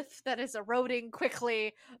a cliff that is eroding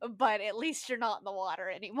quickly, but at least you're not in the water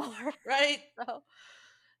anymore. Right?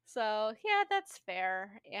 So yeah, that's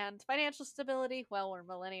fair. And financial stability, well, we're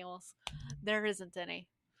millennials. There isn't any.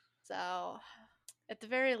 So at the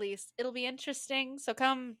very least, it'll be interesting. So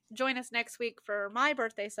come join us next week for my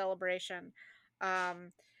birthday celebration.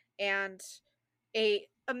 And a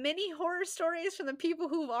mini horror stories from the people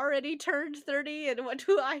who've already turned 30 and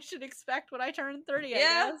who I should expect when I turn 30,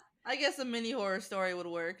 yeah, I guess a mini horror story would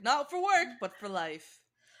work. Not for work, but for life.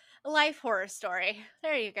 A life horror story.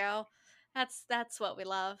 There you go. That's what we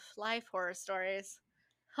love. Life horror stories.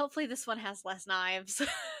 Hopefully this one has less knives.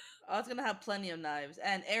 Oh, it's gonna have plenty of knives.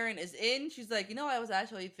 And Erin is in. She's like, I was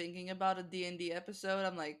actually thinking about a D&D episode.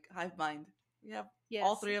 I'm like, hive mind. Yep. Yes.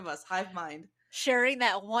 All three of us, hive mind. Sharing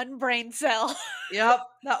that one brain cell. Yep.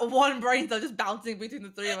 That one brain cell just bouncing between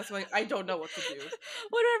the three of us. Like, I don't know what to do.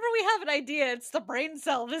 Whenever we have an idea, it's the brain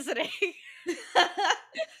cell visiting.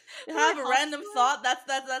 Have a random thought. That's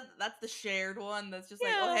the shared one. That's just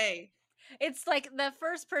like, oh hey. It's like the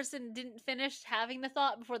first person didn't finish having the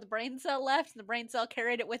thought before the brain cell left, and the brain cell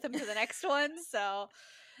carried it with him to the next one. So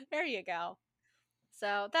there you go.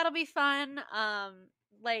 So that'll be fun.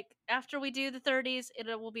 Like after we do the 30s, it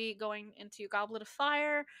will be going into Goblet of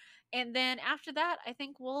Fire, and then after that, I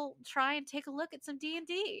think we'll try and take a look at some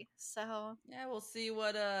D&D. So yeah, we'll see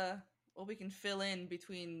what we can fill in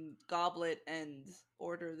between Goblet and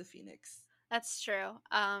Order of the Phoenix. That's true.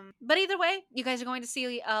 But either way, you guys are going to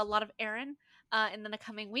see a lot of Aaron in the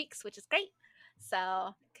coming weeks, which is great.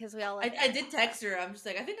 So, because we all I did text her. I'm just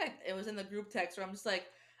like, I think it was in the group text where I'm just like,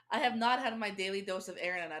 I have not had my daily dose of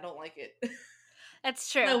Aaron and I don't like it.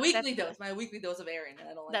 That's true. My weekly dose of Aaron and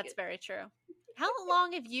I don't like it. That's very true. How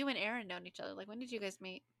long have you and Aaron known each other? Like, when did you guys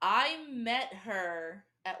meet? I met her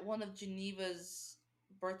at one of Geneva's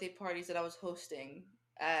birthday parties that I was hosting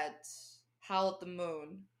at Howl at the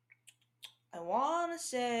Moon. I want to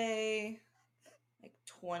say like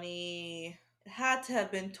 20. It had to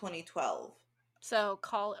have been 2012. So,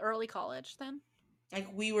 early college then? Like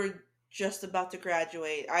we were just about to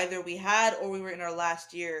graduate. Either we had or we were in our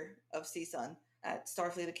last year of CSUN at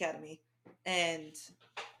Starfleet Academy. And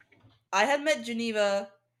I had met Geneva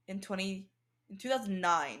in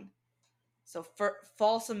 2009. So for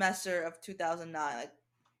fall semester of 2009,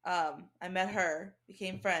 I met her,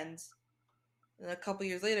 became friends. And a couple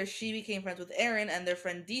years later, she became friends with Aaron and their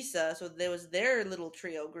friend Disa. So there was their little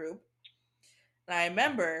trio group. And I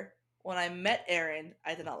remember when I met Aaron,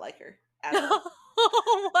 I did not like her at all.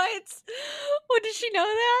 What? What, did she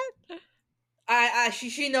know that?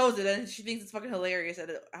 She knows it and she thinks it's fucking hilarious at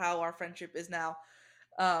how our friendship is now.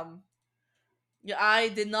 Yeah, I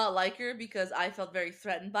did not like her because I felt very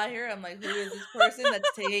threatened by her. I'm like, who is this person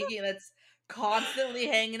that's constantly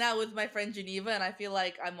hanging out with my friend Geneva, and I feel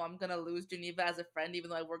like I'm gonna lose Geneva as a friend, even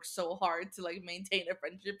though I work so hard to like maintain a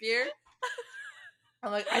friendship here.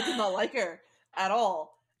 I'm like, I did not like her at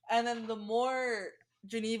all. And then the more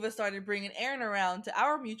Geneva started bringing Aaron around to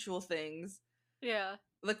our mutual things, Yeah,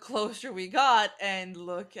 the closer we got, and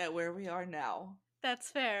look at where we are now. that's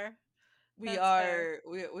fair. We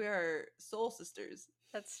are soul sisters.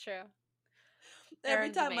 That's true. Every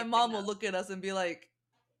Aaron's time my amazing, mom will though. look at us and be like,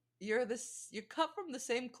 you're cut from the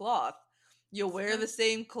same cloth. You wear the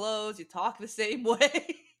same clothes, you talk the same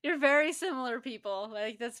way. You're very similar people.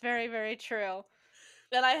 Like, that's very, very true.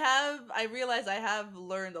 And I realize I have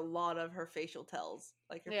learned a lot of her facial tells,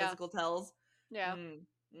 like her physical tells. Yeah.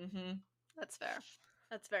 Mm-hmm. That's fair.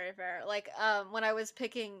 That's very fair. Like, when I was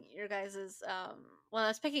picking your guys's, when I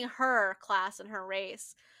was picking her class and her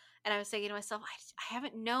race, and I was thinking to myself, I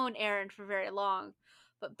haven't known Aaron for very long,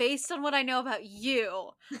 but based on what I know about you,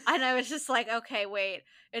 and I was just like, okay, wait.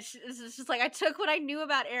 It's just like I took what I knew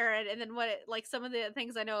about Aaron, and then like some of the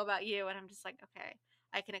things I know about you, and I'm just like, okay,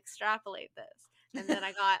 I can extrapolate this. And then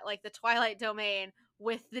I got like the Twilight Domain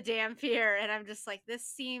with the Dampier, and I'm just like, this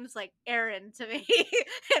seems like Aaron to me.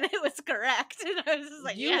 And it was correct. And I was just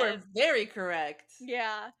like, you were very correct.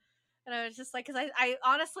 Yeah. And I was just like, because I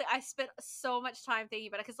honestly, I spent so much time thinking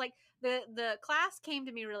about it, because like the class came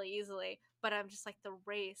to me really easily, but I'm just like, the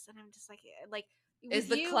race, and I'm just like is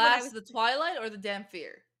the class the Twilight or the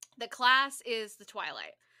Dampier? The class is the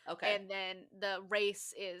Twilight. Okay. And then the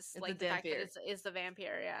race is it's like the fact that it's the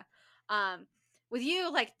Vampire, yeah. With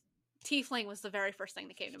you, like, Tiefling was the very first thing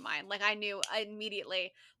that came to mind. Like, I knew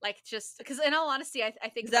immediately, like, just because in all honesty, I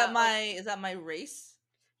think is that my race?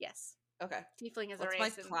 Yes. Okay. Tiefling is What's a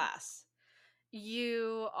race. my class?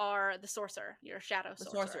 You are the sorcerer. You're a shadow sorcerer.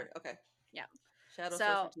 The sorcerer. Okay. Yeah. Shadow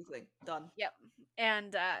sorcerer Tiefling. Done. Yep.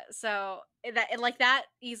 And so that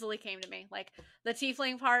easily came to me. Like, the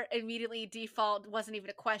Tiefling part immediately default wasn't even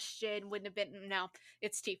a question. Wouldn't have been. No,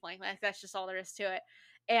 it's Tiefling. Like, that's just all there is to it.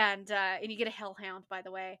 And you get a Hellhound, by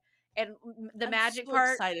the way. And the magic part. I'm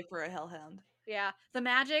so excited for a Hellhound. Yeah, the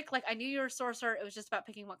magic. Like, I knew you were a sorcerer. It was just about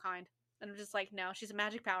picking what kind. And I'm just like, no, she's a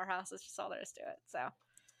magic powerhouse. That's just all there is to it. So,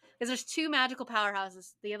 because there's two magical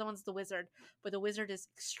powerhouses. The other one's the wizard, but the wizard is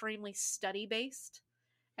extremely study based.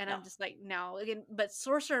 And I'm just like, no. Again, but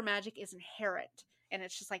sorcerer magic is inherent, and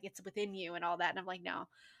it's just like it's within you and all that. And I'm like, no,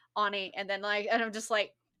 Ani. And then and I'm just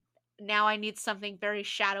like, now I need something very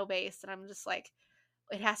shadow based, and I'm just like,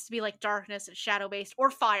 it has to be like darkness and shadow based,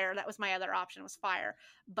 or fire. That was my other option, was fire.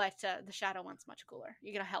 But the shadow one's much cooler.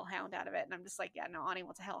 You get a hellhound out of it, and I'm just like, yeah, no, Ani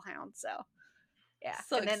wants a hellhound. So yeah,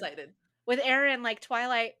 so excited. With Aaron, like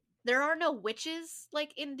Twilight, there are no witches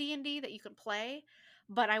like in D&D that you can play,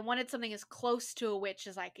 but I wanted something as close to a witch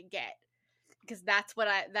as I could get, because that's what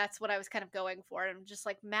I was kind of going for. And I'm just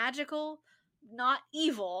like, magical, not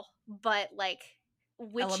evil, but like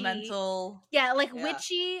witchy. Elemental. Yeah, like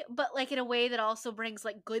witchy, but like in a way that also brings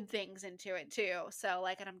like good things into it too. So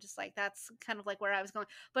like, and I'm just like, that's kind of like where I was going.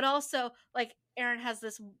 But also, like, Aaron has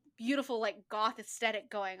this beautiful like goth aesthetic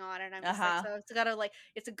going on, and I'm just like, so it's gotta like,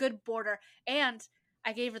 it's a good border. And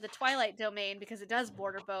I gave her the Twilight Domain because it does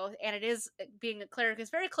border both, and it is, being a cleric is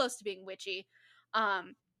very close to being witchy.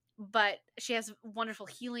 But she has wonderful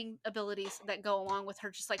healing abilities that go along with her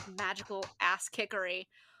just like magical ass kickery.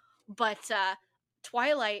 But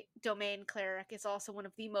Twilight Domain cleric is also one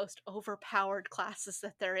of the most overpowered classes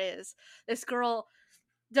that there is. This girl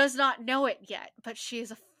does not know it yet, but she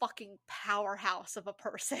is a fucking powerhouse of a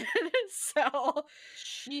person. So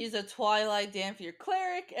she's a Twilight Dampier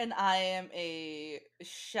cleric, and I am a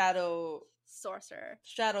shadow sorcerer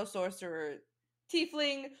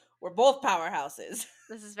tiefling. We're both powerhouses.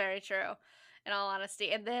 This is very true, in all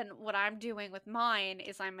honesty. And then what I'm doing with mine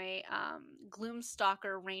is I'm a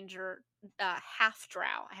Gloomstalker Ranger half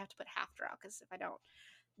drow. I have to put half drow because if I don't,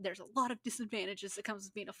 there's a lot of disadvantages that comes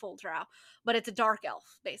with being a full drow. But it's a dark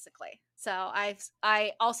elf basically. So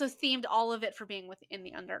I also themed all of it for being within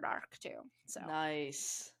the Underdark too. So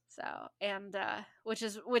nice. So and which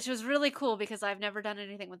was really cool because I've never done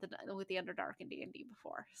anything with the Underdark in D&D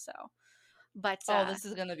before. So, but this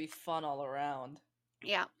is gonna be fun all around.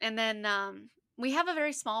 Yeah, and then we have a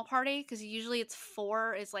very small party because usually it's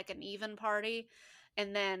 4 is like an even party,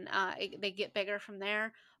 and then they get bigger from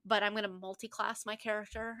there. But I'm gonna multi-class my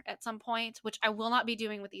character at some point, which I will not be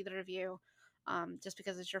doing with either of you, just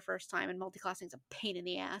because it's your first time and multi-classing is a pain in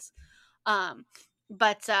the ass.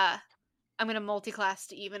 But I'm gonna multi-class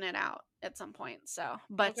to even it out at some point. So,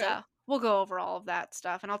 but Okay. we'll go over all of that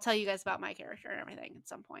stuff, and I'll tell you guys about my character and everything at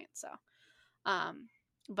some point. So,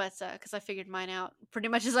 but because I figured mine out pretty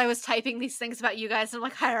much as I was typing these things about you guys, I'm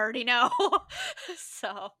like, I already know.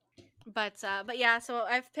 So, but yeah, so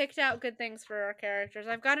I've picked out good things for our characters.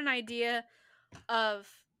 I've got an idea of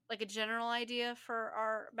like a general idea for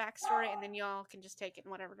our backstory, and then y'all can just take it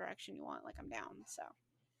in whatever direction you want. Like, I'm down. So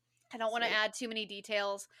I don't want to add too many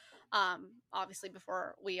details, obviously,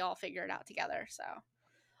 before we all figure it out together. So,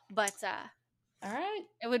 but all right,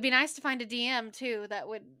 it would be nice to find a DM too that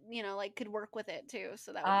would, like, could work with it too.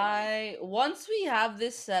 So that would be nice. Once we have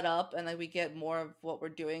this set up and like we get more of what we're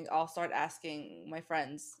doing, I'll start asking my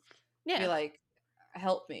friends. Yeah, be like,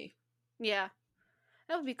 help me. Yeah,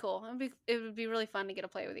 that would be cool. It would be really fun to get to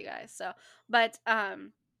play with you guys. So, but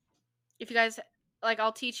if you guys like,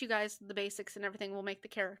 I'll teach you guys the basics and everything. We'll make the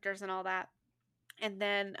characters and all that, and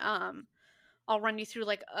then I'll run you through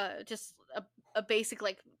like just a basic,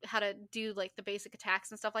 like how to do like the basic attacks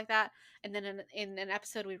and stuff like that. And then in an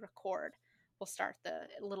episode we record, we'll start the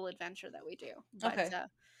little adventure that we do. But, okay.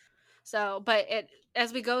 But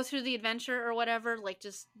as we go through the adventure or whatever, like,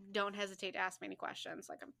 just don't hesitate to ask me any questions.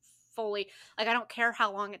 Like, I'm fully, like, I don't care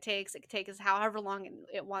how long it takes. It could take us however long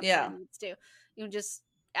it wants and it needs to. You can just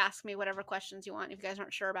ask me whatever questions you want. If you guys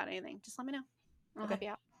aren't sure about anything, just let me know. I'll help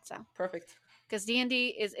you out. So perfect. Because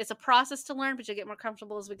D&D it's a process to learn, but you get more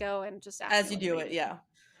comfortable as we go, and just ask as me you do it. Yeah.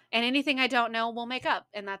 And anything I don't know, we'll make up,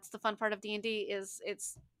 and that's the fun part of D&D is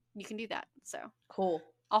you can do that. So cool.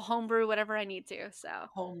 I'll homebrew whatever I need to. So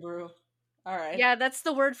homebrew. All right. Yeah, that's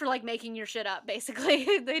the word for like making your shit up.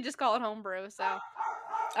 Basically, they just call it homebrew. So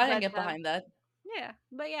I can get behind that. Yeah,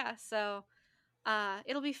 but yeah, so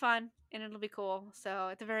it'll be fun and it'll be cool. So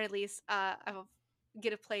at the very least, I'll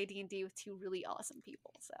get to play D&D with 2 really awesome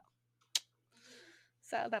people. So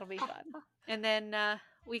that'll be fun, and then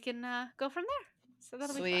we can go from there. So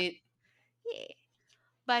that'll be fun. Yeah.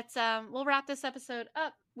 But we'll wrap this episode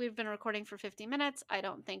up. We've been recording for 50 minutes. I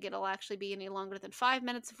don't think it'll actually be any longer than 5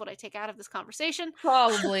 minutes of what I take out of this conversation.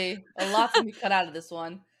 Probably. A lot to be cut out of this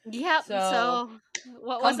one. Yep. So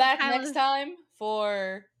what come back next time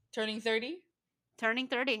for turning 30? Turning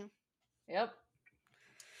 30. Yep.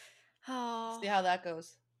 Oh. See how that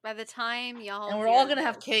goes. By the time y'all... And we're all going to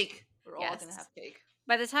have cake. We're all going to have cake.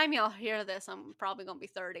 By the time y'all hear this, I'm probably going to be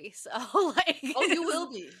 30. So, like... Oh, you will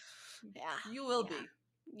be. Yeah. You will be.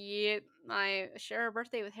 Yeah, I share a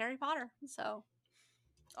birthday with Harry Potter, so...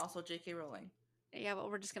 Also J.K. Rowling. Yeah, but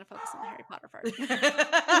we're just going to focus on the Harry Potter part.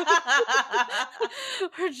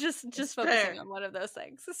 We're just focusing on one of those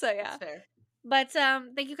things. So, yeah. That's fair. But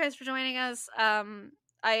thank you guys for joining us.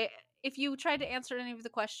 If you tried to answer any of the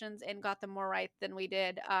questions and got them more right than we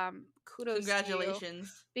did, kudos Congratulations. to you,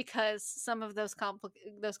 because some of those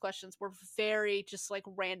questions were very just like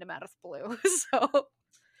random out of the blue. So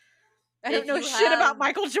I don't know shit about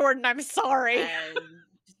Michael Jordan. I'm sorry.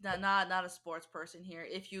 Not a sports person here.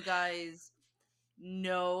 If you guys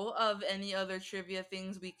know of any other trivia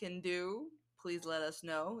things we can do, please let us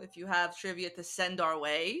know. If you have trivia to send our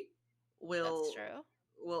way, we'll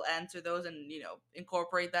answer those and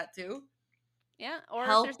incorporate that too. Yeah, or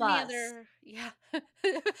help if there's us. Any other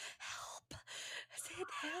help. I said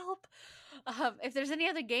help. If there's any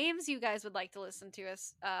other games you guys would like to listen to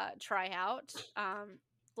us try out,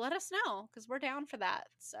 let us know, because we're down for that.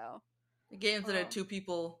 So games that are 2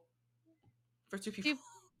 people for 2 people.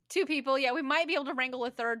 2 people, yeah. We might be able to wrangle a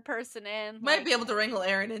third person in. Might be able to wrangle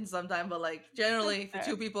Aaron in sometime, but like generally for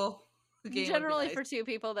 2 people. Generally for 2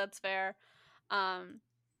 people, that's fair.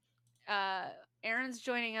 Aaron's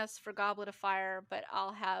joining us for Goblet of Fire, but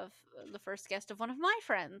I'll have the first guest of one of my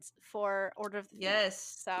friends for Order of the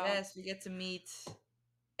Phoenix. Yes, we get to meet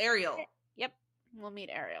Ariel. Yep, we'll meet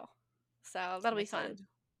Ariel. So that'll be fun.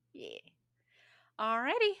 Yeah.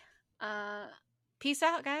 Alrighty. Peace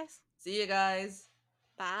out, guys. See you guys.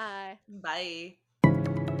 Bye. Bye.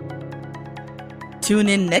 Tune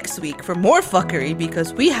in next week for more fuckery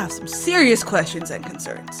because we have some serious questions and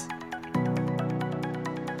concerns.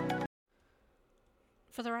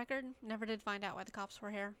 For the record, never did find out why the cops were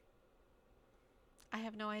here. I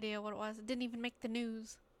have no idea what it was. It didn't even make the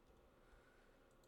news.